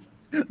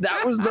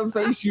 That was the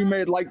face you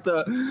made, like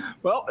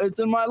well, it's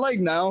in my leg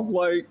now.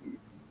 Like,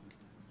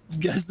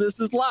 guess this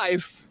is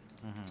life.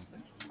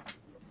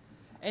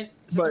 And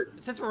But-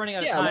 since we're running out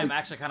of yeah, time, like- I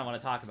actually kind of want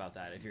to talk about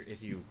that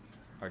if you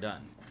are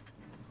done.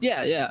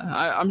 Yeah.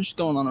 I'm just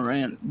going on a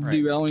rant, Right.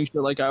 derailing shit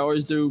like I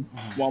always do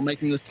while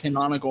making this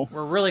canonical.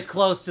 We're really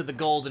close to the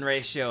golden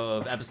ratio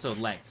of episode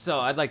length. So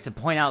I'd like to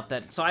point out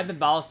that I've been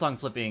ballast song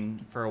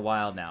flipping for a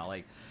while now.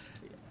 Like,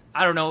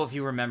 I don't know if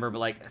you remember, but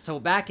like, so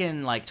back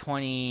in like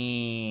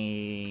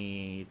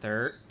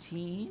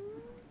 2013,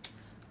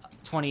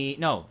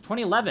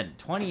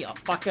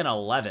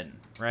 2011,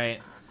 right?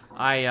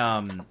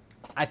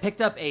 I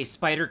picked up a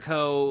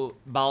Spyderco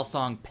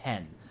Ballsong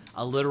pen,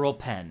 a literal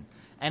pen.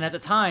 And at the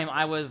time,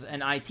 I was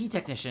an IT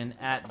technician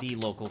at the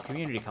local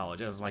community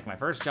college. It was like my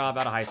first job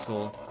out of high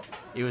school.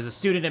 It was a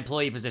student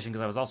employee position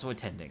because I was also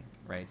attending,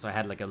 right? So I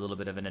had like a little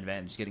bit of an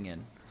advantage getting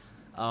in.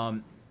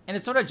 And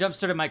it sort of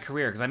jump-started my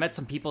career because I met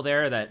some people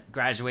there that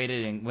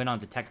graduated and went on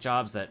to tech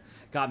jobs that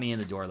got me in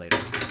the door later.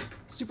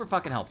 Super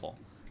fucking helpful,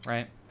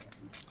 right?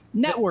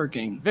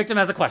 Networking. Victim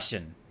has a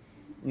question.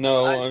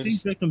 No, I I'm think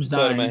just Victim's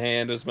side of my dying.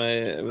 hand with my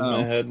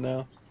head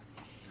now.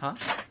 Huh?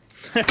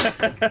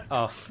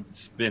 Oh,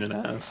 It's been an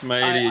ass. My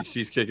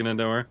ADHD's kicking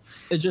into her.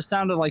 It just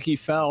sounded like he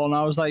fell, and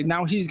I was like,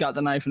 now he's got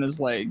the knife in his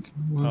leg.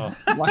 oh.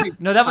 Like,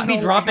 No, that was I me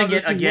don't dropping like how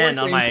it this is again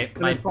on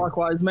working my in a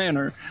clockwise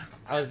manner.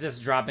 I was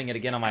just dropping it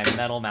again on my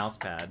metal mouse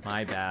pad.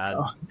 My bad.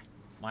 Oh.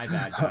 My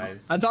bad,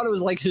 guys. I thought it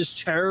was like his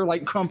chair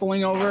like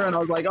crumpling over, and I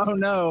was like, oh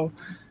no.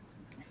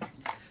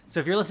 So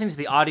if you're listening to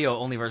the audio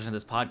only version of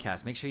this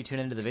podcast, make sure you tune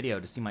into the video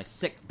to see my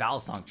sick Battle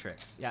Song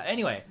tricks. Yeah.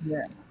 Anyway.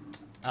 Yeah.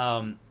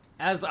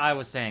 As I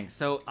was saying,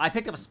 so I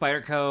picked up a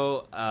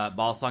Spyderco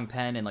ball song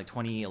pen in like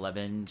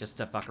 2011 just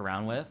to fuck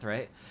around with,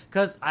 right?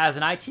 Because as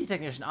an IT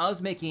technician, I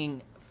was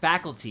making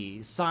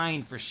faculty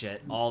sign for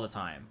shit all the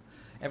time.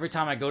 Every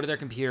time I go to their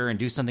computer and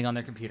do something on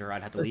their computer,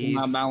 I'd have to leave.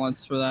 Not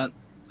balanced for that.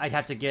 I'd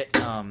have to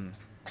get.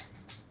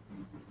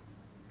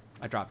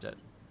 I dropped it.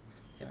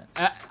 Damn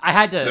it. I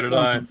had to. So did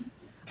I.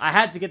 I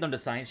had to get them to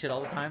sign shit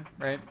all the time,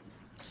 right?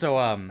 So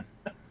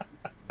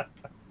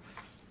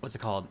what's it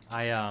called?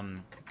 I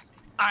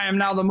am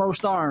now the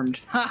most armed.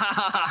 Ha ha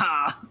ha ha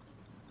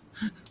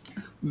ha.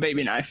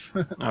 Baby knife.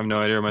 I have no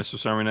idea where my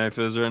Swiss Army knife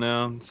is right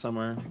now.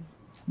 Somewhere.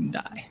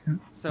 Die.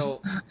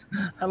 So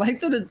I like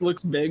that it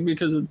looks big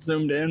because it's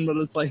zoomed in, but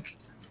it's like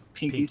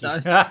pinky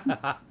size.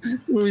 I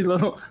It's really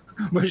little.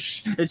 But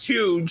it's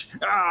huge.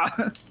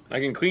 Ah. I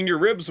can clean your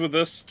ribs with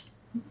this.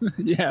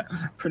 Yeah,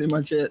 pretty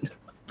much it.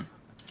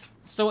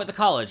 So at the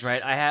college,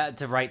 right, I had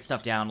to write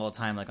stuff down all the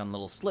time, like on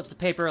little slips of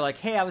paper, like,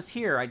 hey, I was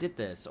here, I did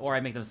this. Or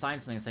I make them sign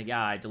something and say,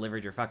 yeah, I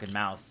delivered your fucking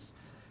mouse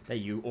that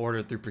you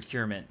ordered through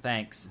procurement.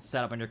 Thanks. It's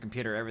set up on your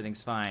computer.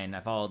 Everything's fine.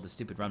 I followed the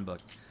stupid run book.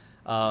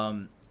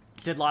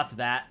 Did lots of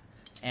that.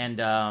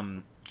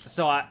 And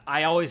so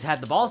I always had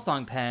the ball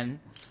song pen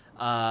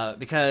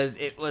because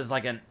it was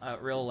like a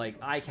real, like,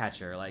 eye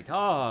catcher. Like,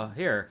 oh,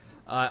 here.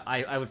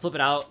 I would flip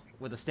it out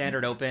with the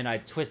standard open.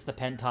 I'd twist the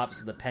pen top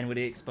so the pen would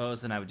be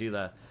exposed, and I would do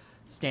the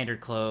standard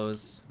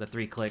close, the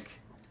 3-click,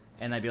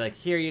 and I'd be like,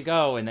 here you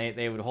go, and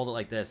they would hold it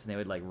like this, and they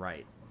would like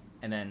write,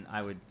 and then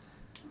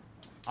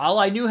all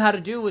I knew how to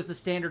do was the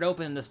standard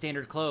open and the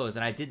standard close,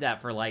 and I did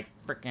that for like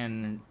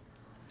freaking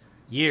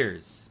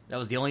years. That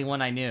was the only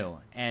one I knew,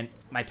 and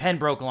my pen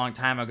broke a long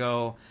time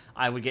ago.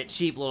 I would get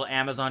cheap little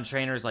Amazon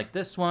trainers like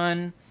this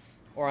one,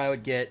 or I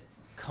would get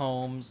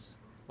combs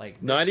like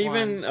this Not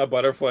even one. a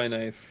butterfly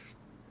knife.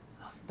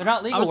 They're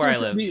not legal where I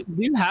live. Do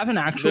you have an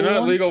actual They're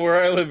not one? legal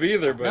where I live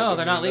either. But No,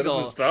 they're not that legal.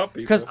 doesn't stop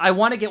people. Because I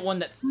want to get one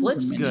that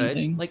flips good.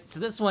 Amazing. Like, so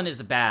this one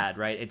is bad,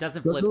 right? It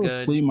doesn't Go flip to a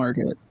good. flea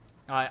market.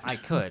 I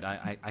could.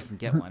 I can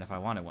get one if I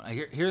wanted one.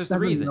 Here's the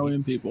 7 reason.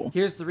 million people.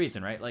 Here's the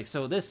reason, right? Like,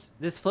 so this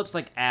flips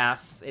like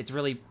ass. It's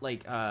really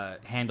like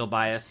handle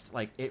biased.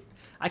 Like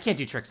I can't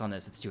do tricks on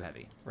this. It's too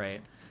heavy, right?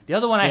 The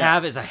other one I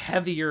have is a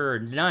heavier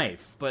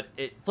knife, but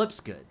it flips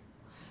good.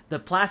 The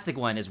plastic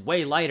one is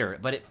way lighter,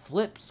 but it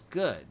flips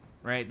good,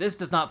 right? This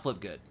does not flip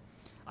good.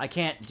 I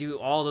can't do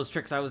all those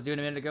tricks I was doing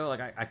a minute ago.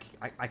 Like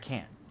I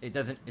can't. It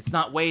doesn't. It's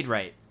not weighed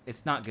right.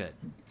 It's not good.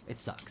 It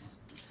sucks.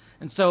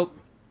 And so,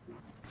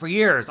 for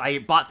years, I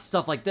bought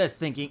stuff like this,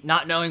 thinking,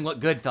 not knowing what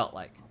good felt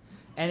like.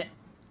 And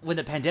when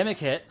the pandemic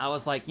hit, I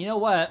was like, you know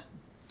what?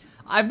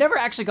 I've never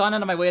actually gone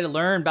out of my way to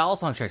learn battle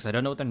song tricks. I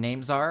don't know what their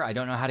names are. I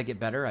don't know how to get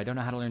better. I don't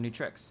know how to learn new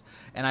tricks.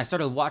 And I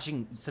started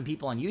watching some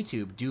people on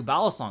YouTube do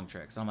battle song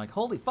tricks. And I'm like,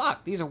 holy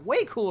fuck, these are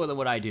way cooler than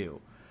what I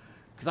do.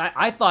 Because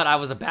I thought I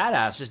was a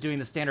badass just doing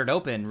the standard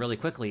open really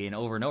quickly and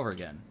over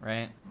again,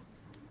 right?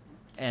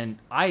 And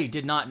I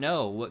did not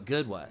know what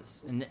good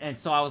was. And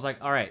so I was like,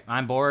 all right,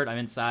 I'm bored. I'm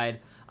inside.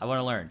 I want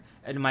to learn.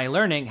 And my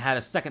learning had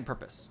a second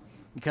purpose.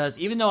 Because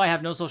even though I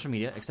have no social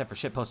media, except for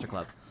Shit Poster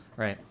Club,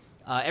 right?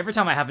 Every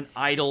time I have an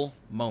idle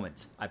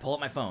moment, I pull up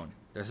my phone.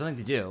 There's something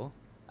to do.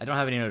 I don't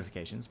have any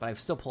notifications, but I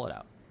still pull it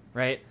out,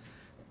 right?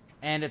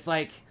 And it's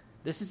like,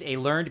 this is a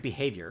learned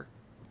behavior.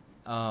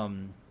 A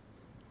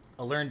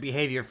learned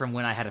behavior from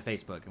when I had a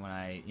Facebook and when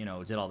I,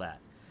 did all that.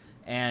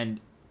 And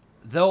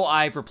though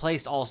I've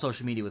replaced all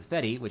social media with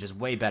Fetty, which is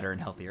way better and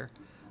healthier,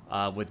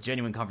 with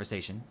genuine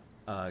conversation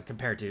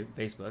compared to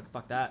Facebook,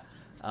 fuck that,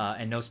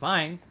 and no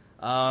spying,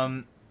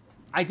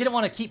 I didn't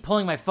want to keep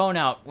pulling my phone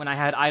out when I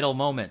had idle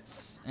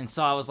moments. And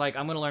so I was like,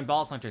 I'm going to learn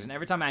ball song tricks. And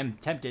every time I'm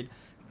tempted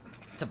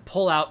to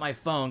pull out my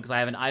phone because I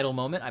have an idle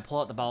moment, I pull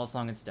out the ball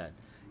song instead.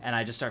 And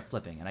I just start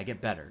flipping, and I get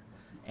better.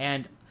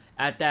 And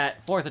at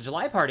that 4th of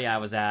July party I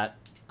was at,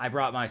 I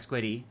brought my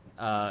Squiddy,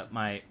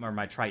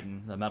 my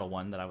Triton, the metal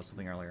one that I was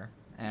flipping earlier.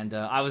 And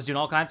I was doing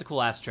all kinds of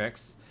cool-ass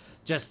tricks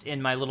just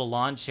in my little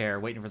lawn chair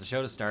waiting for the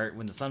show to start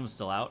when the sun was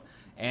still out.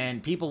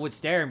 And people would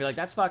stare and be like,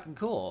 that's fucking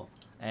cool.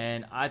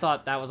 And I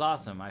thought that was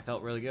awesome. I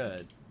felt really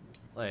good.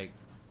 Like,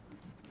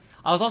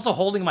 I was also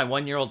holding my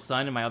 1-year-old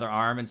son in my other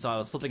arm, and so I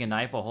was flipping a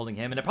knife while holding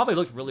him. And it probably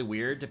looked really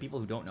weird to people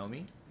who don't know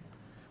me.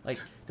 Like,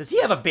 does he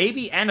have a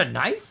baby and a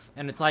knife?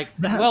 And it's like,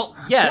 well,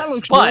 yes, that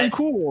looks but... really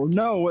cool.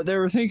 No, what they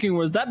were thinking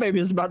was that baby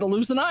is about to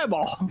lose an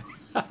eyeball.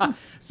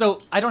 So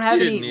I don't have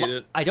He any. didn't need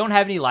it. I don't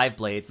have any live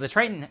blades. The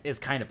Triton is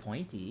kind of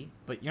pointy,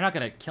 but you're not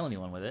gonna kill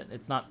anyone with it.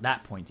 It's not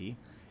that pointy.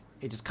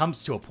 It just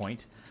comes to a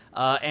point.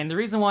 And the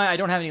reason why I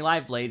don't have any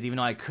live blades, even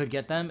though I could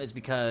get them, is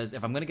because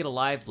if I'm going to get a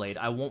live blade,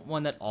 I want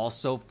one that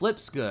also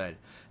flips good.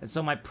 And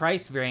so my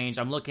price range,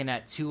 I'm looking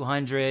at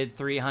 200,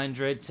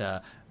 300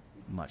 to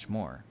much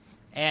more.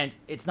 And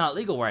it's not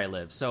legal where I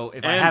live. So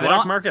if I have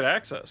black market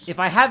access. If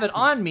I have it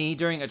on me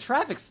during a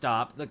traffic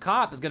stop, the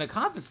cop is going to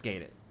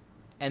confiscate it.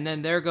 And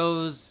then there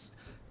goes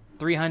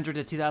 $300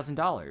 to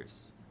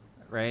 $2,000,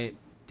 right?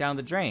 Down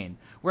the drain.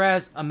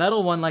 Whereas a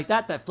metal one like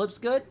that flips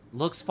good,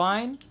 looks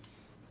fine,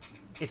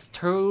 it's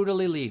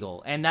totally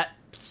legal. And that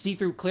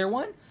see-through clear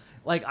one,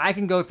 like, I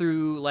can go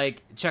through,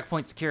 like,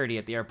 checkpoint security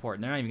at the airport,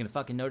 and they're not even going to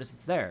fucking notice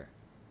it's there.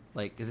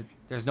 Like,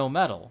 there's no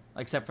metal,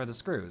 except for the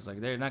screws.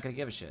 Like, they're not going to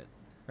give a shit,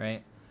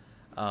 right?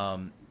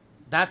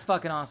 That's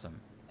fucking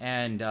awesome.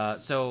 And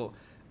so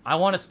I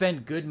want to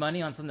spend good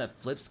money on something that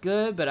flips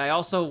good, but I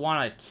also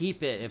want to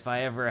keep it if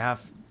I ever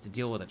have to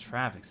deal with a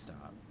traffic stop.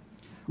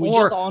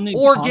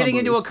 Or getting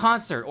into a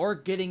concert, or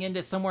getting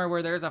into somewhere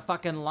where there's a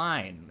fucking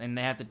line and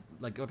they have to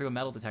like go through a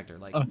metal detector.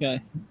 Like,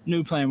 okay,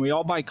 new plan. We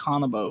all buy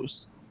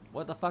Conobos.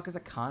 What the fuck is a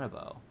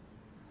Conobo?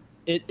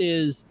 It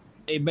is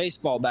a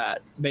baseball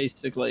bat,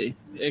 basically,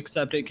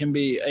 except it can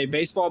be a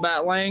baseball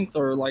bat length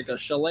or like a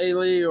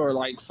shillelagh or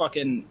like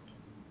fucking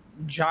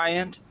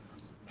giant,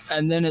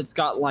 and then it's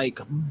got like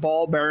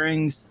ball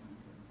bearings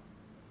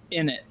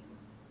in it,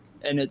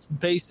 and it's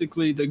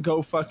basically the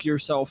go fuck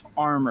yourself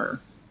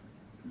armor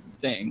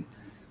thing,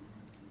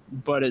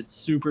 but it's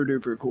super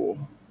duper cool.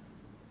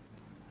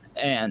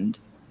 And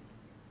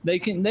they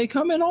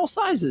come in all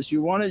sizes.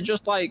 You want it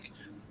just like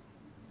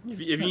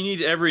if you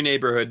need every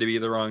neighborhood to be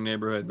the wrong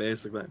neighborhood,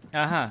 basically.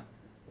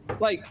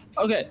 Like,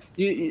 okay,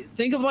 you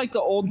think of like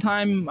the old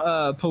time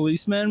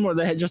policemen where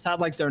they had just had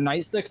like their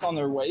nightsticks on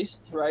their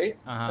waist, right?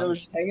 It was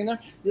just hanging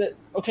there.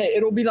 Okay,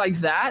 it'll be like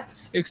that,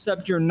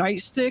 except your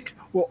nightstick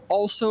will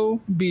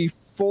also be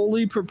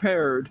fully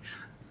prepared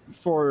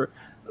for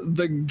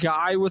the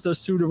guy with a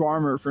suit of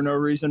armor for no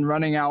reason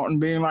running out and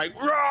being like,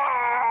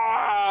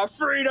 "Rah,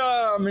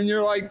 freedom!" And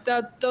you're like,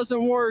 that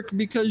doesn't work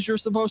because you're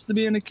supposed to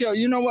be in a kill.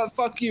 You know what?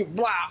 Fuck you,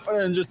 blah,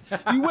 and just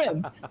you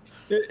win.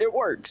 It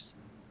works,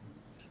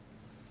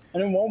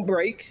 and it won't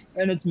break,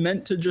 and it's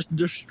meant to just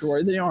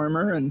destroy the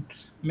armor and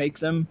make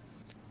them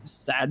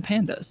sad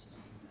pandas.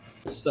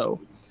 So,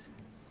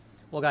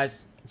 well,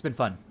 guys, it's been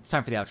fun. It's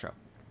time for the outro.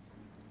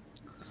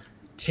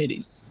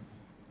 Titties.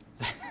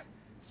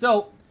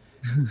 So,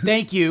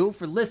 thank you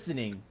for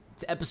listening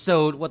to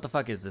episode, what the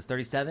fuck is this,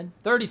 37?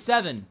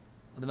 37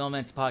 of the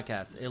Melmancy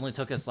Podcast. It only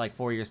took us like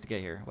 4 years to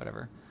get here,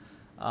 whatever.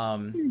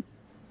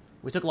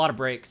 We took a lot of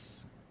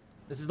breaks.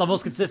 This is the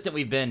most consistent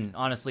we've been,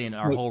 honestly, in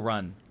our whole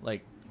run.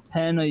 Like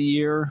 10 a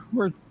year.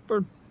 We're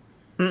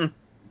getting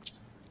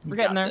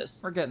there. This.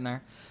 We're getting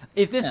there.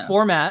 If this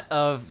format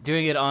of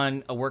doing it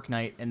on a work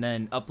night and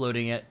then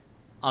uploading it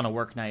on a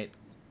work night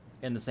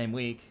in the same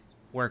week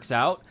works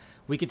out,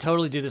 we could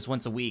totally do this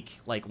once a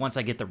week, like once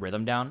I get the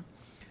rhythm down.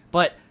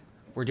 But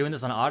we're doing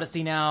this on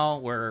Odyssey now,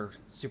 where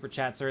super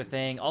chats are a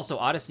thing. Also,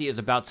 Odyssey is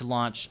about to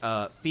launch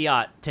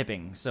fiat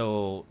tipping,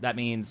 so that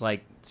means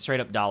like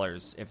straight up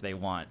dollars if they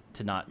want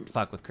to not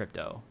fuck with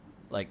crypto.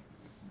 Like,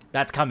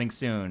 that's coming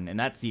soon, and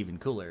that's even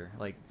cooler.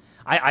 Like,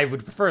 I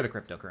would prefer the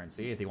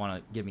cryptocurrency if they want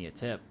to give me a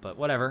tip, but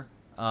whatever.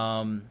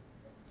 And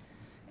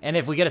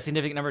if we get a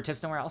significant number of tips,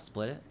 don't worry, I'll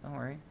split it. Don't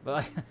worry. But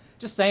like,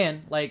 just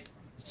saying, like,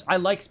 I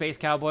like Space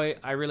Cowboy.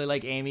 I really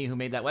like Amy, who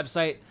made that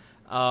website.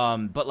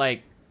 But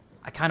like,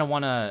 I kind of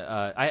want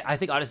to. I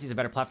think Odyssey is a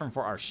better platform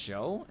for our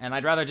show, and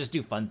I'd rather just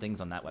do fun things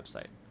on that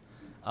website.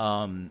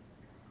 I'm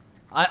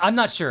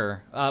not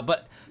sure,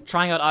 but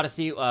trying out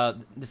Odyssey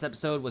this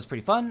episode was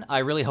pretty fun. I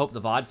really hope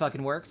the VOD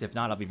fucking works. If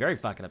not, I'll be very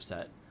fucking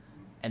upset,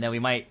 and then we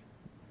might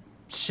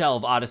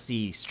shelve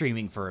Odyssey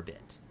streaming for a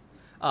bit.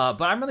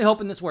 But I'm really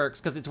hoping this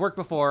works because it's worked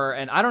before,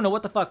 and I don't know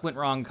what the fuck went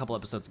wrong a couple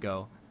episodes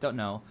ago. Don't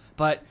know.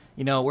 But,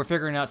 you know, we're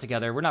figuring it out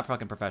together. We're not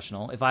fucking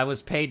professional. If I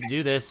was paid to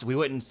do this, we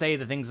wouldn't say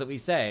the things that we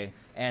say.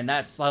 And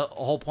that's the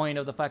whole point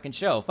of the fucking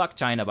show. Fuck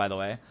China, by the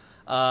way.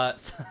 And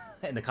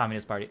the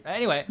Communist Party.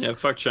 Anyway. Yeah,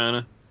 fuck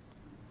China.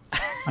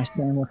 I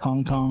stand with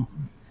Hong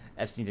Kong.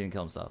 Epstein didn't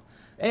kill himself.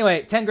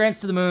 Anyway, 10 grands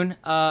to the moon.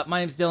 My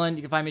name's Dylan.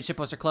 You can find me at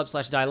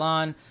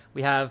shitposterclub/Dylon.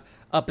 We have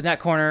up in that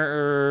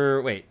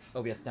corner, wait,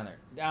 OBS down there.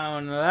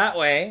 Down that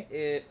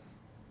way,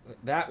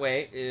 that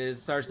way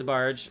is Sarge the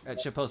Barge at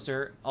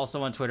Shitposter,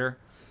 also on Twitter.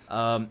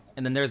 And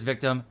then there's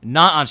Victim,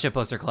 not on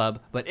Shitposter Club,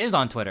 but is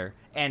on Twitter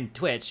and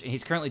Twitch. And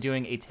he's currently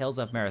doing a Tales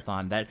of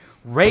Marathon that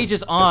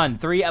rages on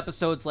 3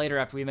 episodes later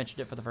after we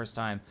mentioned it for the first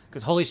time.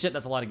 Because holy shit,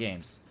 that's a lot of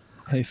games.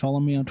 Hey, follow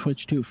me on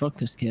Twitch too. Fuck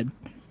this kid.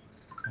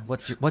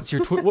 What's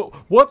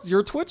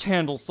your Twitch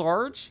handle,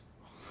 Sarge?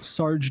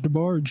 Sarge the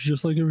Barge,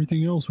 just like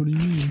everything else. What do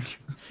you mean?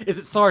 Is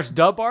it Sarge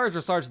the Barge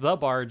or Sarge the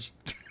Barge?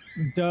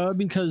 Duh,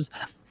 because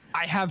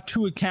I have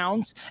 2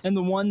 accounts, and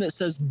the one that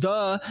says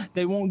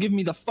they won't give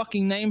me the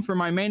fucking name for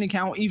my main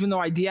account, even though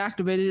I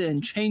deactivated it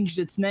and changed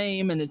its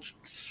name, and it's...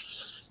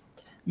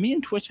 Me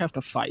and Twitch have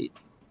to fight,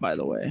 by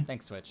the way.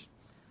 Thanks, Twitch.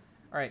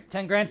 All right,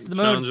 10 grands to the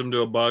moon. Challenge him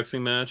to a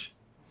boxing match.